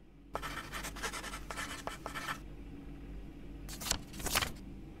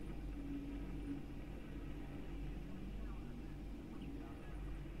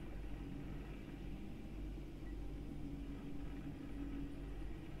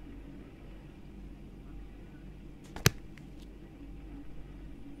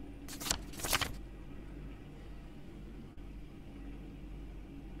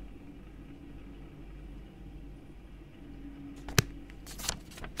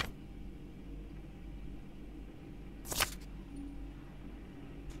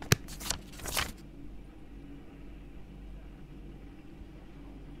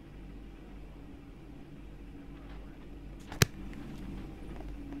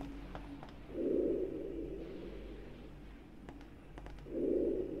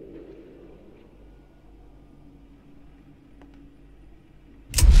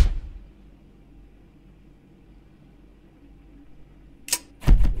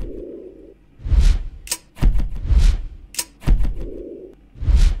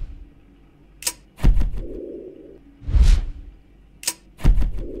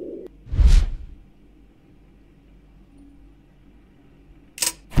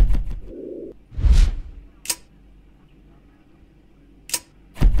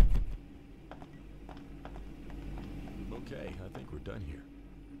 Okay, I think we're done here.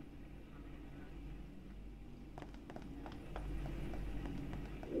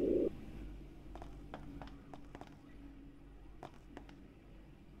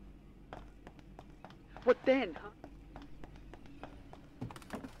 What then, huh?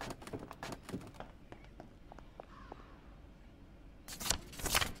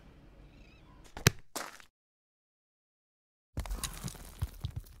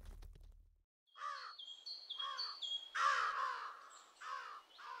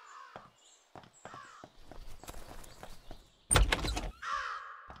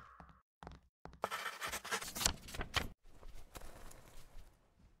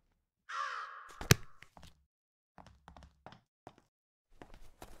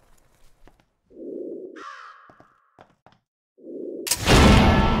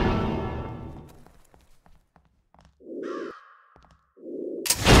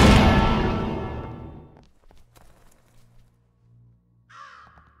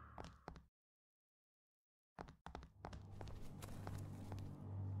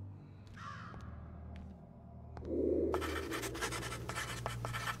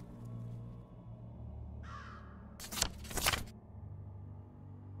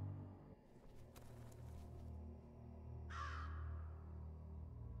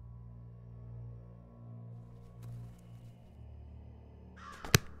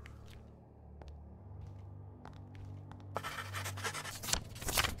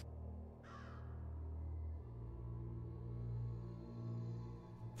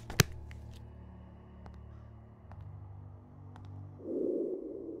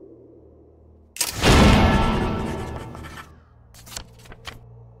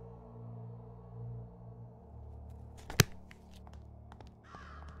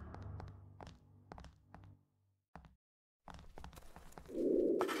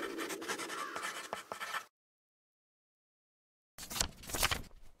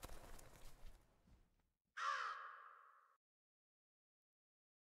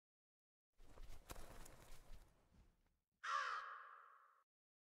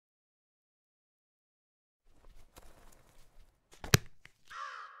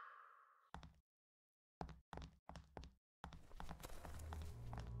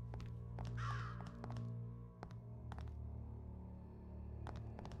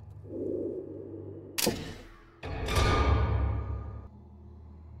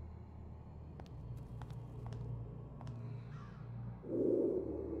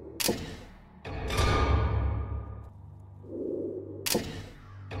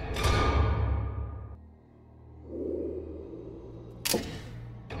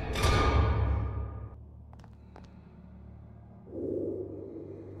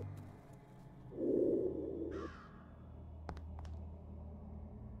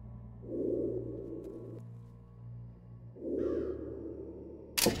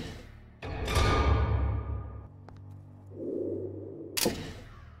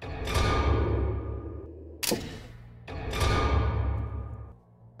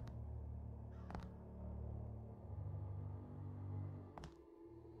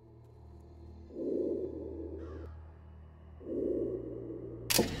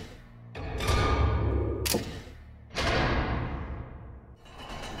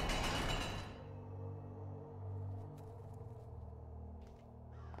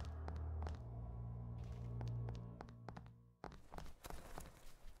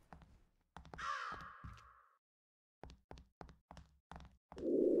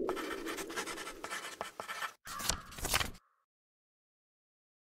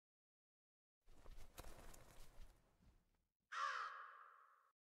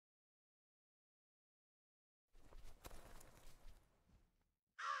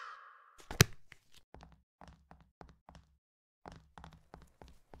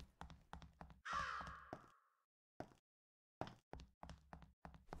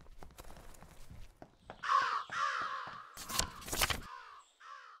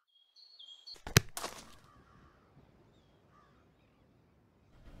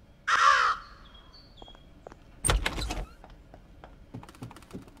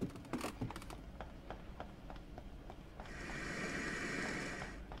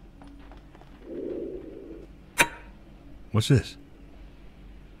 What's this?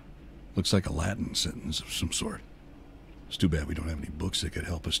 Looks like a Latin sentence of some sort. It's too bad we don't have any books that could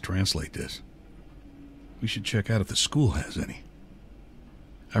help us translate this. We should check out if the school has any.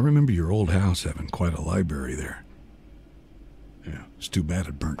 I remember your old house having quite a library there. Yeah, it's too bad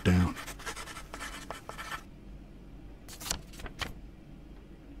it burnt down.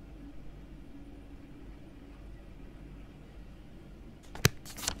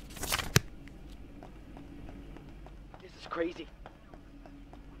 This is crazy.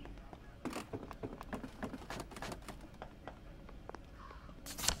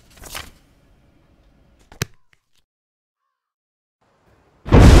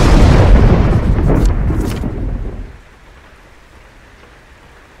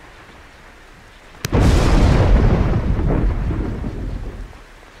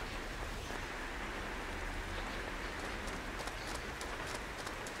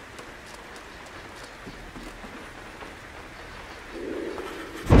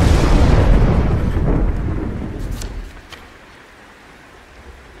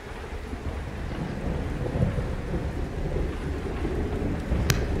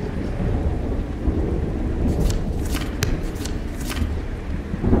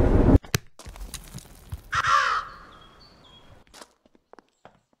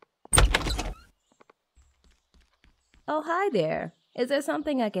 Oh, hi there. Is there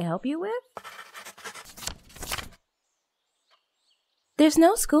something I can help you with? There's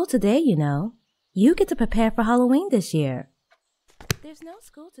no school today, you know. You get to prepare for Halloween this year. There's no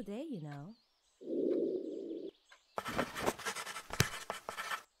school today, you know.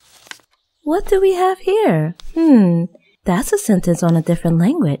 What do we have here? That's a sentence on a different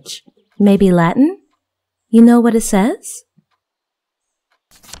language. Maybe Latin? You know what it says?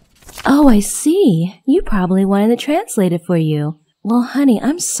 Oh, I see. You probably wanted to translate it for you. Well, honey,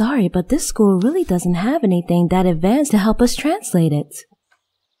 I'm sorry, but this school really doesn't have anything that advanced to help us translate it.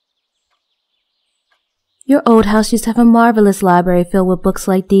 Your old house used to have a marvelous library filled with books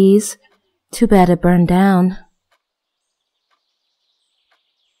like these. Too bad it burned down.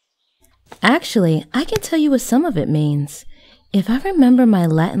 Actually, I can tell you what some of it means. If I remember my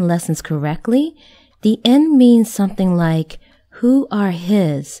Latin lessons correctly, the N means something like, who are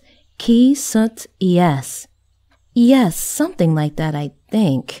his? Qui sunt ies? Yes, something like that, I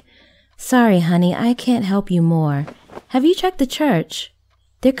think. Sorry, honey, I can't help you more. Have you checked the church?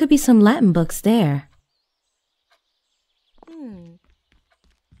 There could be some Latin books there.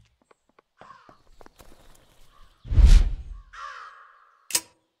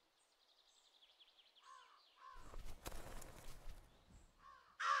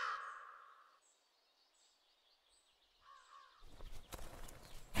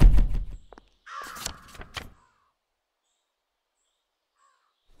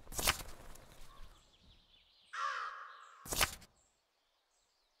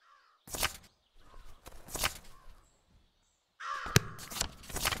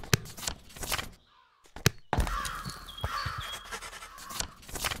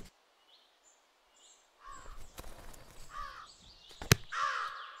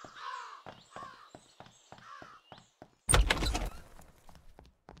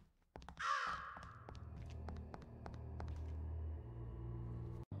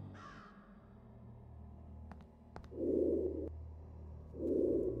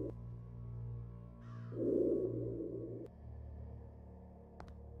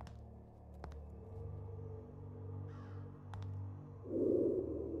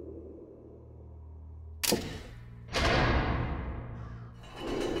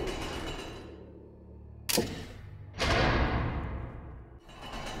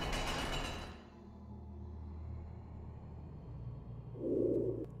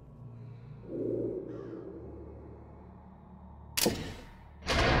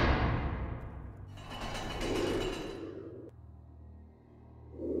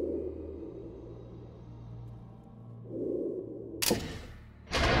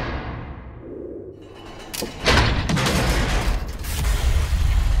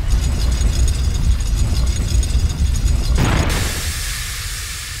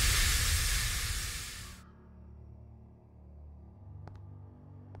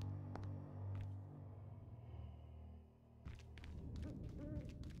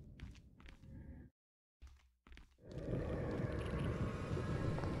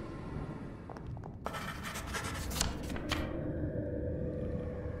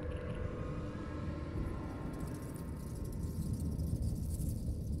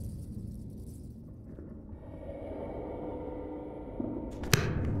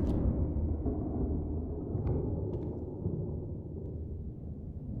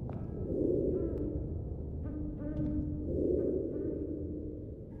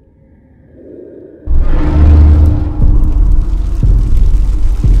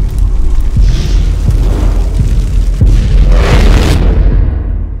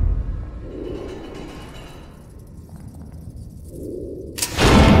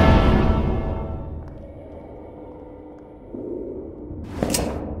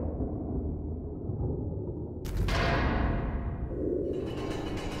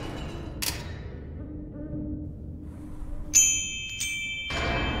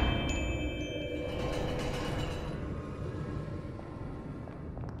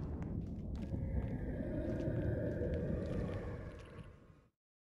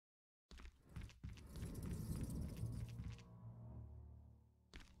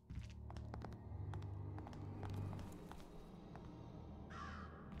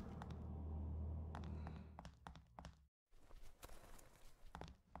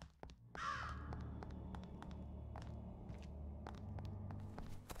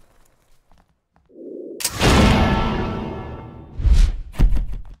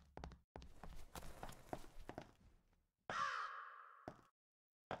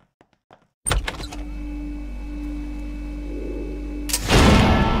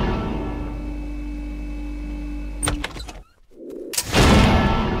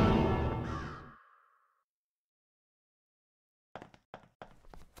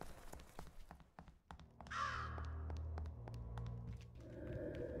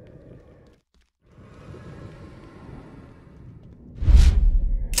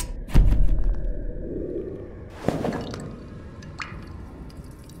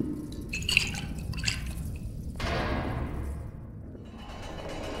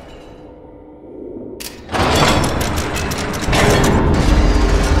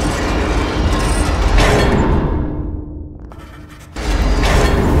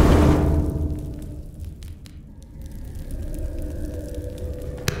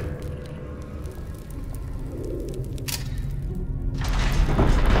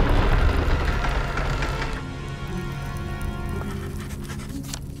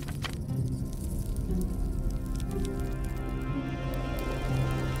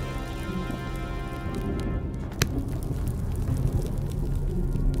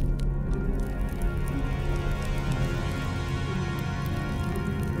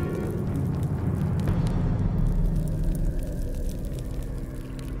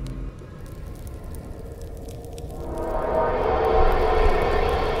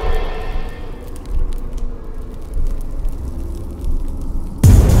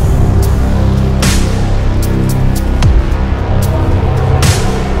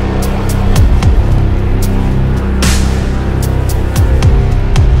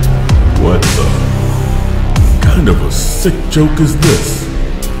 joke is this?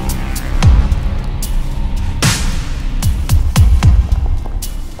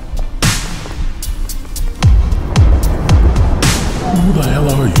 Who the hell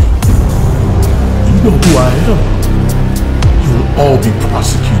are you? You know who I am. You will all be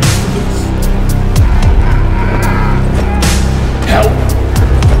prosecuted for this. Help!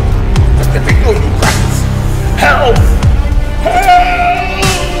 Let me go, you crackers! Help!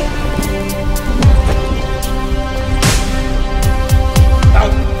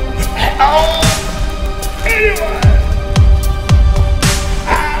 Help! Help! Anyone!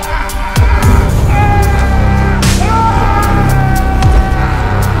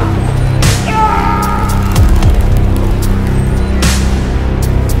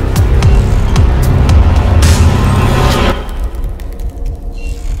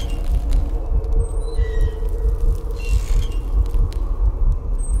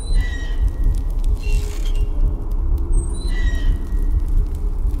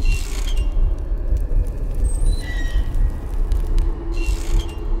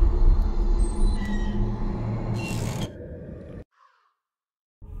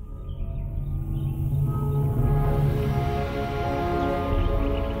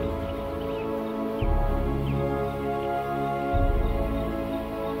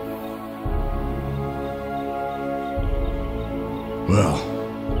 Well,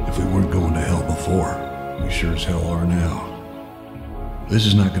 if we weren't going to hell before, we sure as hell are now. This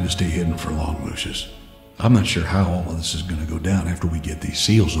is not going to stay hidden for long, Lucius. I'm not sure how all of this is going to go down after we get these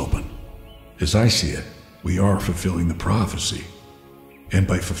seals open. As I see it, we are fulfilling the prophecy. And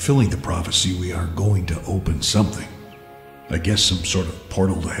by fulfilling the prophecy, we are going to open something. I guess some sort of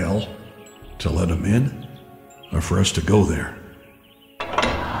portal to hell? To let them in? Or for us to go there?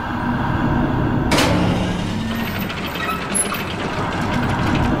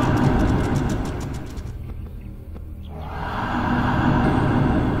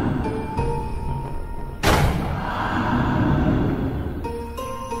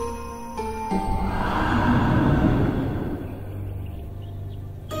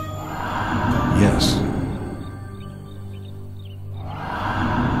 Yes.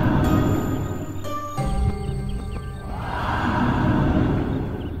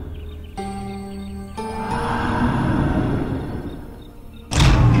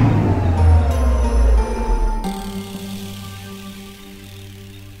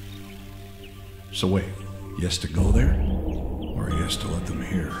 So wait, yes to go there? Or yes to let them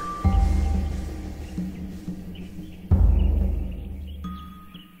hear?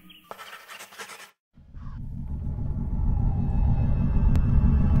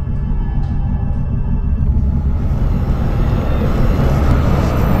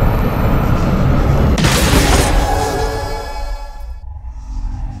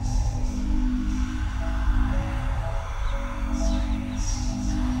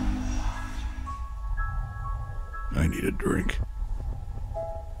 I need a drink.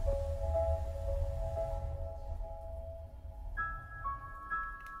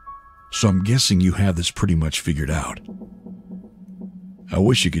 So I'm guessing you have this pretty much figured out. I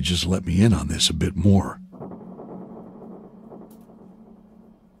wish you could just let me in on this a bit more.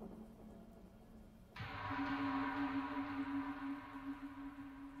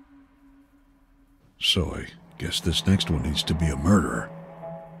 So I guess this next one needs to be a murderer.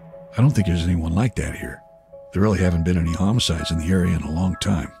 I don't think there's anyone like that here. There really haven't been any homicides in the area in a long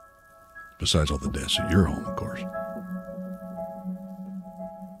time. Besides all the deaths at your home, of course.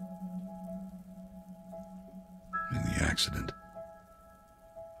 And the accident.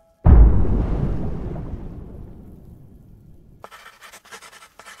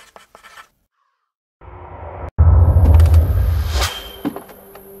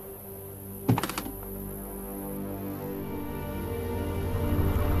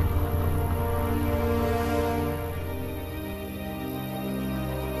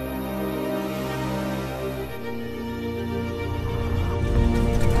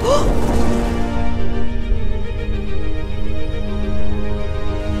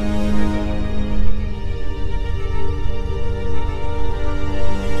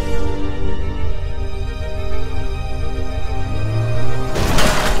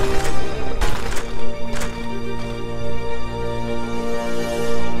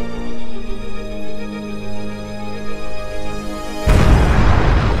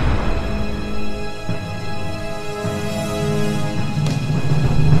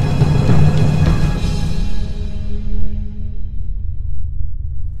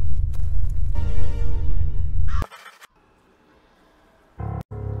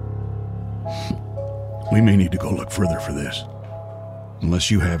 We may need to go look further for this.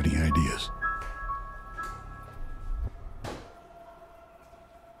 Unless you have any ideas.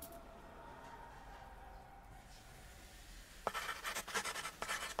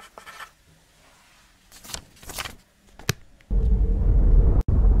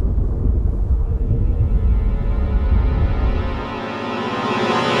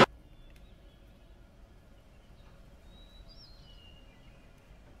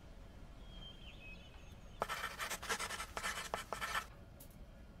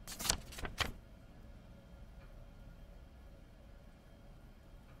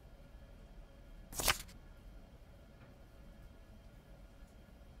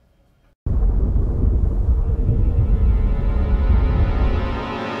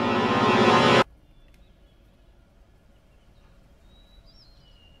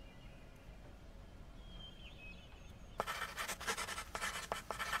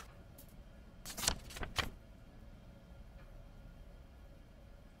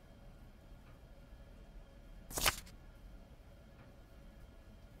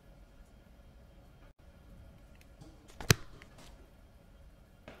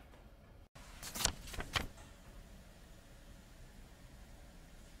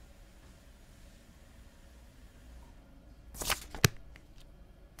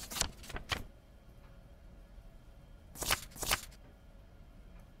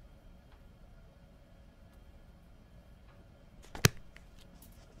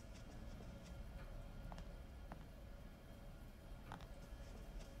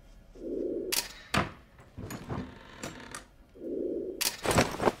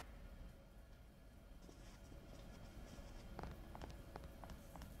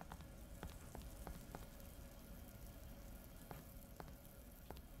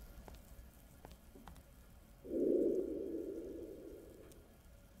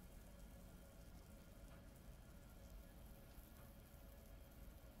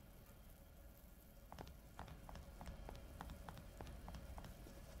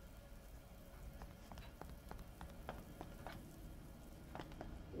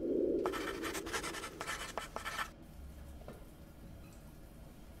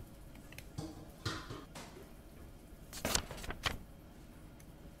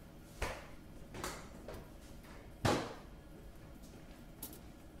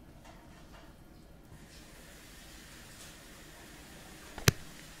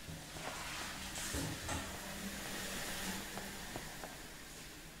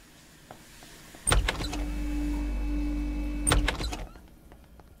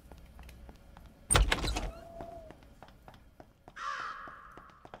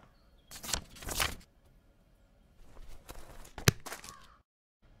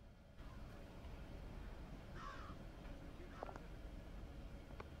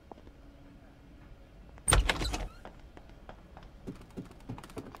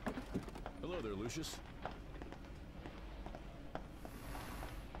 Lucius?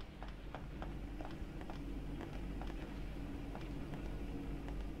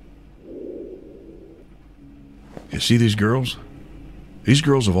 You see these girls? These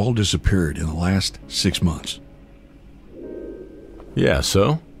girls have all disappeared in the last 6 months. Yeah,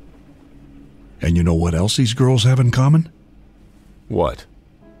 so? And you know what else these girls have in common? What?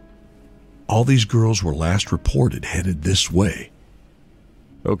 All these girls were last reported headed this way.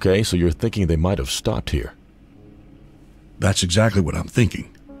 Okay, so you're thinking they might have stopped here. That's exactly what I'm thinking.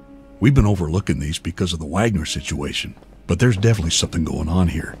 We've been overlooking these because of the Wagner situation, but there's definitely something going on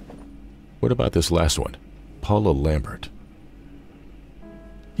here. What about this last one? Paula Lambert.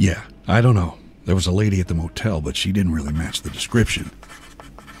 Yeah, I don't know. There was a lady at the motel, but she didn't really match the description.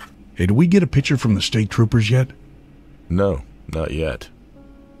 Hey, did we get a picture from the state troopers yet? No, not yet.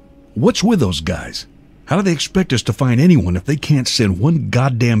 What's with those guys? How do they expect us to find anyone if they can't send one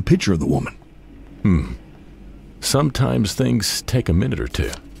goddamn picture of the woman? Sometimes things take a minute or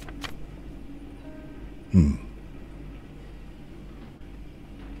two.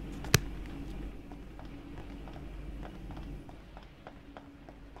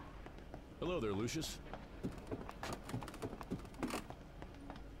 Hello there, Lucius.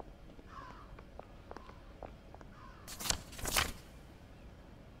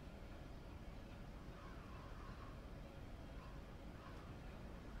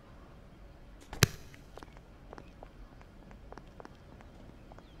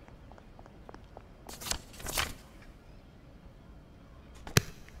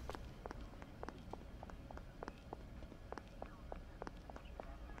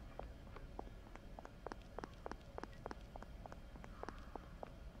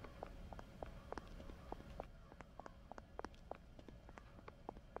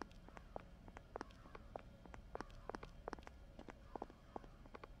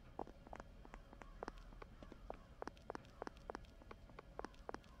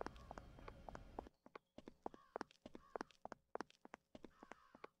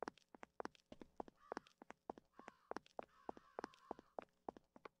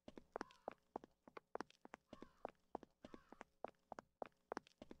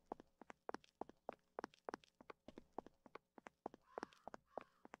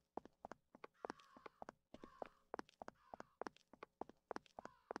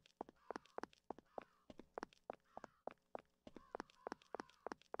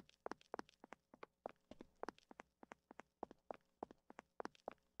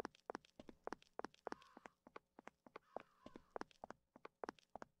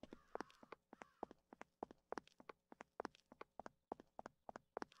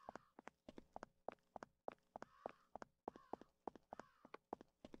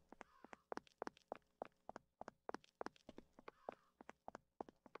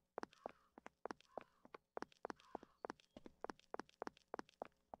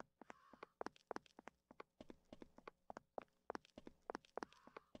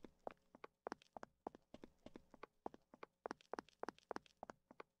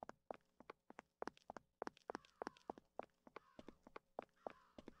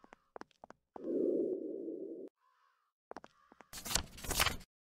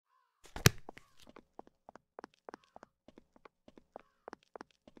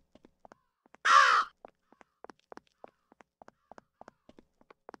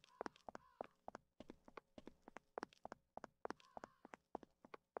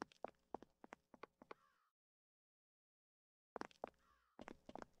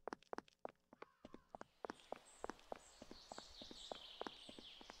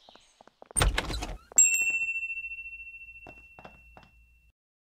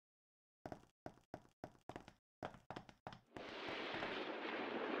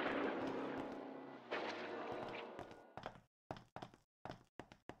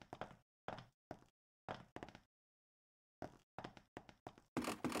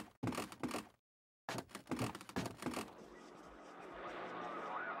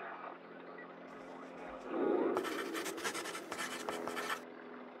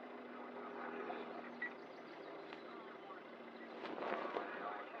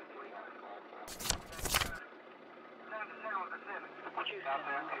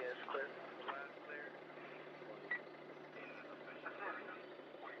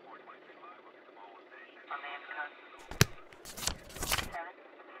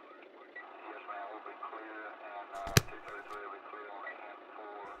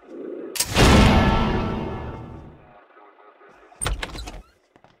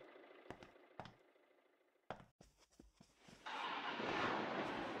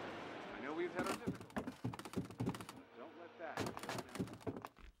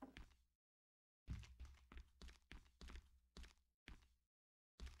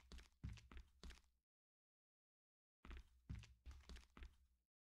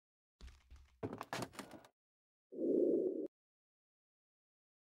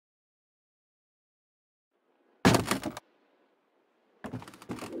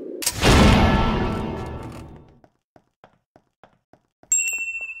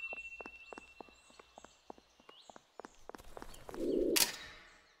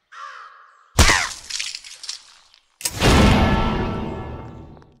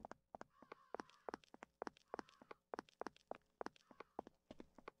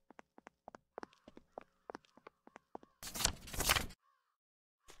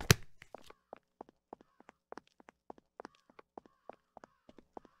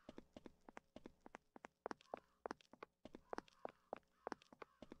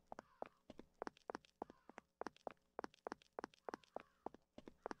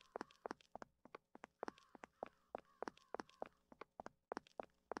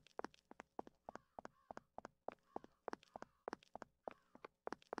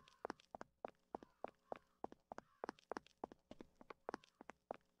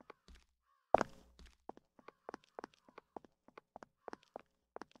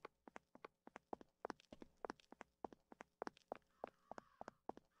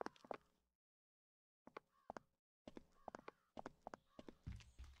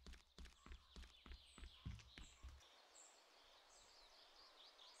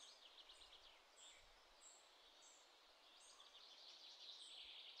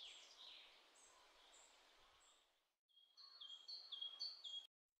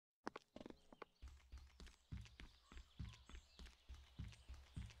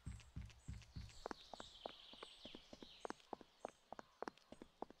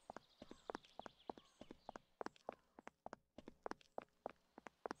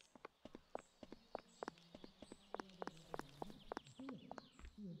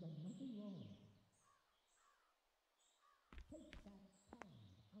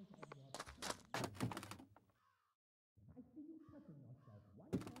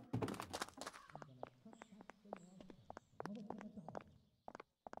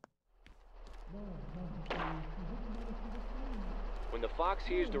 When the fox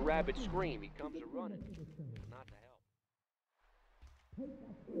hears the rabbit scream, he comes a-running. Not to help.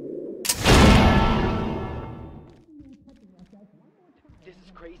 This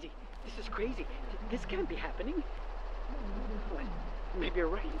is crazy. This is crazy. This can't be happening. What? Maybe you're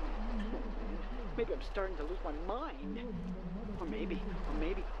right. Maybe I'm starting to lose my mind. Or maybe,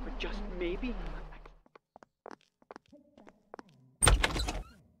 or just maybe,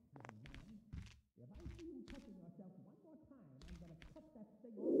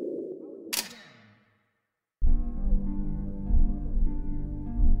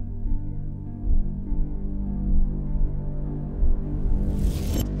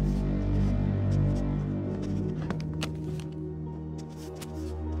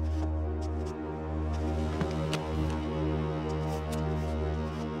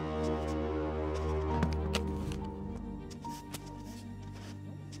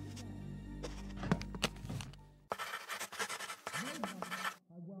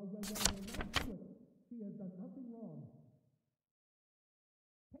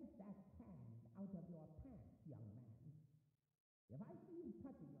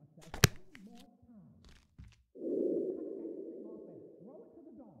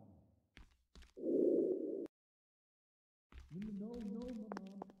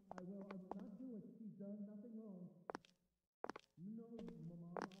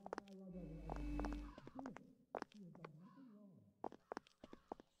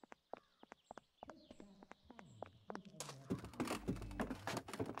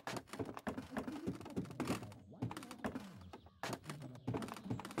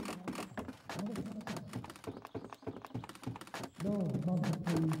 No, Mother,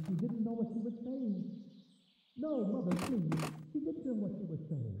 please. She didn't know what she was saying. No, Mother, please. She didn't know what she was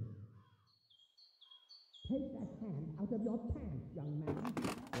saying. Take that hand out of your pants, young man.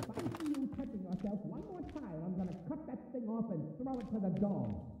 If I see you touching yourself one more time, I'm going to cut that thing off and throw it to the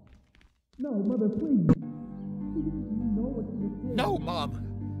dog. No, Mother, please. She didn't know what she was saying. No,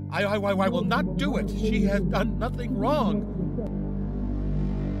 Mom. I will not do it. She has done nothing wrong.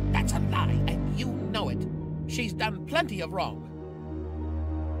 That's a lie, and you know it. She's done plenty of wrong.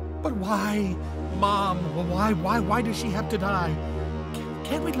 But why, Mom? Why does she have to die?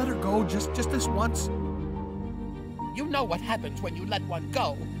 Can't we let her go just this once? You know what happens when you let one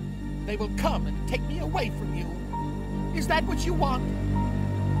go. They will come and take me away from you. Is that what you want?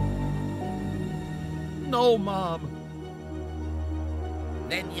 No, Mom.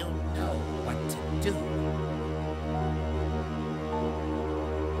 Then you know what to do.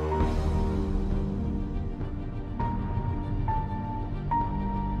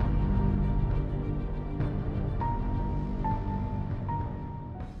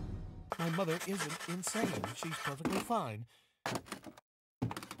 My mother isn't insane. She's perfectly fine.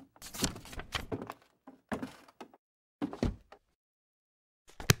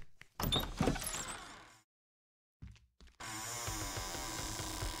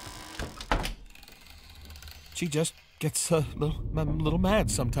 She just gets a little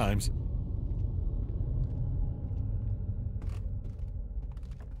mad sometimes.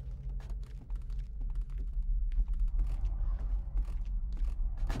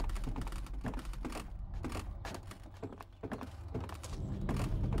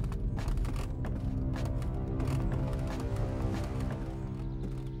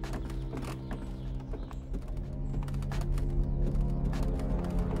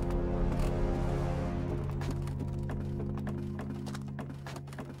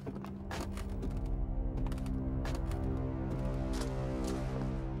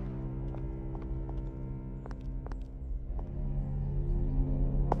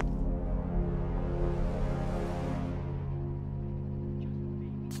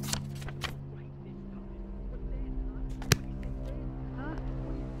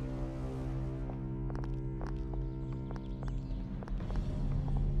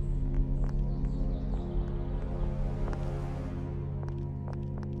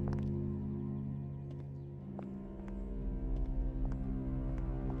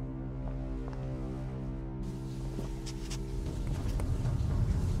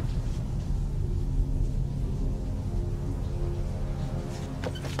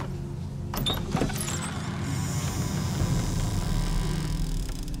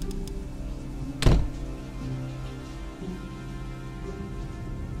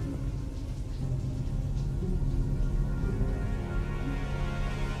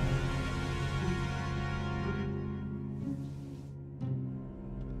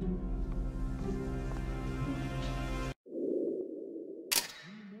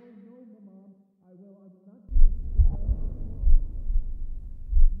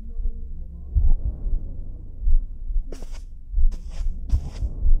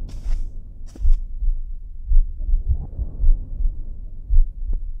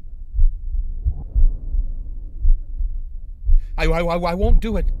 I won't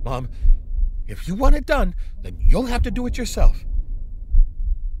do it, Mom. If you want it done, then you'll have to do it yourself.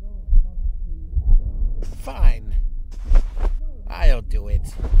 Fine. I'll do it.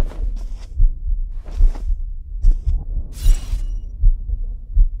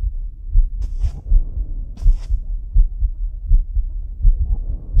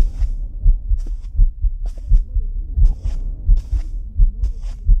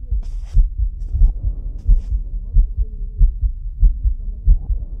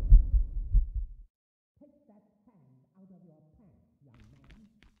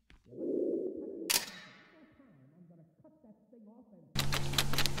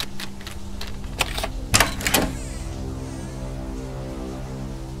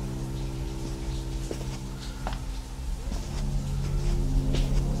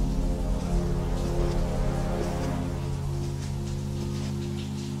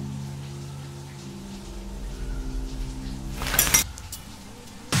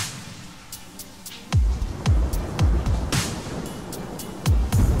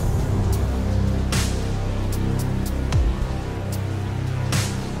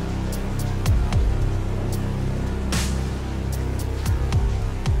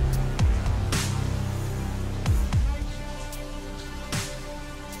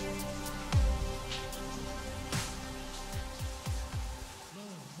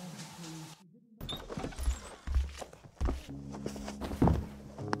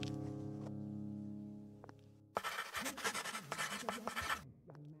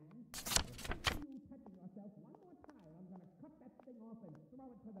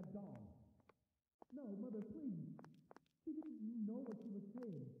 No, Mother, please. She didn't know what she was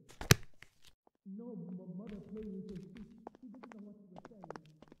saying. No, Mother, please. She didn't know what she was saying.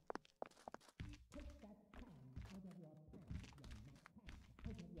 Take that pan out of your pants, young man. Pan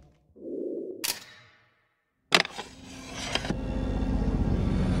out of your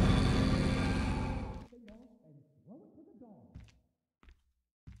thing off and throw it to the dog.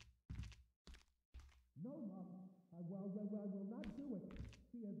 No, Mom. I will not do it.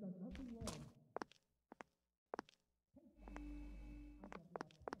 She has done nothing wrong.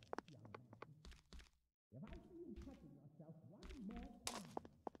 If I see you touching yourself one more time,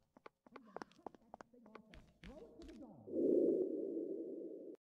 I'm going to cut that thing off and throw it to the dog.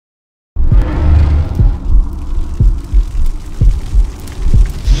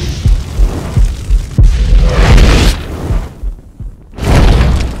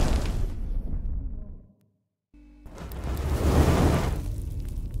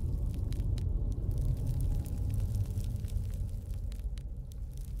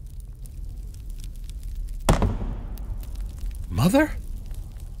 Mother?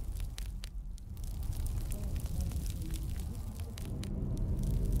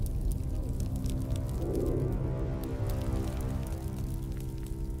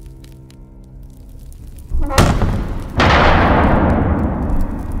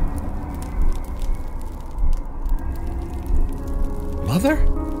 Mother?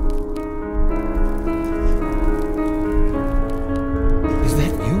 Is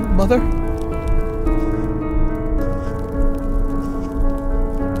that you, Mother?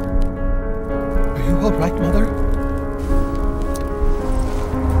 All right, Mother?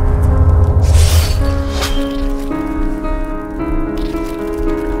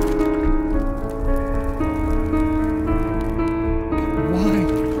 Why,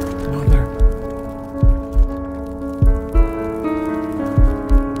 Mother?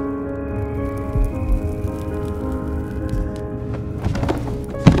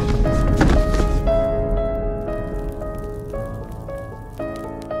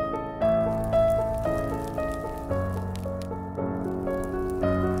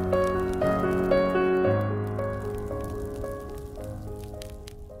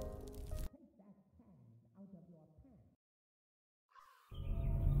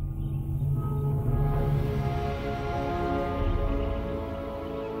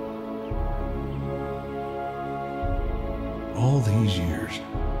 All these years,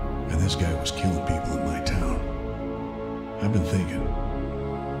 and this guy was killing people in my town. I've been thinking,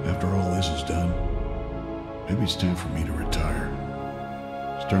 after all this is done, maybe it's time for me to retire.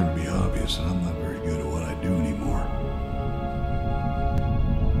 It's starting to be obvious that I'm not very good at what I do anymore.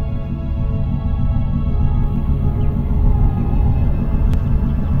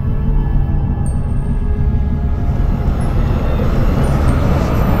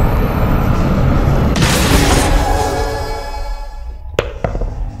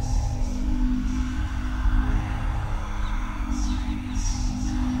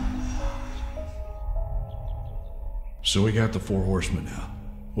 So we got the 4 horsemen now.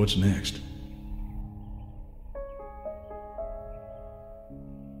 What's next?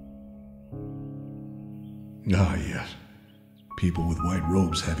 Ah, yes. People with white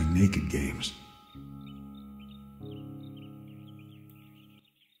robes having naked games.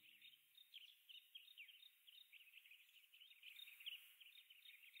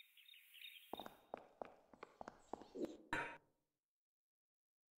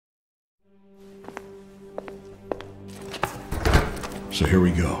 So here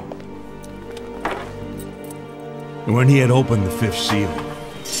we go. And when he had opened the fifth seal,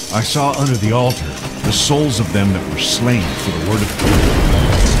 I saw under the altar the souls of them that were slain for the word of God,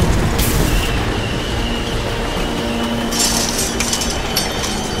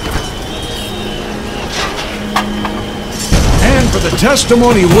 and for the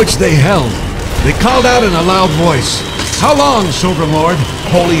testimony which they held. They called out in a loud voice, "How long, sovereign Lord,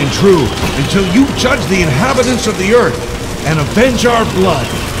 holy and true, until you judge the inhabitants of the earth and avenge our blood?"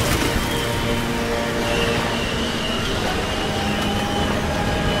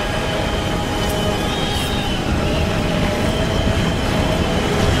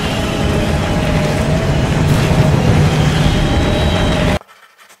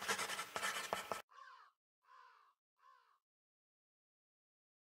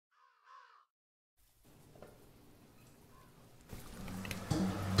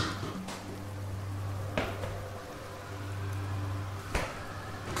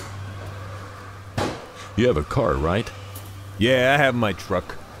 You have a car, right? Yeah, I have my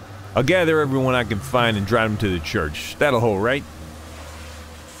truck. I'll gather everyone I can find and drive them to the church. That'll hold, right?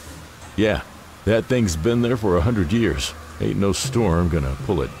 Yeah, that thing's been there for 100 years. Ain't no storm gonna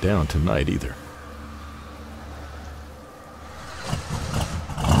pull it down tonight either.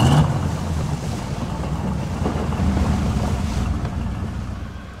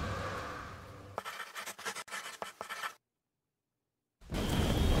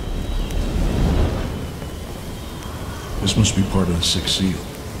 This must be part of the sixth seal.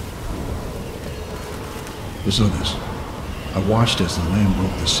 Listen to this. I watched as the Lamb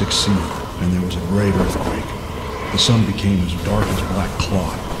broke the sixth seal, and there was a great earthquake. The sun became as dark as black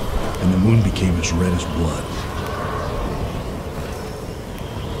cloth, and the moon became as red as blood.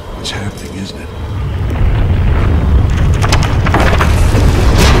 It's happening, isn't it?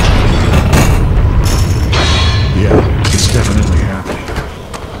 Yeah, it's definitely happening.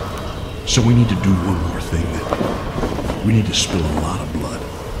 So we need to do one more thing then. We need to spill a lot of blood.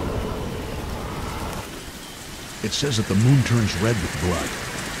 It says that the moon turns red with blood.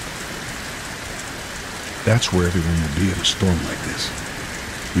 That's where everyone will be in a storm like this.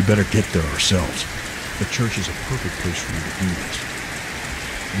 We better get there ourselves. The church is a perfect place for you to do this.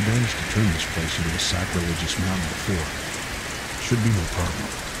 You managed to turn this place into a sacrilegious mountain before. Should be no problem.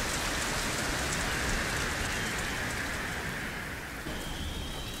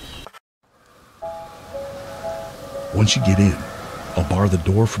 Once you get in, I'll bar the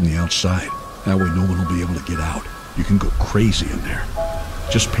door from the outside. That way no one will be able to get out. You can go crazy in there.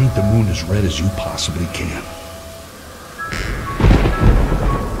 Just paint the moon as red as you possibly can.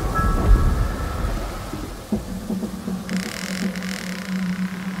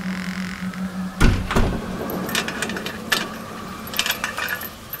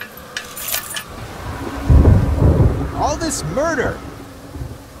 All this murder!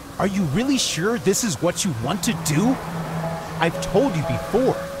 Are you really sure this is what you want to do? I've told you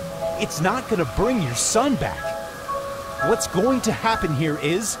before, it's not gonna bring your son back. What's going to happen here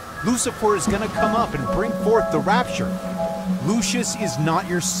is, Lucifer is gonna come up and bring forth the rapture. Lucius is not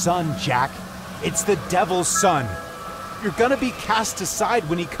your son, Jack. It's the devil's son. You're gonna be cast aside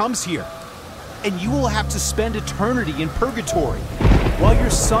when he comes here. And you will have to spend eternity in purgatory, while your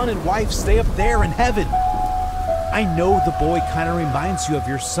son and wife stay up there in heaven. I know the boy kind of reminds you of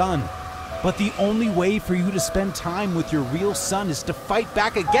your son, but the only way for you to spend time with your real son is to fight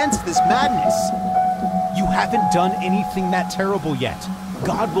back against this madness. You haven't done anything that terrible yet.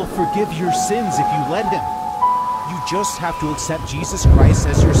 God will forgive your sins if you let him. You just have to accept Jesus Christ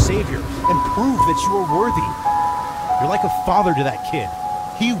as your Savior and prove that you are worthy. You're like a father to that kid.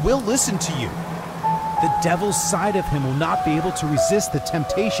 He will listen to you. The devil's side of him will not be able to resist the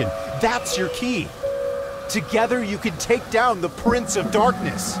temptation. That's your key. Together you can take down the Prince of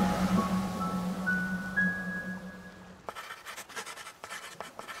Darkness.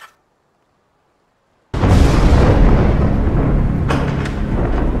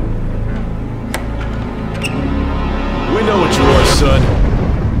 We know what you are, son.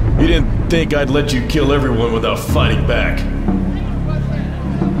 You didn't think I'd let you kill everyone without fighting back.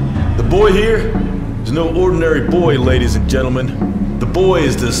 The boy here is no ordinary boy, ladies and gentlemen. The boy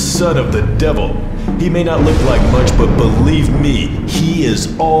is the son of the devil. He may not look like much, but believe me, he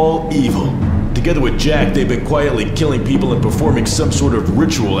is all evil. Together with Jack, they've been quietly killing people and performing some sort of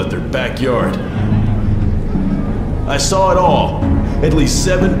ritual at their backyard. I saw it all. At least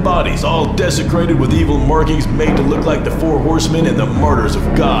 7 bodies, all desecrated with evil markings made to look like the 4 horsemen and the martyrs of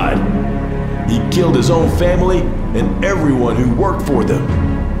God. He killed his own family and everyone who worked for them.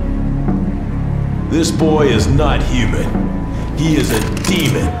 This boy is not human. He is a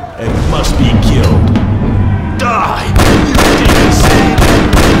demon and must be killed. Die, you demon seed!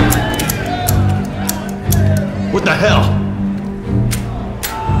 What the hell?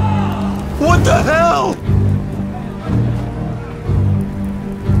 What the hell?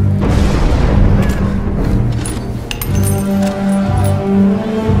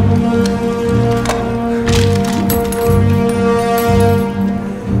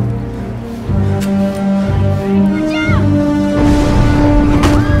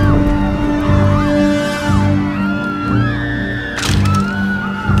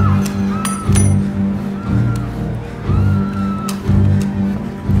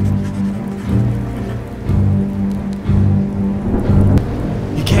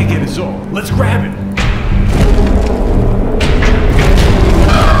 Let's grab it!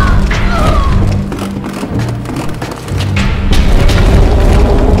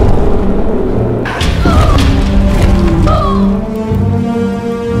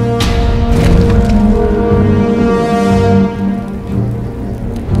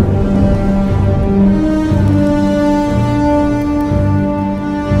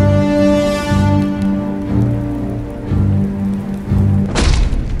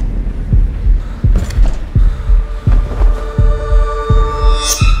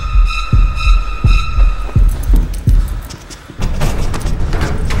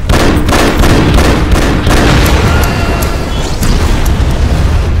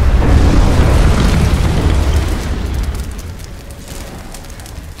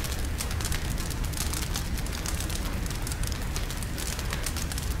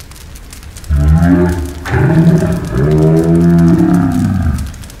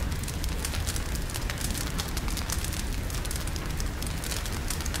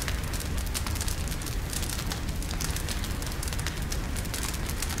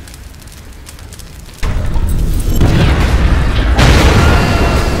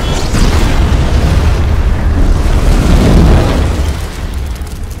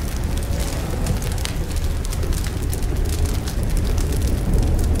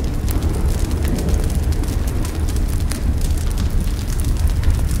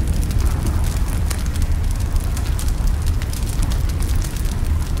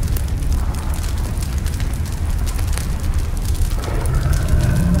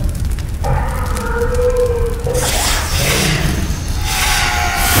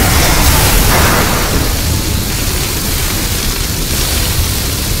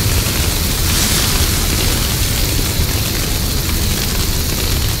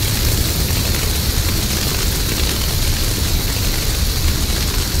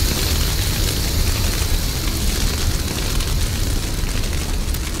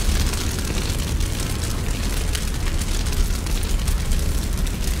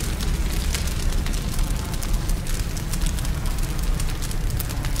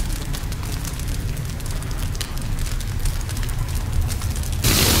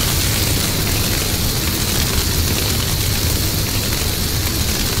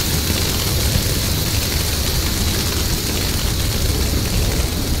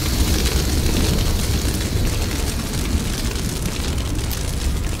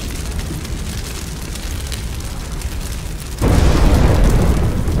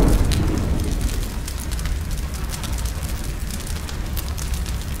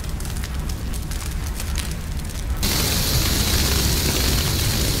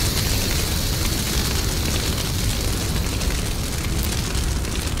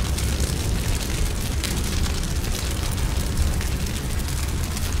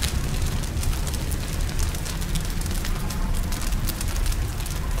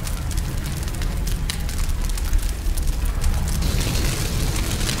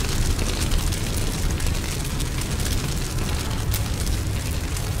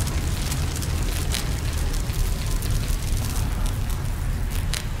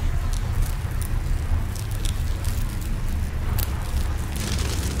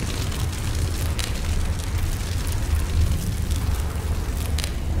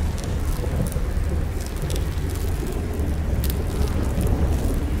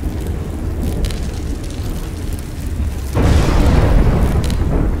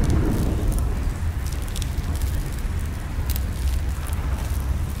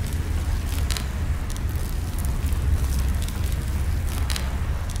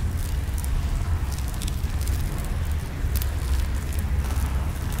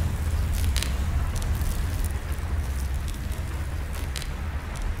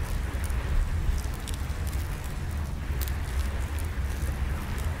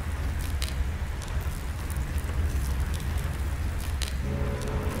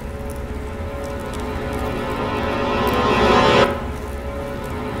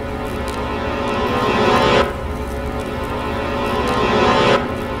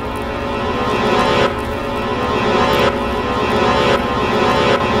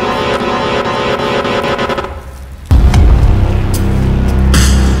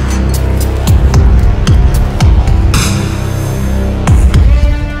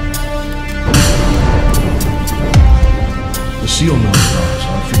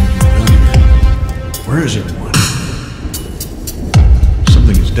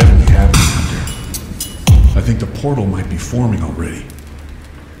 portal might be forming already.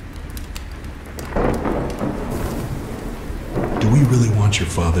 Do we really want your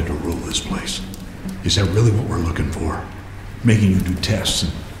father to rule this place? Is that really what we're looking for? Making you do tests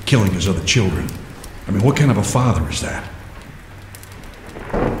and killing his other children? I mean, what kind of a father is that?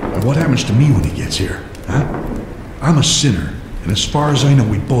 And what happens to me when he gets here, huh? I'm a sinner, and as far as I know,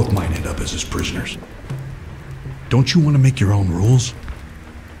 we both might end up as his prisoners. Don't you want to make your own rules?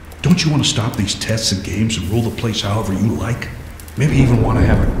 Don't you want to stop these tests and games and rule the place however you like? Maybe even want to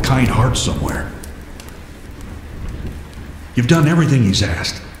have a kind heart somewhere. You've done everything he's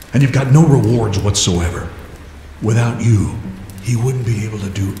asked, and you've got no rewards whatsoever. Without you, he wouldn't be able to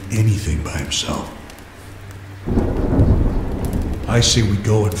do anything by himself. I say we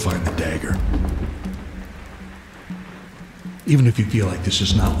go and find the dagger. Even if you feel like this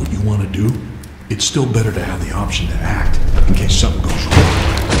is not what you want to do, it's still better to have the option to act in case something goes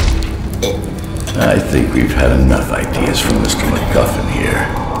wrong. I think we've had enough ideas from Mr. MacGuffin here.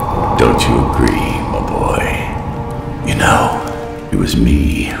 Don't you agree, my boy? You know, it was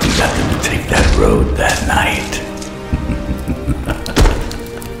me who got them to take that road that night.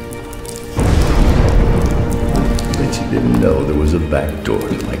 Bet you didn't know there was a back door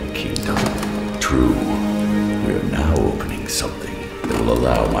to my kingdom. True, we are now opening something that will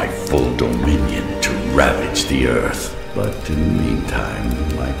allow my full dominion to ravage the earth. But in the meantime,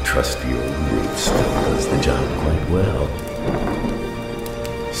 my trusty old brute still does the job quite well.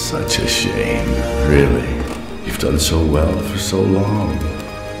 Such a shame, really. You've done so well for so long.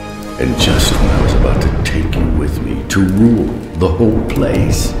 And just when I was about to take you with me to rule the whole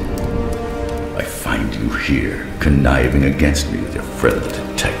place, I find you here, conniving against me with your friendly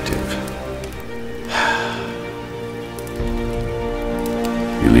detective.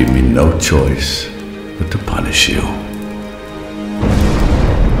 You leave me no choice but to punish you.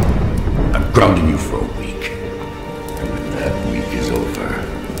 I'm grounding you for a week, and when that week is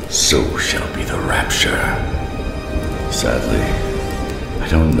over, so shall be the rapture. Sadly, I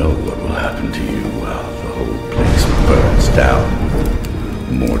don't know what will happen to you while the whole place burns down.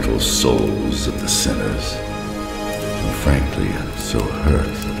 Mortal souls of the sinners. And frankly, I'm so hurt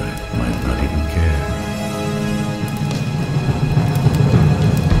that I might not even care.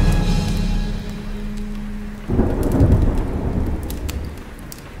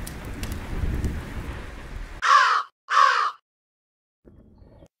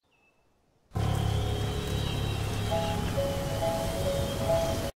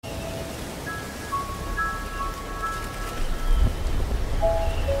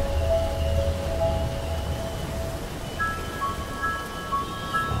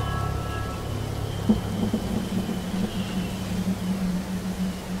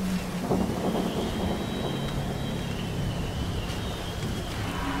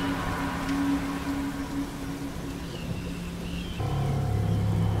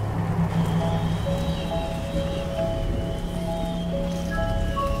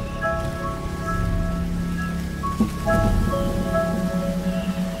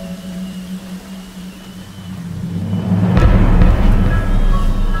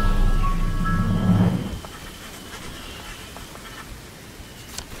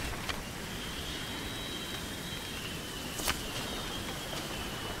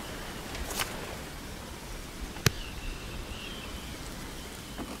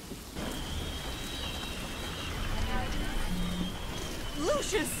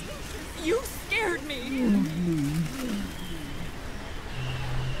 Lucius, you scared me.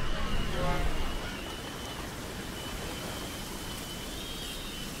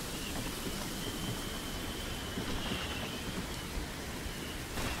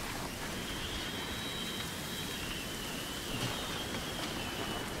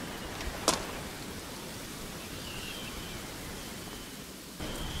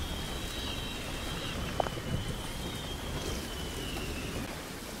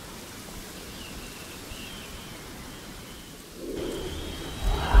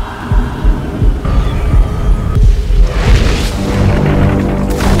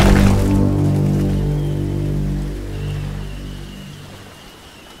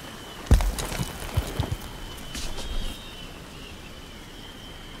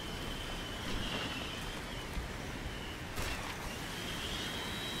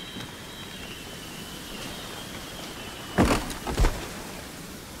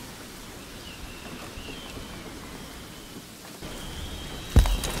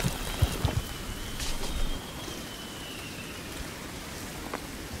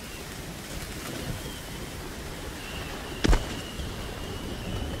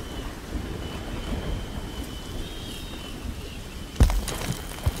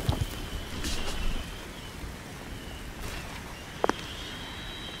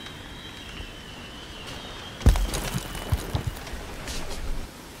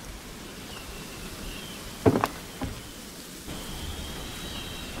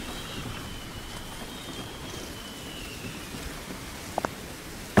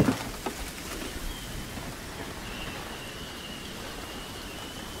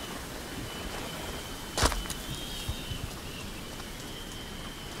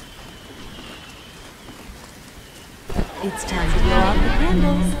 It's time to blow out the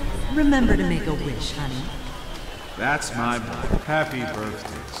candles. Remember to make a wish, honey. That's my boy. Happy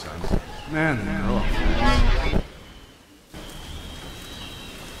birthday, son. Man, the girl.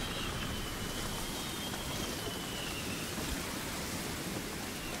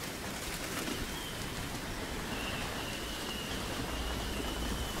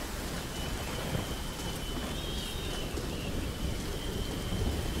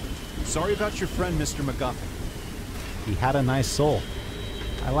 Sorry about your friend, Mr. MacGuffin. He had a nice soul.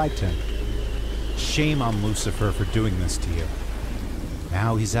 I liked him. Shame on Lucifer for doing this to you.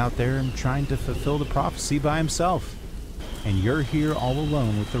 Now he's out there and trying to fulfill the prophecy by himself. And you're here all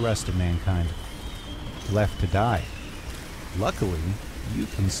alone with the rest of mankind. Left to die. Luckily, you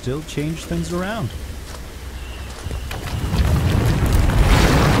can still change things around.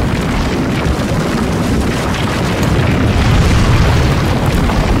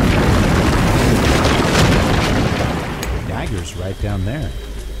 Dagger's right down there.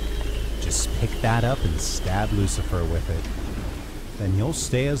 Just pick that up and stab Lucifer with it. Then you'll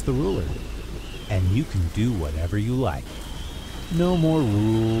stay as the ruler, and you can do whatever you like. No more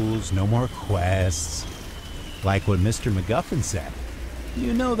rules, no more quests. Like what Mr. MacGuffin said,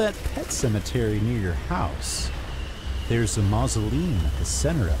 you know that pet cemetery near your house? There's a mausoleum at the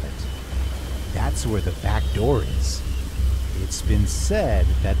center of it. That's where the back door is. It's been said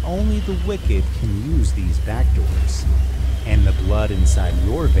that only the wicked can use these back doors, and the blood inside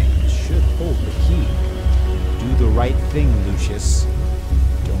your veins should hold the key. Do the right thing, Lucius.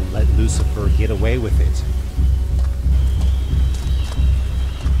 Don't let Lucifer get away with it.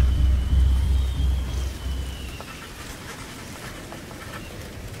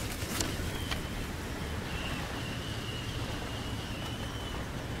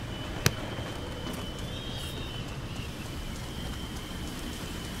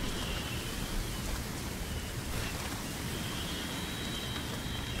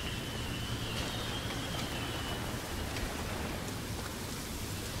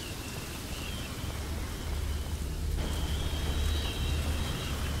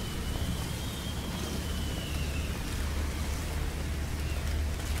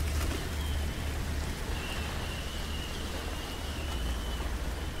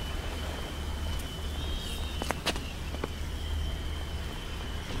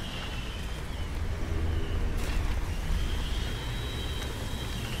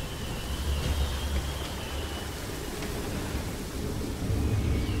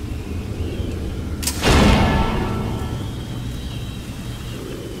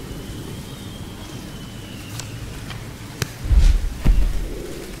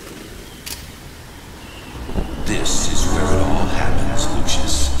 This is where it all happens,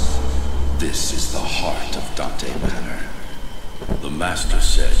 Lucius. This is the heart of Dante Manor. The Master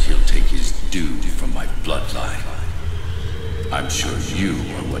said he'll take his due from my bloodline. I'm sure you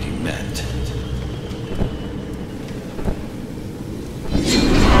are what he meant.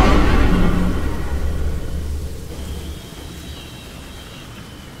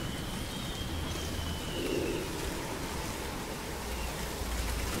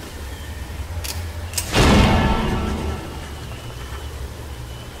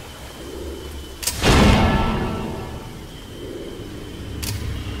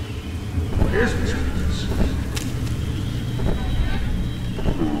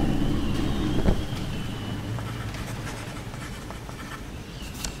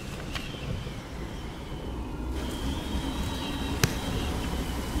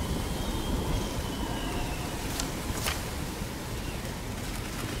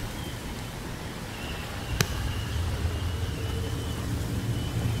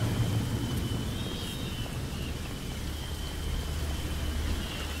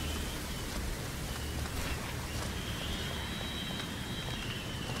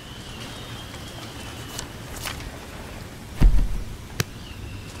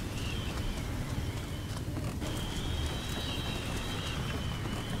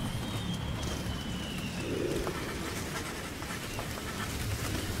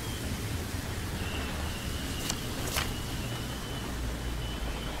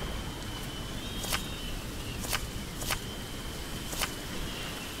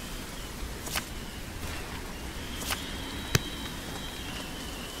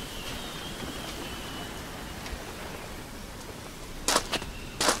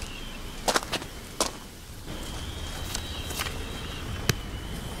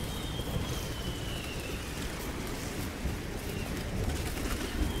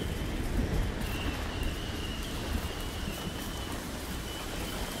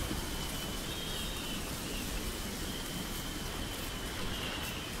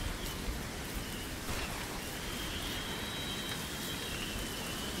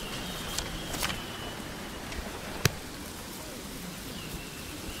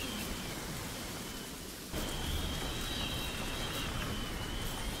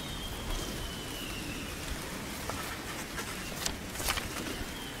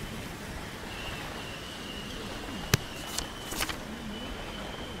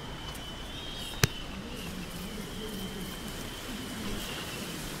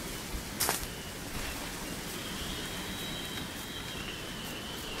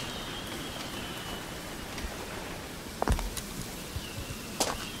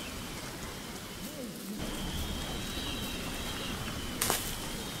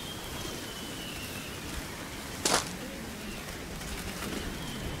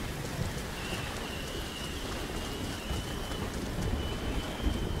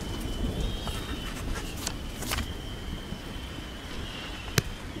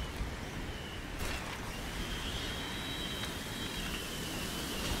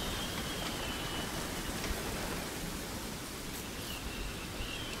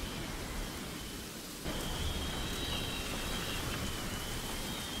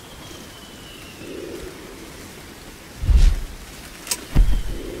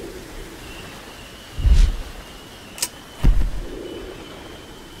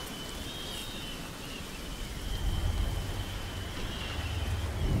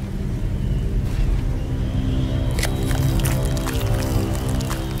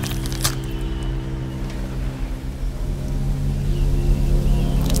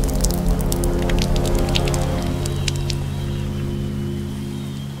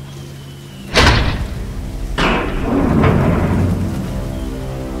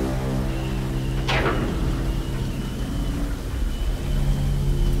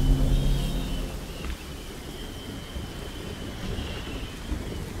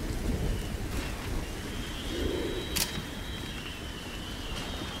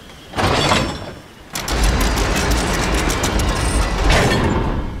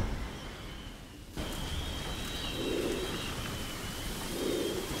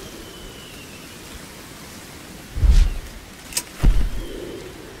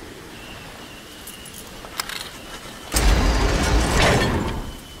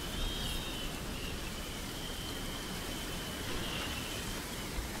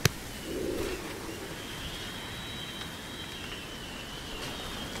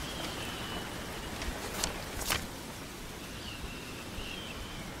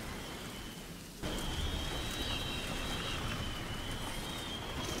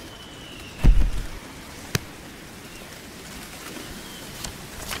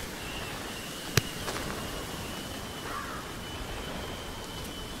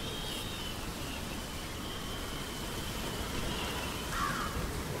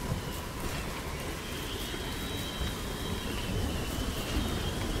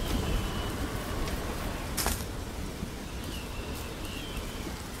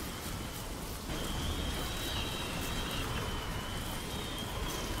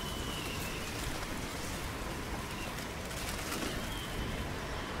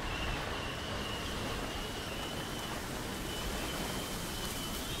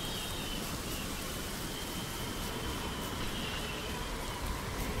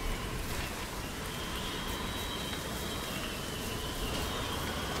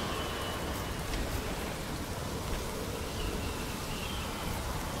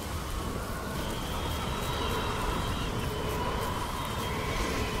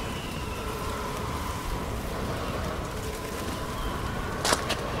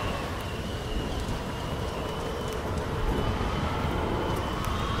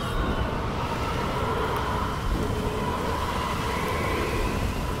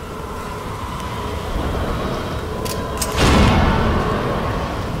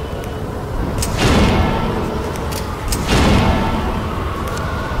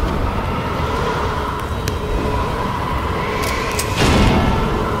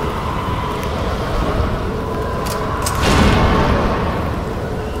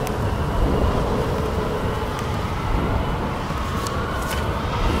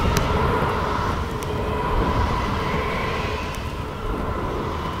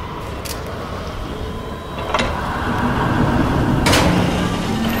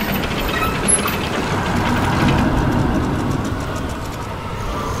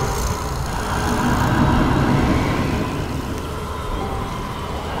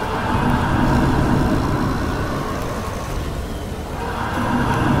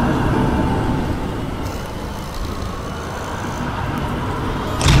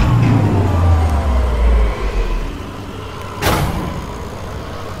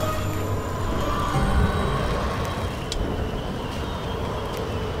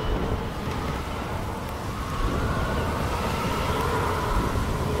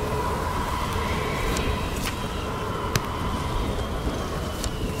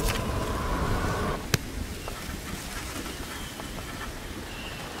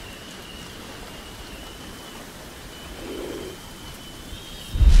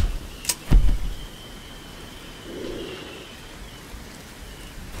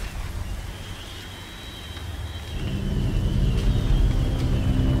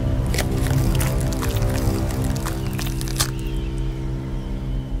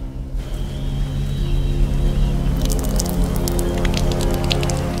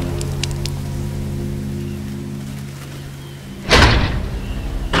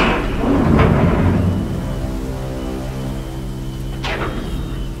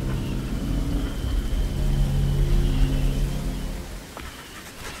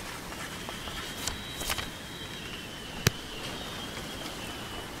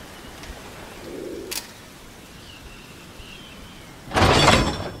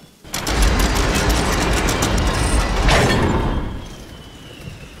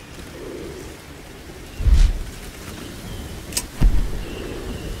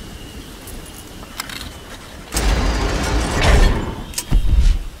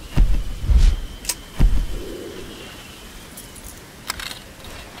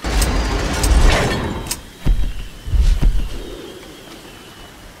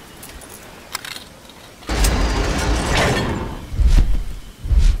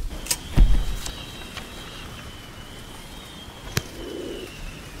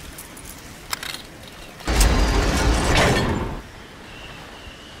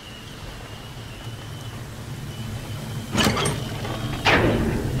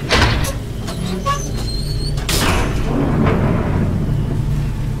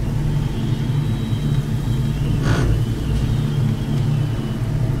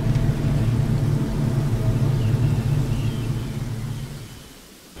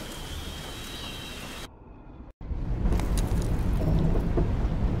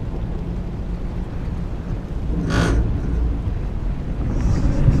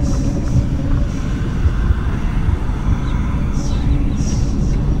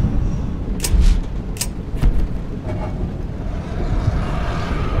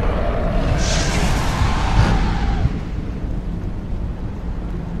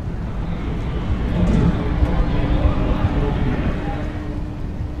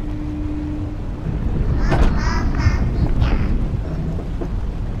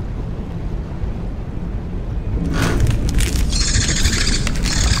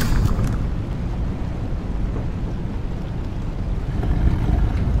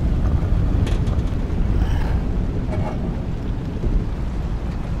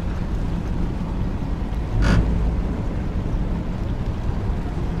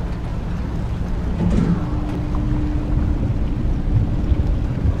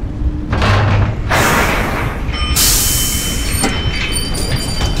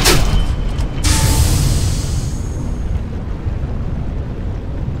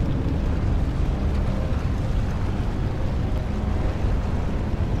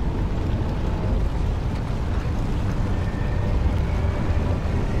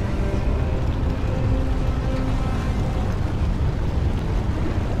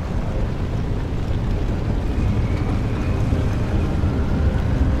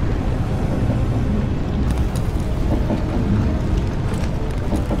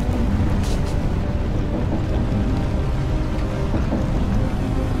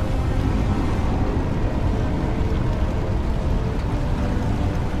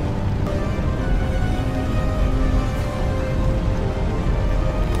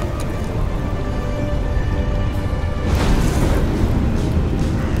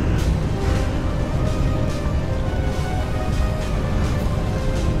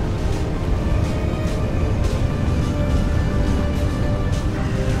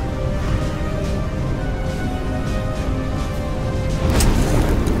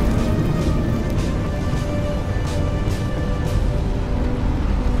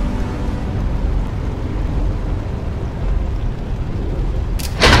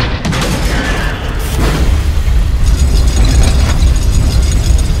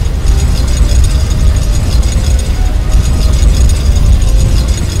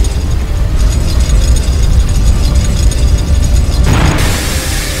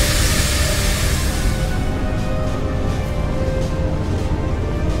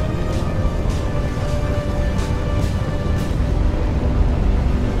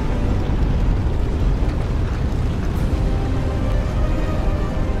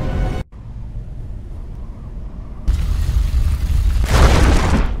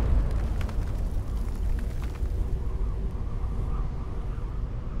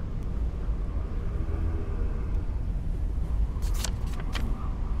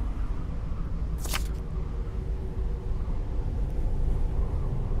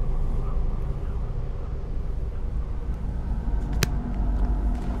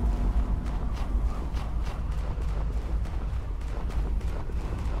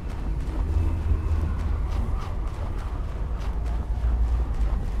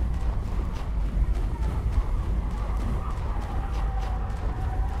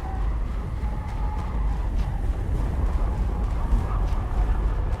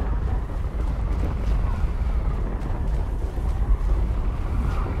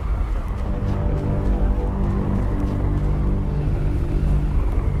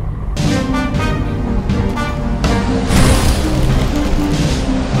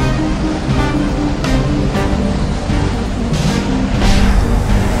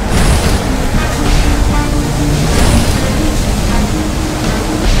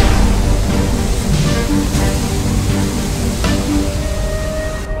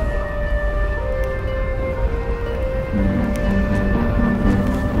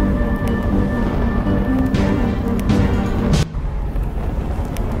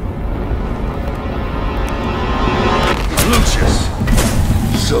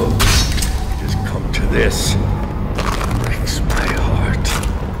 This breaks my heart.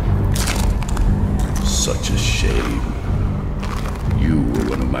 Such a shame. You were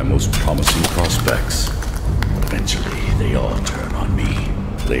one of my most promising prospects. Eventually, they all turn on me.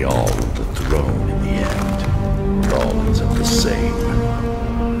 They all want the throne in the end. It all ends up the same.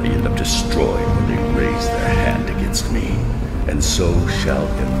 They end up destroyed when they raise their hand against me. And so shall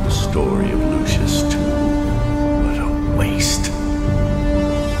end the story of Lucius too. What a waste.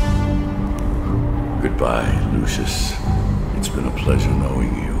 Goodbye, Lucius. It's been a pleasure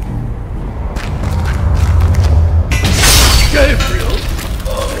knowing you. Gabriel!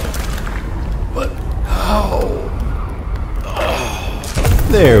 But how?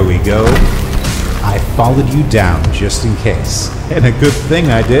 There we go. I followed you down just in case, and a good thing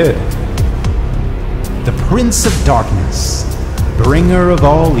I did. The Prince of Darkness, bringer of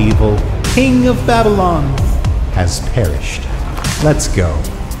all evil, King of Babylon, has perished. Let's go.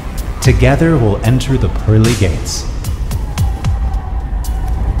 Together we'll enter the pearly gates.